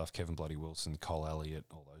Australian stuff, Kevin Bloody Wilson, Cole Elliott,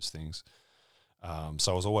 all those things.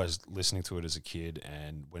 So I was always listening to it as a kid,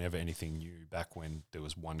 and whenever anything new, back when there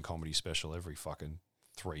was one comedy special every fucking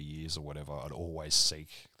 3 years or whatever, I'd always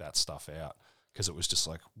seek that stuff out because it was just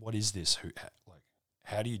like, what is this?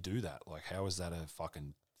 How do you do that? Like, how is that a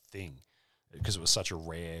fucking thing? Because it was such a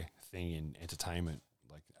rare thing in entertainment,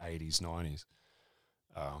 like 80s, 90s,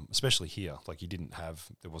 especially here. Like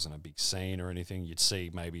there wasn't a big scene or anything. You'd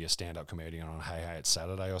see maybe a stand-up comedian on Hey Hey It's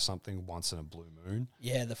Saturday or something once in a blue moon.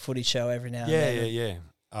 Yeah, the footy show every now and then.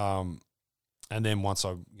 Yeah. And then once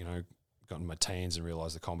I, got in my teens and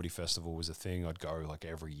realised the comedy festival was a thing, I'd go like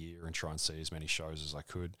every year and try and see as many shows as I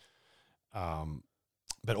could.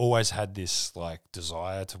 But always had this like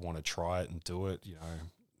desire to want to try it and do it,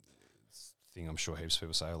 thing I'm sure heaps of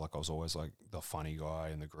people say, like I was always like the funny guy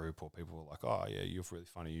in the group, or people were like, oh yeah, you're really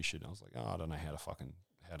funny, you should. And I was like, oh, I don't know how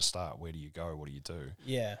to start. Where do you go? What do you do?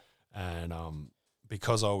 Yeah. And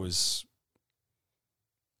because I was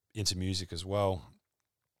into music as well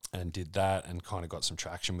and did that and kind of got some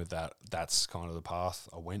traction with that, that's kind of the path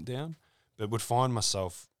I went down. But would find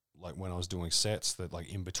myself like when I was doing sets that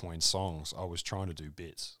like in between songs, I was trying to do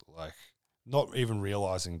bits, like not even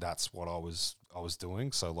realizing that's what I was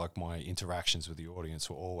doing. So like my interactions with the audience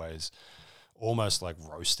were always almost like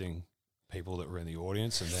roasting people that were in the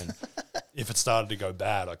audience. And then if it started to go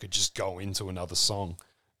bad, I could just go into another song.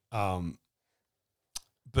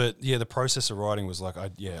 But yeah, the process of writing was like, I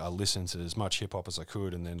listened to as much hip hop as I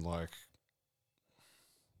could, and then like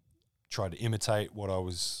tried to imitate what I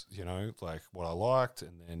was, like what I liked,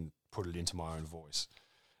 and then put it into my own voice.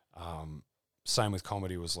 Same with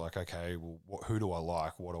comedy, was like, okay, well, who do I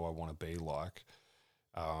like? What do I want to be like?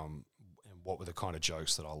 And what were the kind of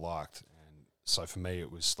jokes that I liked? And so for me,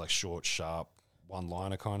 it was like short, sharp,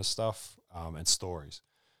 one-liner kind of stuff, and stories.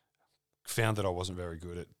 Found that I wasn't very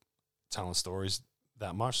good at telling stories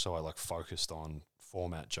that much, so I like focused on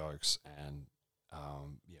format jokes and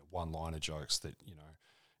one-liner jokes that,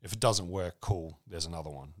 if it doesn't work, cool, there's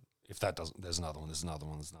another one. If that doesn't, there's another one, there's another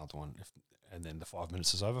one, there's another one. And then the 5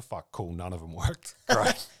 minutes is over, fuck, cool, none of them worked.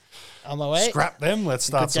 Great. On my way. Scrap them, let's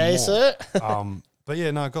start Good day, some more. sir. But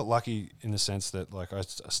yeah, no, I got lucky in the sense that like I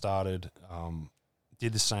started,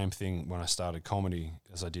 did the same thing when I started comedy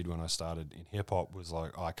as I did when I started in hip hop. Was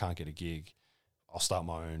like, I can't get a gig, I'll start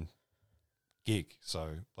my own gig. So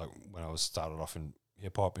like when I started off in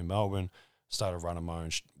hip hop in Melbourne, started running my own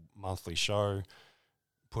monthly show,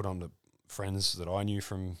 put on the friends that I knew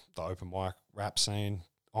from the open mic rap scene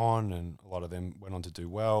on, and a lot of them went on to do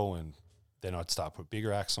well. And then I'd start put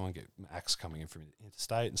bigger acts on, get acts coming in from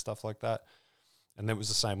interstate and stuff like that. And then it was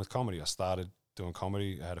the same with comedy. I started doing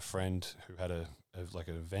comedy. I had a friend who had like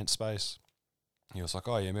an event space. He was like,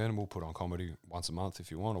 oh yeah, man, we'll put on comedy once a month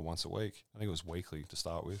if you want, or once a week. I think it was weekly to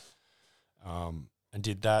start with. And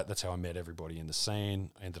did that. That's how I met everybody in the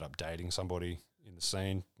scene. I ended up dating somebody in the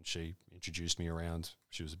scene, and she introduced me around.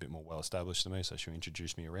 She was a bit more well-established than me, so she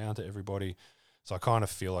introduced me around to everybody. So I kind of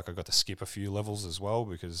feel like I got to skip a few levels as well,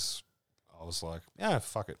 because I was like, yeah,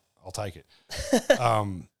 fuck it, I'll take it.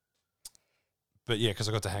 But yeah, because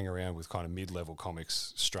I got to hang around with kind of mid-level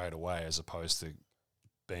comics straight away, as opposed to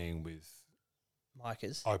being with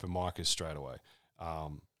Micers. open micers straight away.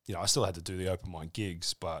 I still had to do the open mic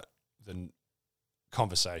gigs, but the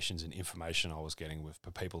conversations and information I was getting with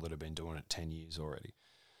people that have been doing it 10 years already.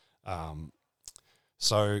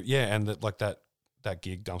 So yeah, and that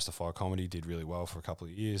gig, Dumpster Fire Comedy, did really well for a couple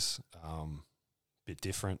of years. Bit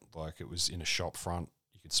different, like it was in a shop front.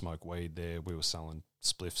 You could smoke weed there. We were selling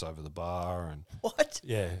spliffs over the bar, and What?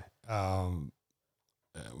 yeah.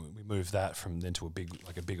 We moved that from then to a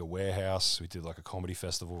bigger warehouse. We did like a comedy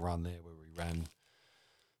festival run there where we ran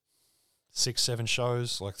 6-7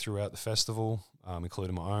 shows like throughout the festival,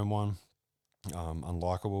 including my own one,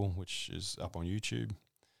 Unlikable, which is up on YouTube.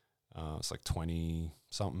 It's like 20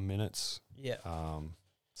 something minutes. Yeah.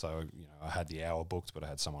 So I had the hour booked, but I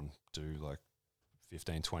had someone do like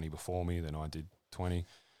 15, 20 before me. Then I did 20.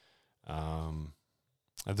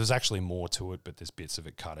 And there's actually more to it, but there's bits of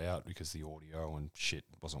it cut out because the audio and shit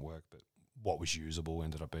wasn't work. But what was usable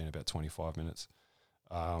ended up being about 25 minutes.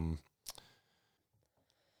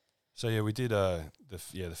 So yeah, we did the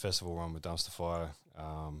festival run with Dumpster Fire.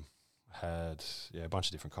 Had a bunch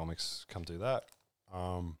of different comics come do that.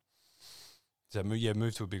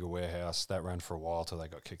 Moved to a bigger warehouse. That ran for a while till they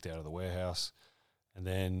got kicked out of the warehouse. And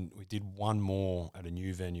then we did one more at a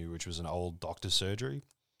new venue, which was an old doctor's surgery.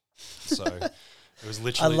 So it was I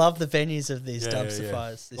literally... love the venues of these dumpster yeah.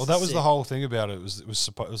 fires. This Well, that is was sick. the whole thing about it. It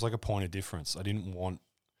was like a point of difference. I didn't want...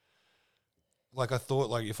 Like, I thought,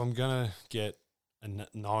 like, if I'm going to get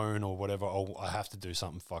known or whatever, I have to do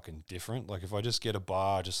something fucking different. Like, if I just get a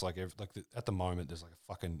bar, just like at the moment, there's like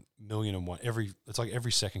a fucking million and one. It's like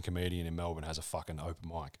every second comedian in Melbourne has a fucking open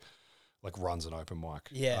mic, like runs an open mic.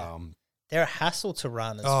 Yeah. They're a hassle to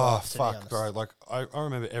run as well. Oh, fuck, bro. Like, I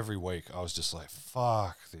remember every week I was just like,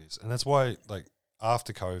 fuck this. And that's why, like,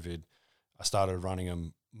 after COVID, I started running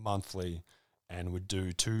them monthly and would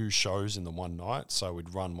do 2 shows in the one night. So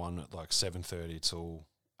we'd run one at like 7:30 till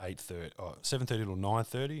 8:30, 7:30 till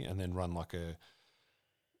 9:30, and then run like a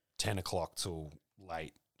 10 o'clock till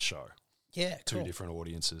late show. Yeah, Two cool. different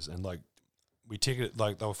audiences, and like we ticketed,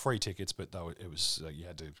 like they were free tickets, but it was you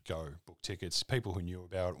had to go book tickets. People who knew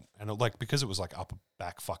about, and like because it was like up a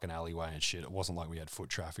back fucking alleyway and shit, it wasn't like we had foot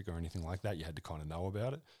traffic or anything like that. You had to kind of know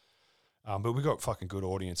about it. But we got fucking good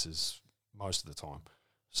audiences most of the time.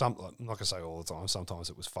 I'm not gonna say all the time. Sometimes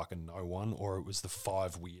it was fucking no one, or it was the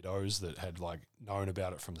 5 weirdos that had like known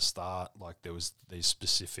about it from the start. Like there was these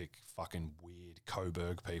specific fucking weird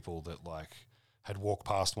Coburg people that like had walked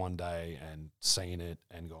past one day and seen it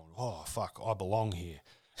and gone, oh fuck, I belong here,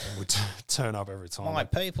 and would turn up every time. My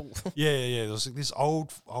people. Yeah. There was like this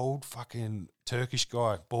old fucking Turkish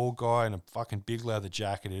guy, bald guy in a fucking big leather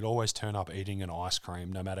jacket. He'd always turn up eating an ice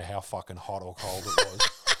cream, no matter how fucking hot or cold it was.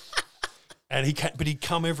 And he'd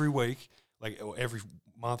come every week, like or every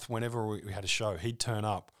month, whenever we had a show. He'd turn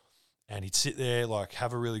up, and he'd sit there, like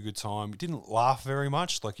have a really good time. He didn't laugh very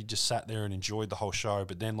much, like he just sat there and enjoyed the whole show.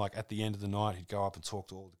 But then, like at the end of the night, he'd go up and talk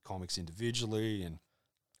to all the comics individually, and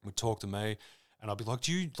would talk to me. And I'd be like,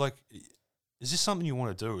 "Do you like? Is this something you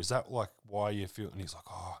want to do? Is that like why you feel?" And he's like,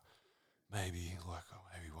 maybe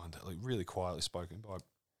one day." Like really quietly spoken, but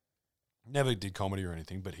never did comedy or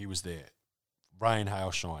anything. But he was there. Rain, hail,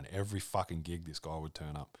 shine, every fucking gig this guy would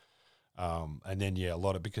turn up. And then, a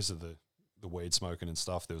lot of, because of the weed smoking and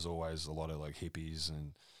stuff, there was always a lot of like hippies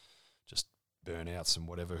and just burnouts and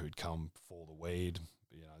whatever who'd come for the weed.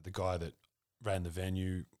 The guy that ran the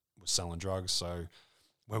venue was selling drugs. So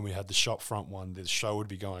when we had the shop front one, the show would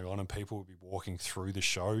be going on and people would be walking through the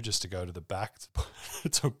show just to go to the back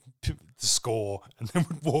to score, and then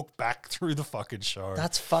would walk back through the fucking show.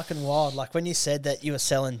 That's fucking wild. Like when you said that you were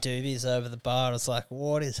selling doobies over the bar, I was like,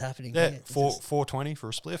 what is happening Yeah, here? $4.20 for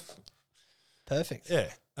a spliff. Perfect. Yeah.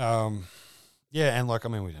 And like, I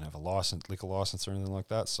mean, we didn't have a liquor license or anything like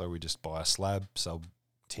that, so we just buy a slab, sell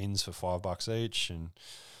tins for $5 each, and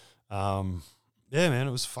yeah, man,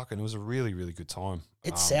 it was a really, really good time.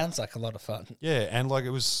 It sounds like a lot of fun. Yeah, and like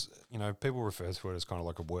it was, people refer to it as kind of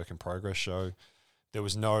like a work in progress show. There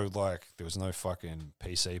was no fucking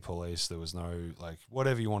PC police. There was no like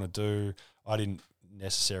whatever you want to do. I didn't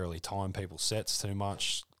necessarily time people's sets too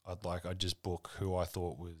much. I'd just book who I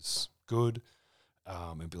thought was good,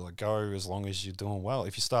 and be like, go as long as you're doing well.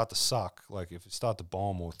 If you start to suck, like if you start to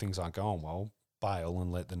bomb or things aren't going well, bail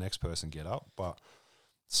and let the next person get up. But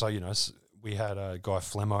so we had a guy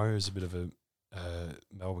Flemmo, who's a bit of a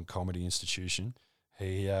Melbourne comedy institution.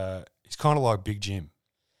 He's kind of like Big Jim.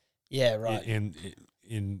 Yeah, right.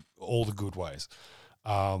 In all the good ways.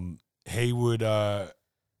 He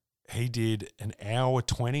he did an hour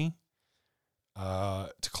 20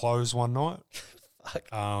 to close one night. Fuck.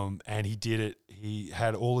 And he did it. He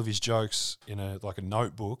had all of his jokes in a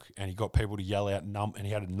notebook, and he got people to yell out and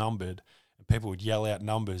he had it numbered, and people would yell out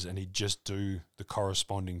numbers, and he'd just do the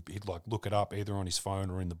corresponding. He'd like look it up either on his phone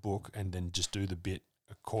or in the book, and then just do the bit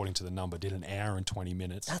according to the number. Did an hour and 20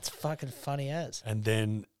 minutes. That's fucking funny as. And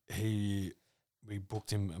then we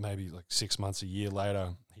booked him maybe like 6 months, a year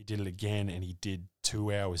later. He did it again, and he did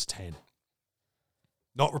 2 hours 10.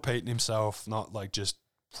 Not repeating himself, not like just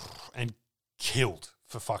and killed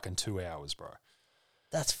for fucking 2 hours, bro.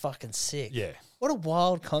 That's fucking sick. Yeah. What a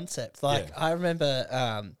wild concept. Like, Yeah. I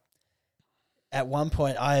remember at one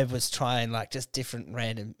point I was trying, like, just different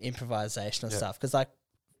random improvisational stuff. Because, like,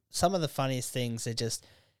 some of the funniest things are just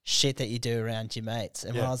shit that you do around your mates.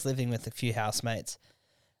 And when I was living with a few housemates,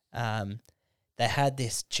 they had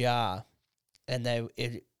this jar, and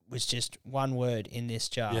it was just one word in this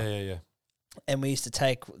jar. Yeah. And we used to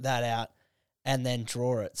take that out and then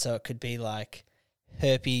draw it. So it could be, like,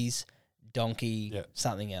 herpes, donkey,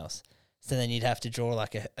 something else. So then you'd have to draw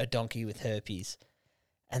like a donkey with herpes.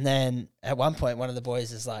 And then at one point, one of the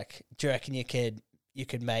boys is like, do you reckon you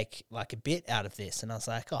could make like a bit out of this? And I was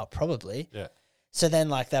like, oh, probably. Yeah. So then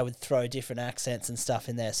like they would throw different accents and stuff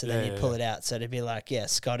in there. So then you'd pull it out. So it'd be like,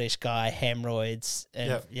 Scottish guy, hemorrhoids,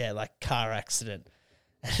 and like car accident.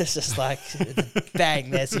 And it's just like,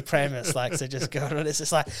 bang, there's the premise. Like, so just going on. It's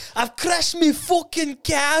just like, I've crashed me fucking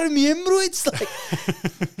car and me hemorrhoids. Like,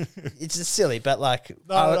 it's just silly, but like,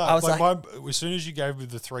 I was like, as soon as you gave me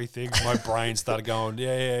the three things, my brain started going,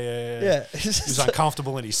 yeah. Yeah. He was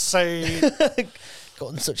uncomfortable in his seat.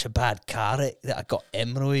 Got in such a bad car wreck that I got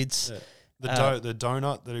hemorrhoids. Yeah. The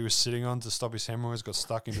donut that he was sitting on to stop his hemorrhoids got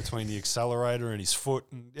stuck in between the accelerator and his foot,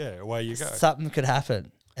 and away you go. Something could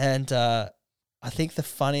happen. And I think the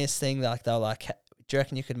funniest thing, like, they were like, do you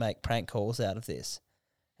reckon you could make prank calls out of this?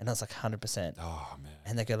 And I was like, 100%. Oh, man.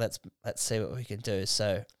 And they go, let's see what we can do.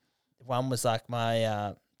 So one was like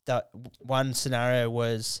one scenario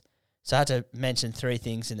was, so I had to mention three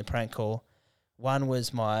things in the prank call. One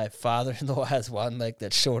was my father-in-law has one leg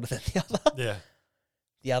that's shorter than the other. Yeah.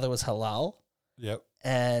 The other was halal. Yep.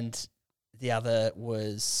 And the other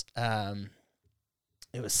was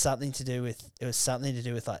it was something to do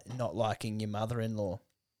with like not liking your mother-in-law.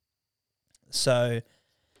 So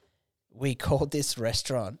we called this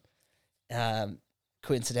restaurant.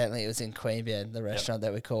 Coincidentally, it was in Queanbeyan, the restaurant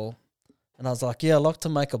that we call. And I was like, I'd like to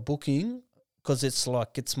make a booking because it's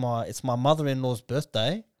my mother-in-law's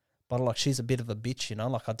birthday, but like she's a bit of a bitch,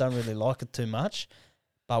 like I don't really like it too much.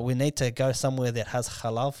 But we need to go somewhere that has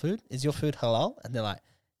halal food. Is your food halal? And they're like,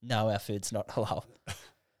 no, our food's not halal.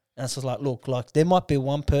 And it's just like, look, like there might be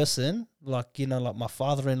one person, like, like my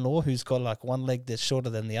father-in-law who's got like one leg that's shorter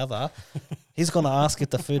than the other. He's going to ask if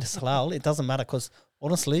the food is halal. It doesn't matter because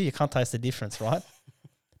honestly, you can't taste the difference, right?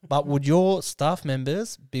 But would your staff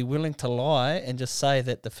members be willing to lie and just say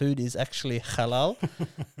that the food is actually halal?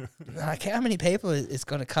 Like, how many people is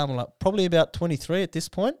going to come? Like, probably about 23 at this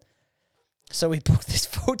point. So we booked this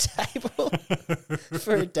full table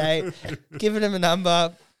for a date, given him a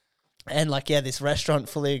number, and like, this restaurant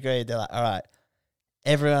fully agreed. They're like, all right,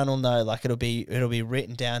 everyone will know, like it'll be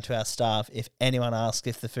written down to our staff. If anyone asks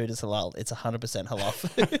if the food is halal, it's 100% halal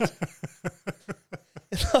food.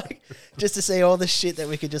 Like, just to see all the shit that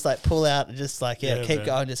we could just like pull out and just like, keep man.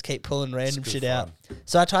 going, just keep pulling random shit fun. out.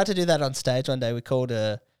 So I tried to do that on stage one day. We called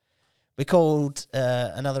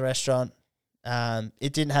another restaurant.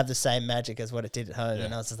 It didn't have the same magic as what it did at home,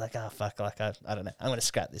 and I was just like, oh fuck, like I don't know, I'm gonna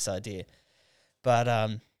scrap this idea.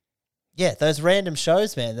 But those random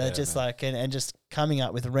shows, man, they're just like and just coming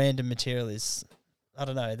up with random material is, I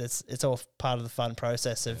don't know, it's all part of the fun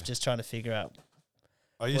process of just trying to figure out.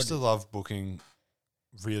 I used to love booking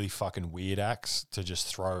really fucking weird acts to just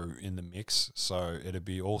throw in the mix. So it'd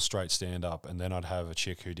be all straight stand up, and then I'd have a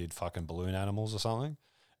chick who did fucking balloon animals or something,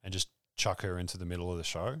 and just chuck her into the middle of the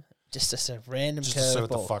show. Just a random just to see what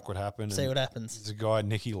the fuck would happen. See what happens. There's a guy,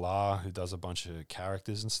 Nicky La, who does a bunch of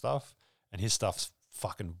characters and stuff, and his stuff's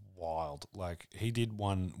fucking wild. Like, he did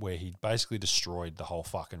one where he basically destroyed the whole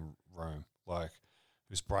fucking room. Like,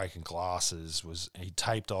 he was breaking glasses, he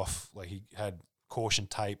taped off, like he had caution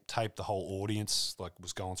tape, taped the whole audience, like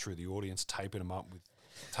was going through the audience, taping them up with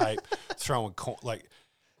tape, throwing, like,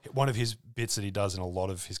 one of his bits that he does in a lot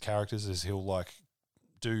of his characters is he'll like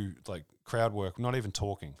do like crowd work, not even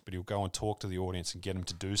talking, but he'll go and talk to the audience and get them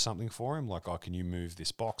to do something for him. Like, oh, can you move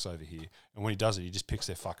this box over here? And when he does it, he just picks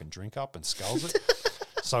their fucking drink up and sculls it.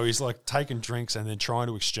 So he's like taking drinks and then trying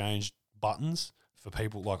to exchange buttons for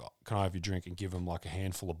people. Like, can I have your drink? And give them like a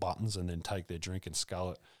handful of buttons and then take their drink and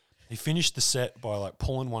scull it. He finished the set by like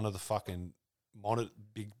pulling one of the fucking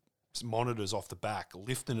big monitors off the back,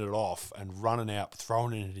 lifting it off and running out,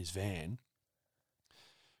 throwing it in his van.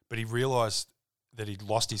 But he realised that he'd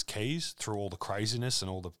lost his keys through all the craziness and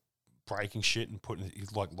all the breaking shit and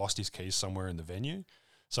he'd like lost his keys somewhere in the venue.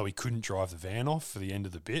 So he couldn't drive the van off for the end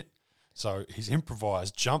of the bit. So he's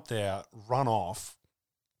improvised, jumped out, run off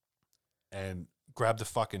and grabbed the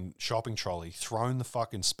fucking shopping trolley, thrown the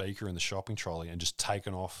fucking speaker in the shopping trolley and just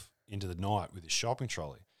taken off into the night with his shopping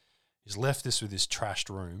trolley. He's left this with his trashed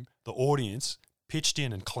room. The audience pitched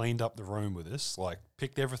in and cleaned up the room with us, like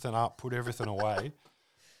picked everything up, put everything away.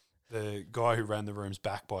 The guy who ran the room's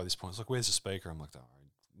back by this point. He's like, where's the speaker? I'm like, don't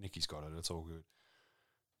worry, Nikki's got it. It's all good.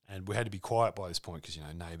 And we had to be quiet by this point because,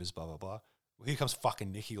 neighbours, blah, blah, blah. Well, here comes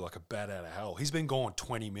fucking Nicky like a bat out of hell. He's been gone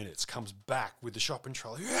 20 minutes, comes back with the shopping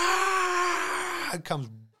trolley. Comes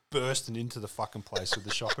bursting into the fucking place with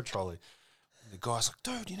the shopping trolley. And the guy's like,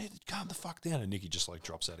 dude, you need to calm the fuck down. And Nicky just like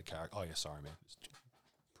drops out of character. Oh, yeah, sorry, man. Just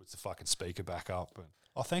puts the fucking speaker back up. And,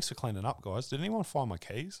 oh, thanks for cleaning up, guys. Did anyone find my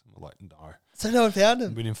keys? I'm like, no. So no one found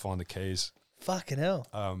them? We didn't find the keys. Fucking hell.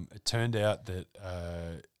 It turned out that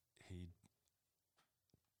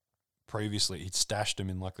he'd stashed them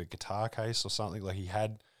in like the guitar case or something. Like he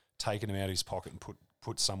had taken them out of his pocket and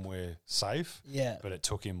put somewhere safe. Yeah. But it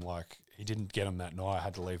took him he didn't get them that night. I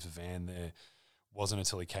had to leave the van there. Wasn't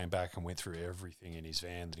until he came back and went through everything in his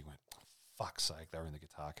van that he went, oh, fuck's sake, they were in the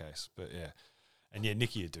guitar case. But yeah. And yeah,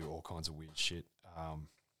 Nicky would do all kinds of weird shit.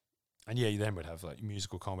 And yeah, then we'd have like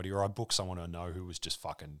musical comedy, or I'd book someone I know who was just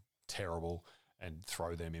fucking terrible and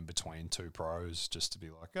throw them in between two pros just to be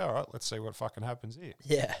like, all right, let's see what fucking happens here.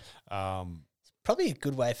 Yeah. Probably a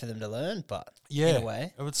good way for them to learn, but in a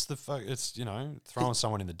way. It's throwing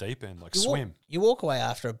someone in the deep end, like swim. You walk away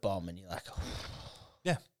after a bomb and you're like, oh.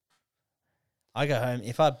 Yeah. I go home.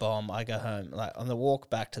 If I bomb, I go home. Like on the walk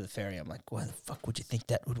back to the ferry, I'm like, why the fuck would you think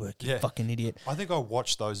that would work, you fucking idiot? I think I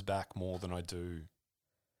watch those back more than I do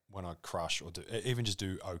when I crush or even just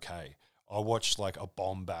do okay. I watch like a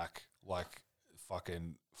bomb back, like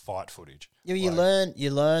fucking fight footage. Yeah, you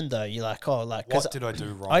learn though. You're like, oh, like, what did I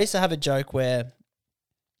do wrong? I used to have a joke where,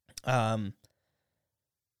 I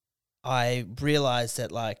realized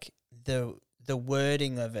that like the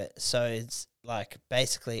wording of it. So it's like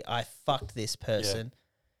basically I fucked this person,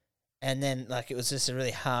 and then like it was just a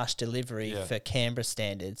really harsh delivery for Canberra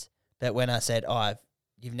standards. But when I said, oh,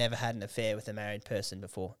 you've never had an affair with a married person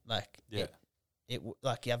before, like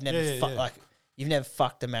I've never like you've never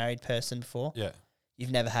fucked a married person before. Yeah.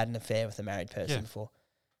 You've never had an affair with a married person before.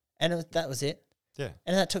 And that was it. Yeah.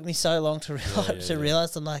 And that took me so long to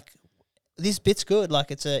realize I'm like, this bit's good. Like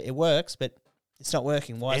it works, but it's not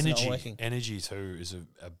working. Why is it not working? Energy too is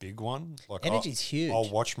a big one. Like energy's huge. I'll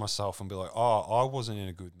watch myself and be like, oh, I wasn't in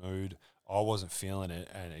a good mood. I wasn't feeling it,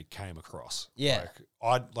 and it came across. Yeah.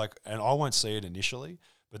 And I won't see it initially,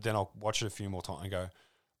 but then I'll watch it a few more times and go,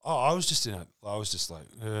 oh, I was just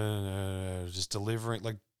delivering,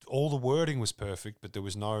 like all the wording was perfect, but there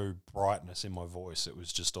was no brightness in my voice. It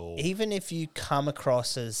was just all. Even if you come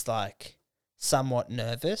across as like somewhat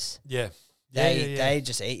nervous. Yeah. They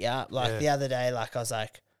just eat you up. Like the other day, like I was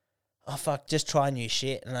like, oh fuck, just try new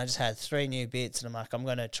shit. And I just had 3 new bits and I'm like, I'm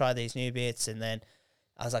going to try these new bits. And then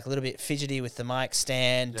I was like a little bit fidgety with the mic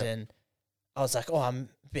stand and I was like, oh, I'm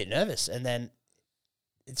a bit nervous. And then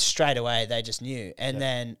straight away they just knew. And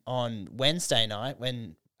then on Wednesday night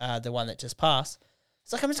when the one that just passed,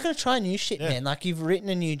 it's like, I'm just going to try new shit, man. Like you've written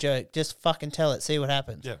a new joke, just fucking tell it, see what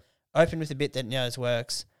happens. Yeah. Open with a bit that knows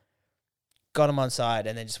works. Got them on side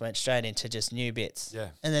and then just went straight into just new bits. Yeah.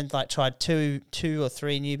 And then like tried two or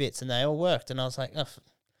 3 new bits and they all worked. And I was like, oh,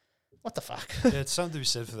 what the fuck? Yeah, it's something to be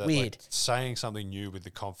said for that. Weird. Like saying something new with the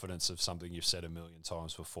confidence of something you've said 1,000,000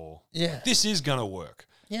 times before. Yeah. Like, this is going to work.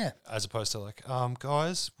 Yeah. As opposed to like,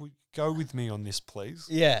 guys, go with me on this, please.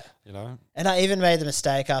 Yeah. You know? And I even made the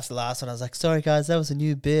mistake after the last one. I was like, sorry, guys, that was a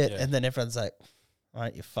new bit. Yeah. And then everyone's like, all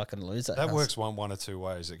right, you fucking loser. That works one or two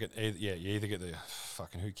ways. You either get the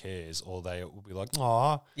fucking who cares, or they will be like,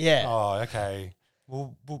 oh, yeah, oh, okay,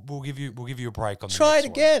 we'll give you a break on. Try the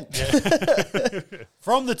it again. Yeah.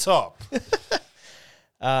 From the top.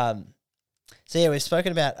 So yeah, we've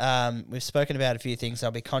spoken about a few things.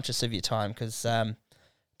 I'll be conscious of your time because don't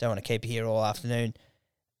want to keep you here all afternoon.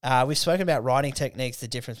 We've spoken about writing techniques, the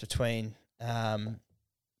difference between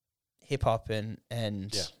hip hop and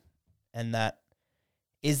that.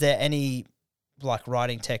 Is there any like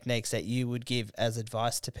writing techniques that you would give as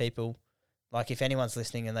advice to people? Like if anyone's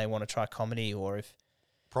listening and they want to try comedy, or if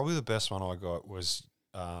probably the best one I got was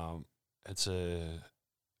it's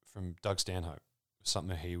from Doug Stanhope,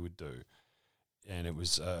 something he would do, and it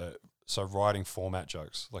was so writing format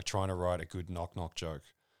jokes, like trying to write a good knock joke,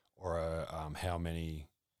 or a how many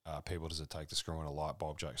people does it take to screw in a light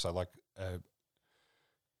bulb joke. So like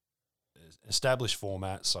established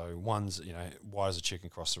format. So one's, you know, why does a chicken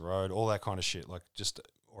cross the road? All that kind of shit. Like just,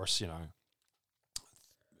 or you know,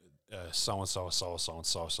 so and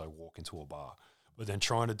so walk into a bar, but then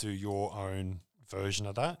trying to do your own version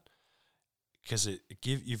of that, because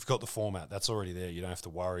you've got the format that's already there. You don't have to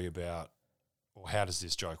worry about, or how does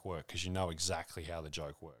this joke work? Because you know exactly how the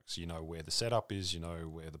joke works. You know where the setup is, you know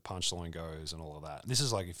where the punchline goes and all of that. This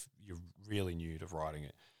is like if you're really new to writing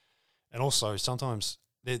it. And also sometimes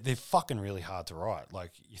they're fucking really hard to write.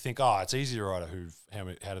 Like you think, oh, it's easy to write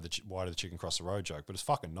why did the chicken cross the road joke, but it's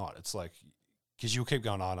fucking not. It's like, because you'll keep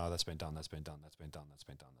going, oh no, that's been done.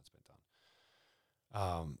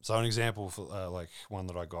 So an example for like one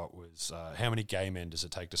that I got was, how many gay men does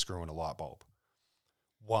it take to screw in a light bulb?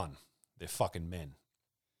 1. They're fucking men.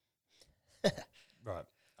 Right.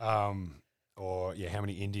 Or yeah, how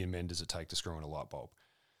many Indian men does it take to screw in a light bulb?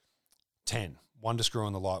 10. 1 to screw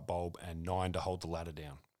in the light bulb and 9 to hold the ladder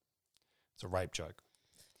down. It's a rape joke.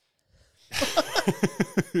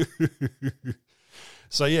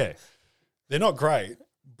 So yeah, they're not great,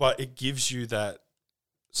 but it gives you that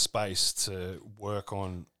space to work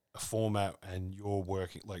on a format, and you're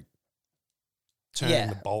working like turning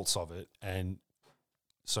the bolts of it. And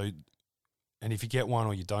so, and if you get one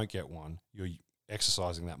or you don't get one, you're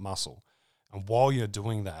exercising that muscle. And while you're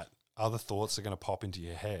doing that, other thoughts are going to pop into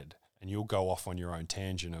your head, and you'll go off on your own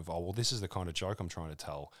tangent of, oh, well, this is the kind of joke I'm trying to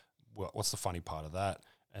tell. What's the funny part of that?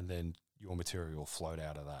 And then your material will float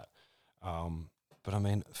out of that. But I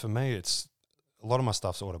mean, for me, it's a lot of my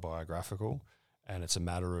stuff's autobiographical, and it's a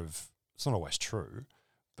matter of, it's not always true,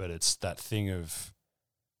 but it's that thing of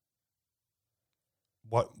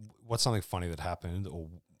what's something funny that happened, or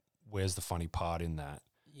where's the funny part in that?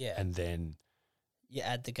 Yeah. And then you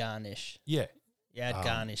add the garnish. Yeah. You add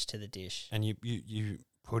garnish to the dish. And you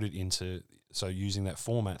put it into, so using that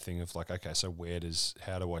format thing of like, okay, so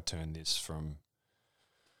how do I turn this from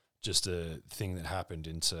just a thing that happened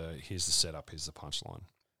into, here's the setup, here's the punchline.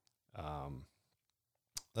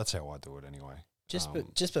 That's how I do it anyway.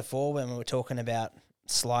 Just before, when we were talking about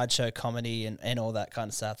slideshow comedy and all that kind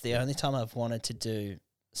of stuff, the only time I've wanted to do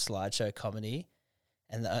slideshow comedy,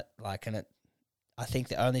 and I think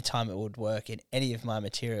the only time it would work in any of my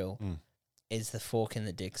material is the fork in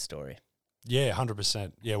the dick story. Yeah,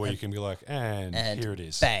 100%. Yeah, where you can be like, and here it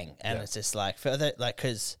is. Bang. And it's just like, further, like,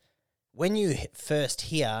 because when you first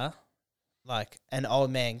hear, like, an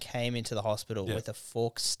old man came into the hospital with a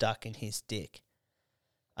fork stuck in his dick,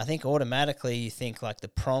 I think automatically you think like the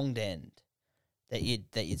pronged end that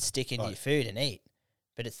you'd stick into your food and eat,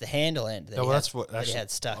 but it's the handle end that he had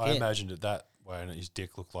stuck in. I imagined it that way, and his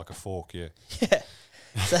dick looked like a fork. Yeah, yeah.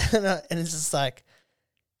 So, and it's just like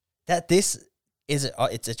that. This is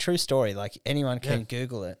it's a true story. Like anyone can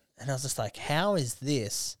Google it, and I was just like, how is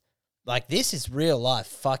this? Like this is real life,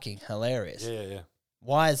 fucking hilarious. Yeah, yeah.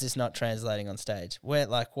 Why is this not translating on stage? Where,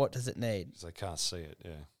 like, what does it need? Because they can't see it.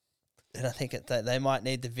 Yeah. And I think they might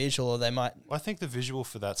need the visual, or they might. I think the visual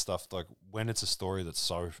for that stuff, like when it's a story that's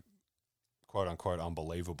so quote unquote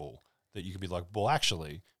unbelievable, that you could be like, well,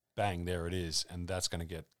 actually, bang, there it is, and that's going to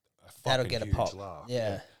get a fucking huge pop. laugh.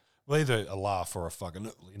 Yeah. Well, either a laugh or a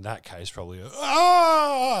fucking, in that case, probably a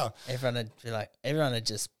ah. Everyone would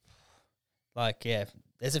just like, yeah.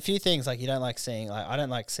 There's a few things like you don't like seeing. Like I don't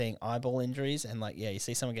like seeing eyeball injuries, and like you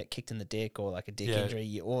see someone get kicked in the dick or like a dick injury,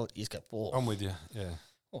 you just go, oh. I'm with you. Yeah.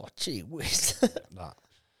 Oh, gee whiz. Nah.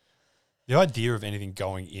 The idea of anything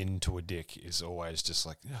going into a dick is always just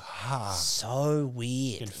like, so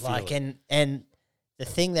weird. Like, and the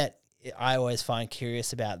thing that I always find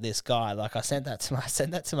curious about this guy, like I sent that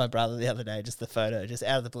to my brother the other day, just the photo, just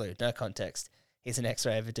out of the blue, no context. He's an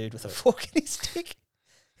X-ray of a dude with a fork in his dick.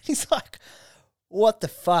 He's like, what the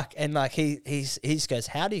fuck? And like he just goes,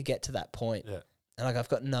 how do you get to that point? Yeah. And like I've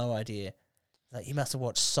got no idea. Like you must have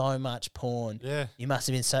watched so much porn. Yeah. You must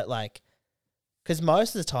have been so like, because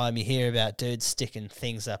most of the time you hear about dudes sticking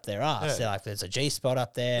things up their ass. Yeah. They're like, there's a G-spot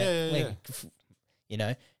up there. Yeah. You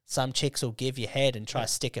know, some chicks will give you head and try to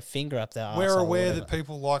stick a finger up their ass. We're aware that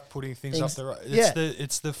people like putting things up their ass.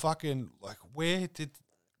 It's the fucking, like, where did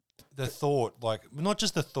the thought, like, not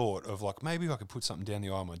just the thought of like, maybe I could put something down the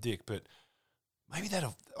eye of my dick, but maybe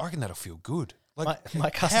I reckon that'll feel good. Like, my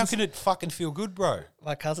cousin, how can it fucking feel good, bro?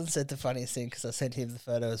 My cousin said the funniest thing, because I sent him the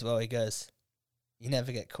photo as well. He goes, you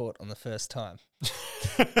never get caught on the first time.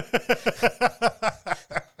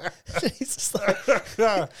 He's just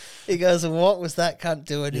like, he goes, what was that cunt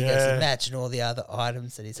doing? He goes, imagine all the other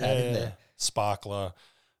items that he's had in there. Sparkler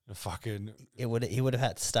Fucking he would have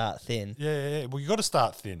had to start thin. yeah. Well, you got to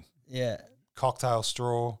start thin. Yeah. Cocktail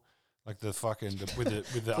straw, like the fucking with the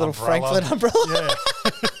Little umbrella. Franklin umbrella.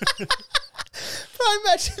 Yeah. Bro,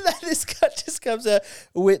 imagine that this guy just comes out,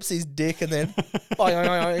 whips his dick, and then boing,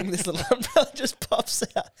 boing, boing, this little umbrella just pops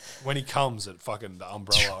out. When he comes, it fucking the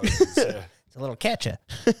umbrella opens. Yeah. It's a little catcher.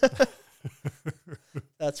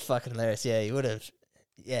 That's fucking hilarious. Yeah, he would have.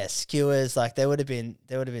 Yeah, skewers. Like there would have been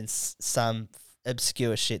some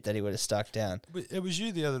obscure shit that he would have stuck down. But it was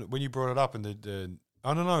you the other when you brought it up, and the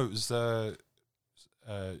I don't know, it was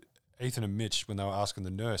Ethan and Mitch when they were asking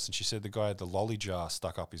the nurse, and she said the guy had the lolly jar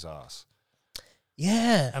stuck up his ass.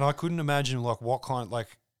 Yeah. And I couldn't imagine like what kind, like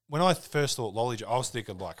when I first thought lolly jar, I was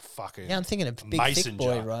thinking like fucking Yeah, I'm thinking a big mason thick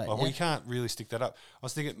boy, jar. right? Like, Yeah. we can't really stick that up. I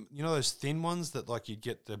was thinking, you know, those thin ones that like you'd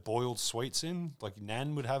get the boiled sweets in, like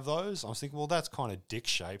Nan would have those. I was thinking, well, that's kind of dick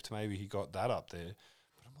shaped. Maybe he got that up there.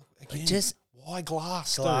 But I'm like, again, just why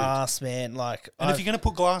glass, dude? glass, man. Like, And if you're gonna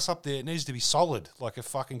put glass up there, it needs to be solid, like a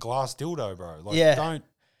fucking glass dildo, bro. Like, Yeah.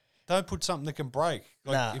 don't put something that can break.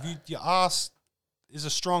 Like, Nah. if your ass is a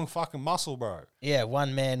strong fucking muscle, bro. yeah,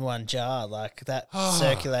 one man, one jar. Like that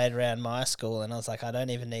circulated around my school, and I was like, I don't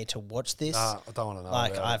even need to watch this. Nah, I don't want to know.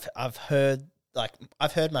 Like about it.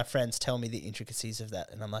 I've heard my friends tell me the intricacies of that,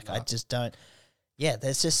 and I'm like, I just don't. Yeah,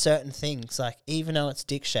 there's just certain things like even though it's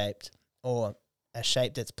dick shaped or a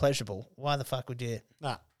shape that's pleasurable, why the fuck would you?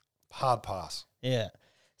 Nah, hard pass. Yeah.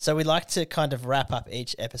 So we like to kind of wrap up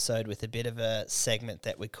each episode with a bit of a segment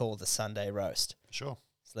that we call the Sunday roast. Sure.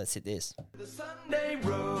 So let's hit this. The Sunday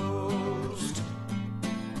roast.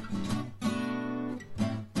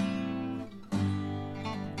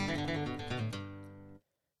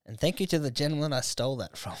 And thank you to the gentleman I stole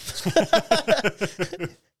that from.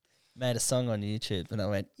 Made a song on YouTube, and I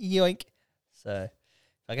went yoink. So if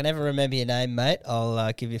I can ever remember your name, mate,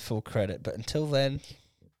 I'll give you full credit. But until then,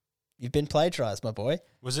 you've been plagiarised, my boy.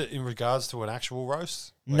 Was it in regards to an actual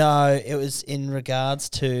roast? Like, No, it was in regards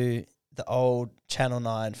to the old Channel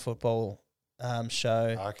 9 football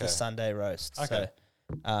show, Okay. the Sunday roast. Okay.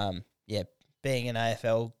 So, yeah, being an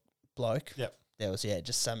AFL bloke, Yep. there was,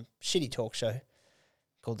 just some shitty talk show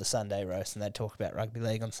called the Sunday roast, and they'd talk about rugby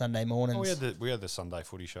league on Sunday mornings. Oh, we had the Sunday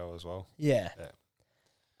footy show as well. Yeah.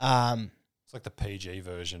 Yeah. It's like the PG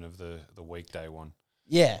version of the weekday one.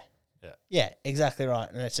 Yeah. Yeah. Yeah, exactly right.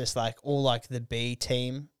 And it's just like all like the B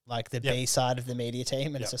team, like the Yep. B side of the media team.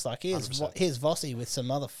 And Yep. it's just like, here's 100%. here's Vossi with some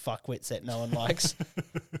other fuckwits that no one likes.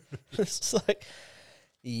 It's just like,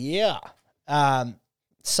 yeah.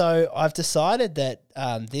 So I've decided that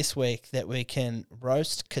this week that we can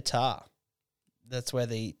roast Qatar. That's where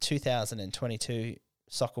the 2022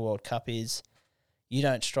 Soccer World Cup is. You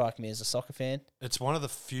don't strike me as a soccer fan. It's one of the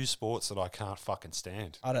few sports that I can't fucking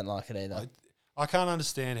stand. I don't like it either. I can't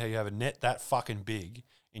understand how you have a net that fucking big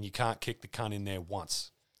and you can't kick the cunt in there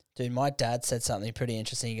once. Dude, my dad said something pretty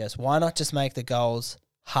interesting. He goes, why not just make the goals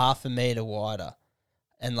half a metre wider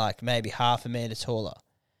and like maybe half a metre taller?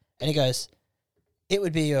 And he goes, it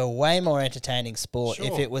would be a way more entertaining sport if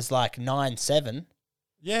Sure. it was like 9-7.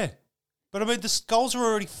 Yeah. But I mean, the goals are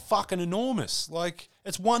already fucking enormous. Like,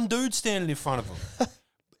 it's one dude standing in front of them.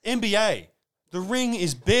 NBA, the ring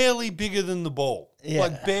is barely bigger than the ball. Yeah.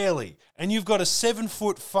 Like, barely. And you've got a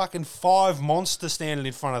 7-foot fucking 5 monster standing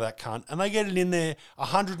in front of that cunt, and they get it in there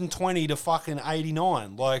 120 to fucking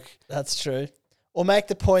 89. Like, That's true. Or make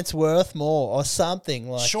the points worth more or something.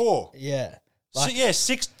 Like, sure. Yeah. So yeah,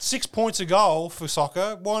 six points a goal for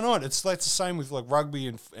soccer. Why not? It's the same with like rugby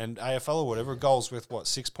and AFL or whatever. Goals with what,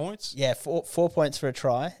 6 points? Yeah, 4 points for a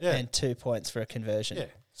try Yeah. and 2 points for a conversion. Yeah.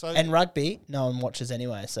 So And rugby, no one watches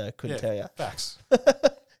anyway, so couldn't tell you. Facts.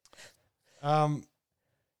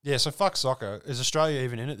 Yeah. So fuck soccer. Is Australia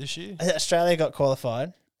even in it this year? Australia got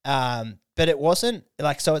qualified, but it wasn't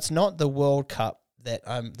like so. It's not the World Cup that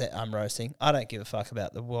I'm roasting. I don't give a fuck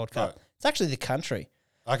about the World Cup. Right. It's actually the country.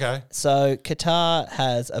 Okay. So Qatar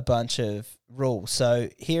has a bunch of rules. So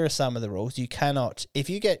here are some of the rules. You cannot,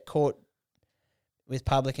 if you get caught with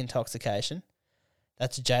public intoxication,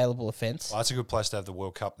 that's a jailable offence. Well, that's a good place to have the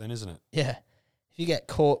World Cup then, isn't it? Yeah. If you get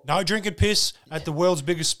caught, No drinking piss at the world's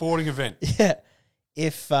biggest sporting event. yeah.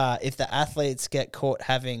 If the athletes get caught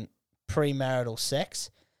having premarital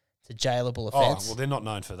sex, it's a jailable offence. Oh, well, they're not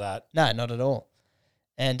known for that. No, not at all.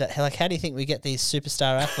 And like, how do you think we get these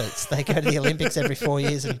superstar athletes? They go to the Olympics every 4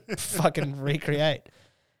 years and fucking recreate.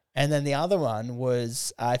 And then the other one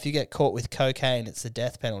was if you get caught with cocaine, it's the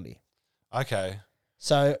death penalty. Okay.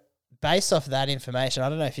 So based off that information, I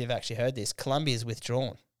don't know if you've actually heard this, Colombia's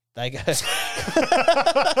withdrawn. They go,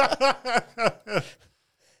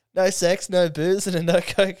 no sex, no booze, and no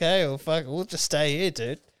cocaine. Well, fuck, we'll just stay here,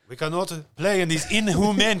 dude. We cannot play in these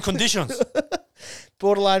inhumane conditions.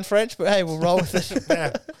 Borderline French, but hey, we'll roll with it.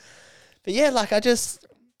 Yeah. But yeah, like I just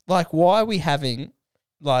like why are we having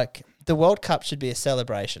like the World Cup should be a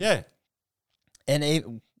celebration. Yeah.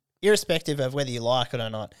 And irrespective of whether you like it or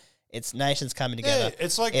not, it's nations coming together. Yeah,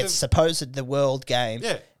 it's like it's supposed the world game.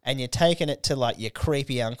 Yeah. And you're taking it to like your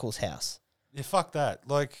creepy uncle's house. Yeah, fuck that.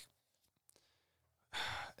 Like,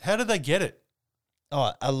 how did they get it?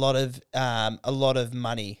 Oh, a lot of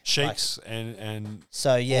money. Sheiks and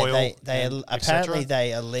so yeah, oil they and apparently et cetera?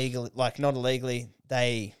 they illegally, like not illegally,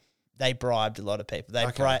 they bribed a lot of people. They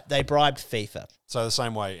Okay. they bribed FIFA. So the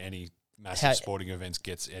same way any massive sporting events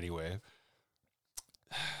gets anywhere.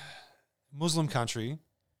 Muslim country.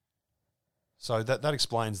 So that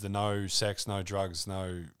explains the no sex, no drugs,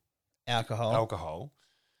 no Alcohol.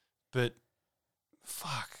 But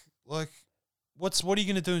fuck, like, what are you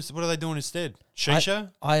going to do? What are they doing instead?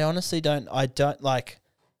 Shisha? I honestly don't. I don't like,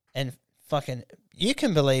 and fucking, you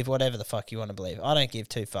can believe whatever the fuck you want to believe. I don't give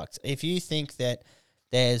two fucks. If you think that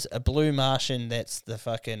there's a blue Martian that's the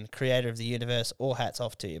fucking creator of the universe, all hats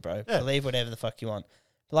off to you, bro. Yeah. Believe whatever the fuck you want.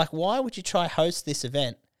 But like, why would you try host this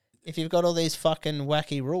event if you've got all these fucking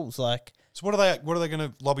wacky rules? Like, So what are they going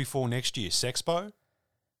to lobby for next year? Sexpo?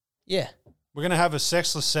 yeah. We're going to have a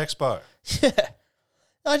sexless sexpo.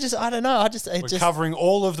 I don't know. We're covering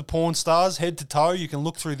all of the porn stars head to toe. You can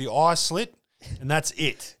look through the eye slit, and that's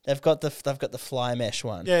it. They've got the fly mesh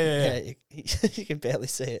one. Yeah. You can barely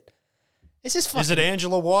see it. It's just fucking. Is it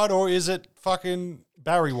Angela White or is it fucking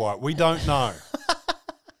Barry White? We don't know.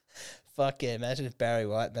 Fuck yeah! Imagine if Barry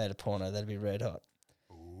White made a porno. That'd be red hot.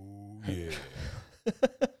 Ooh, yeah.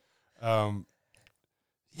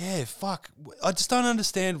 Yeah, fuck. I just don't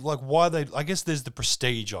understand, like, why they... I guess there's the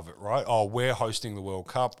prestige of it, right? Oh, we're hosting the World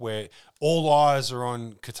Cup, where all eyes are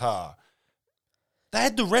on Qatar. They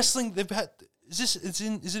had the wrestling... They've had... Is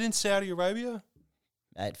it in Saudi Arabia?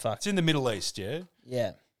 Mate, fuck. It's in the Middle East, yeah?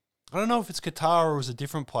 Yeah. I don't know if it's Qatar or it was a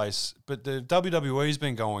different place, but the WWE's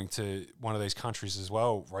been going to one of these countries as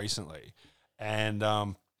well recently. And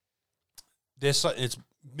it's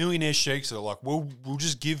millionaire sheiks that are like, we'll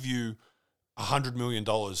just give you $100 million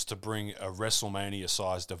to bring a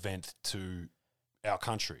WrestleMania-sized event to our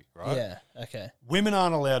country, right? Yeah, okay. Women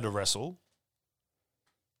aren't allowed to wrestle.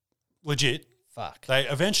 Legit. Fuck. They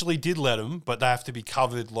eventually did let them, but they have to be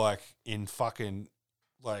covered like in fucking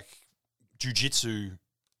like jiu-jitsu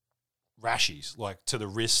rashies, like to the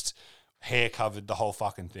wrist, hair covered, the whole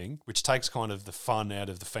fucking thing, which takes kind of the fun out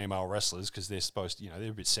of the female wrestlers because they're supposed to,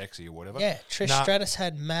 they're a bit sexy or whatever. Yeah, Trish Stratus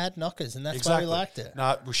had mad knockers, and that's why we liked it.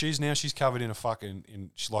 No, well, she's covered in a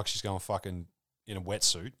fucking, she's going fucking in a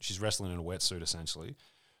wetsuit. She's wrestling in a wetsuit essentially.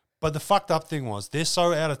 But the fucked up thing was they're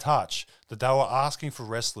so out of touch that they were asking for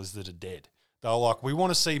wrestlers that are dead. They were like, we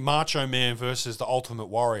want to see Macho Man versus the Ultimate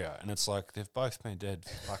Warrior. And it's like, they've both been dead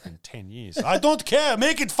for fucking 10 years. I don't care.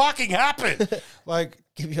 Make it fucking happen. Like,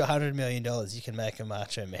 give you $100 million, you can make a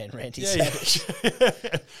Macho Man Randy yeah. Savage.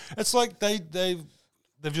 It's like they've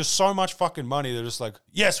just so much fucking money. They're just like,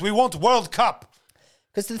 yes, we want World Cup.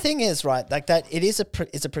 Because the thing is, right, like that, it's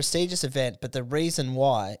a prestigious event, but the reason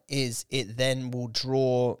why is it then will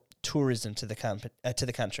draw tourism to the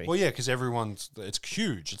country. Well, yeah, because it's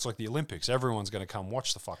huge. It's like the Olympics. Everyone's going to come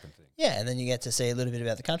watch the fucking thing. Yeah, and then you get to see a little bit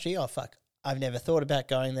about the country. Oh, fuck, I've never thought about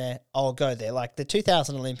going there. I'll go there. Like the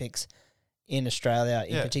 2000 Olympics in Australia,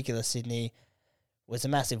 in particular Sydney, was a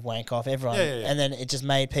massive wank off. Everyone, and then it just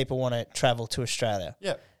made people want to travel to Australia.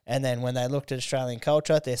 Yeah. And then when they looked at Australian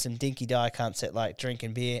culture, there's some dinky die cunts that like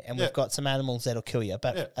drinking beer, and we've got some animals that'll kill you.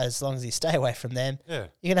 But as long as you stay away from them, you're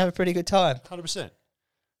going to have a pretty good time. 100%.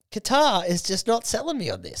 Qatar is just not selling me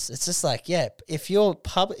on this. It's just like, if you're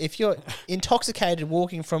intoxicated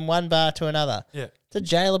walking from one bar to another, it's a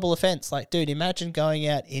jailable offence. Like, dude, imagine going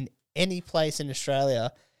out in any place in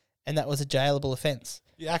Australia and that was a jailable offence.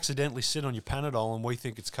 You accidentally sit on your Panadol and we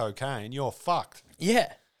think it's cocaine, you're fucked.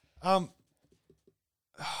 Yeah. I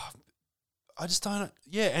just don't...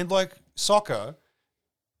 Yeah, and like soccer,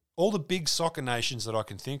 all the big soccer nations that I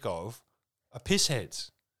can think of are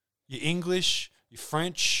pissheads. You're English... You're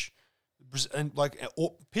French, and like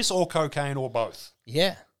piss or cocaine or both.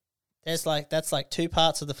 Yeah, that's like two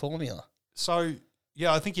parts of the formula. So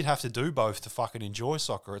yeah, I think you'd have to do both to fucking enjoy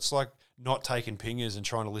soccer. It's like not taking pingers and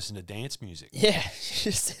trying to listen to dance music. Yeah,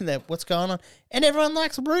 just sitting there, what's going on? And everyone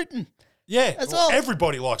likes rooting. Yeah,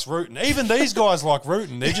 everybody likes rooting. Even these guys like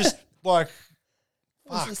rooting. They're just like,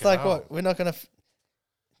 it's like hell. What? We're not gonna.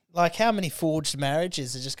 Like, how many forged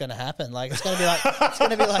marriages are just going to happen? Like, it's going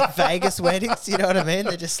to be like Vegas weddings. You know what I mean?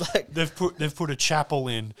 They're just like they've put a chapel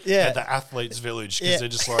in at the athletes' village because they're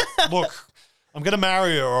just like, look, I'm gonna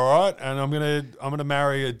marry her, all right, and I'm gonna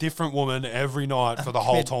marry a different woman every night for the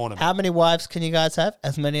whole tournament. How many wives can you guys have?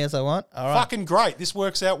 As many as I want. All right. Fucking great. This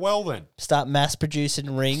works out well then. Start mass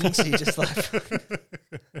producing rings. You just like,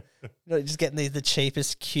 just getting the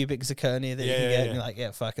cheapest cubic zirconia that you can get. And you're like,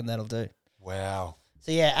 yeah, fucking that'll do. Wow.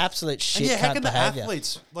 So yeah, absolute shit. And yeah, how cunt can the behaviour.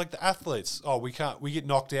 athletes? Oh, we get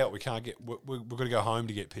knocked out. We can't get. We're going to go home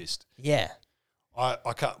to get pissed. Yeah. I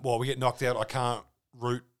can't. Well, we get knocked out. I can't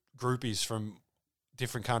root groupies from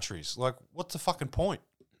different countries. Like, what's the fucking point?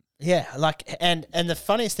 Yeah, like, and the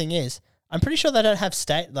funniest thing is, I'm pretty sure they don't have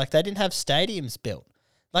they didn't have stadiums built.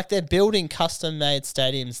 Like, they're building custom-made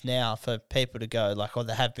stadiums now for people to go, like, or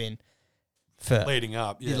they have been for leading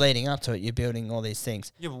up. Yeah. You're leading up to it. You're building all these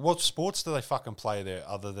things. Yeah, but what sports do they fucking play there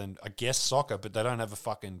other than, I guess, soccer? But they don't have a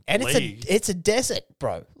fucking and league. it's a desert,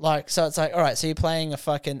 bro. Like, so it's like, all right, so you're playing a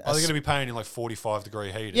fucking. Oh, they're going to be playing in like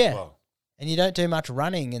 45-degree heat yeah. as well. And you don't do much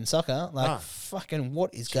running in soccer. Like, No. fucking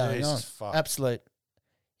what is going on? Fuck. Absolute,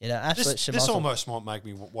 absolute shit. This almost might make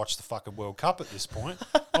me watch the fucking World Cup at this point.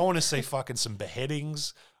 I want to see fucking some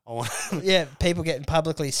beheadings. I want yeah, people getting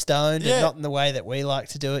publicly stoned and not in the way that we like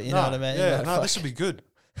to do it. You know what I mean? Yeah, like, no, this would be good.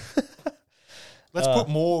 Let's put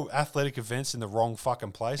more athletic events in the wrong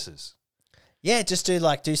fucking places. Yeah, just do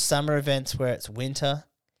summer events where it's winter.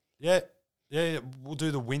 Yeah. We'll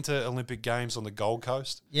do the Winter Olympic Games on the Gold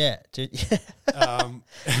Coast. Yeah, do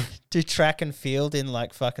track and field in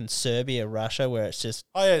like fucking Serbia, Russia, where it's just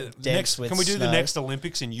dense with can we do snow. the next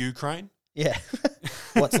Olympics in Ukraine? Yeah,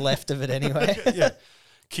 what's left of it anyway. Yeah,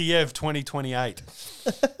 Kiev 2028.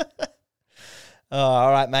 Oh,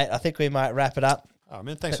 all right, mate. I think we might wrap it up. Oh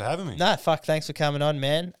man, thanks for having me. No, thanks for coming on,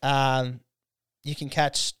 man. You can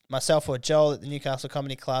catch myself or Joel at the Newcastle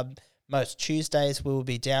Comedy Club most Tuesdays. We will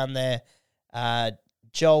be down there.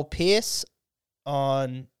 Joel Pearse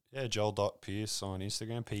on Joel.Pearse on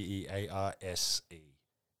Instagram, Pearse.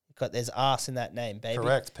 There's arse in that name, baby.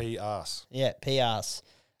 Correct, P-arse. Yeah, P-arse.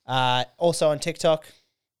 Also on TikTok,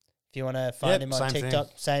 if you want to find him on TikTok,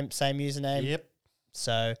 same username. Yep.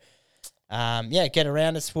 So get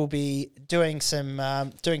around us. We'll be doing some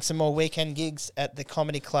more weekend gigs at the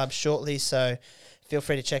Comedy Club shortly, so feel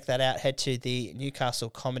free to check that out. Head to the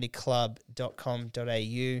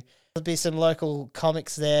newcastlecomedyclub.com.au. There'll be some local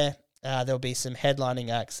comics there. There'll be some headlining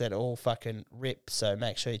acts that all fucking rip, so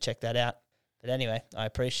make sure you check that out. But anyway, I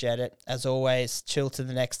appreciate it. As always, chill to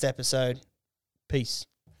the next episode. Peace.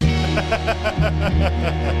 Supposed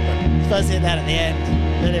to hit that at the end.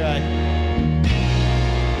 Anyway.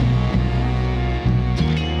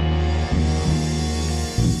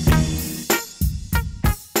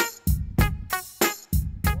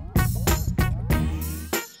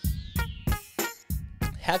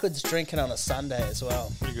 How good's drinking on a Sunday as well?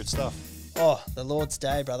 Pretty good stuff. Oh, the Lord's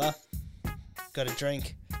Day, brother. Got to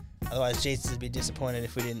drink. Otherwise, Jesus would be disappointed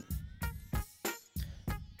if we didn't.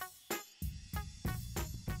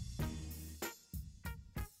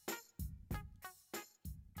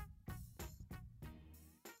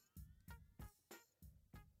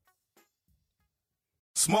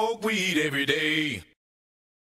 Smoke weed every day.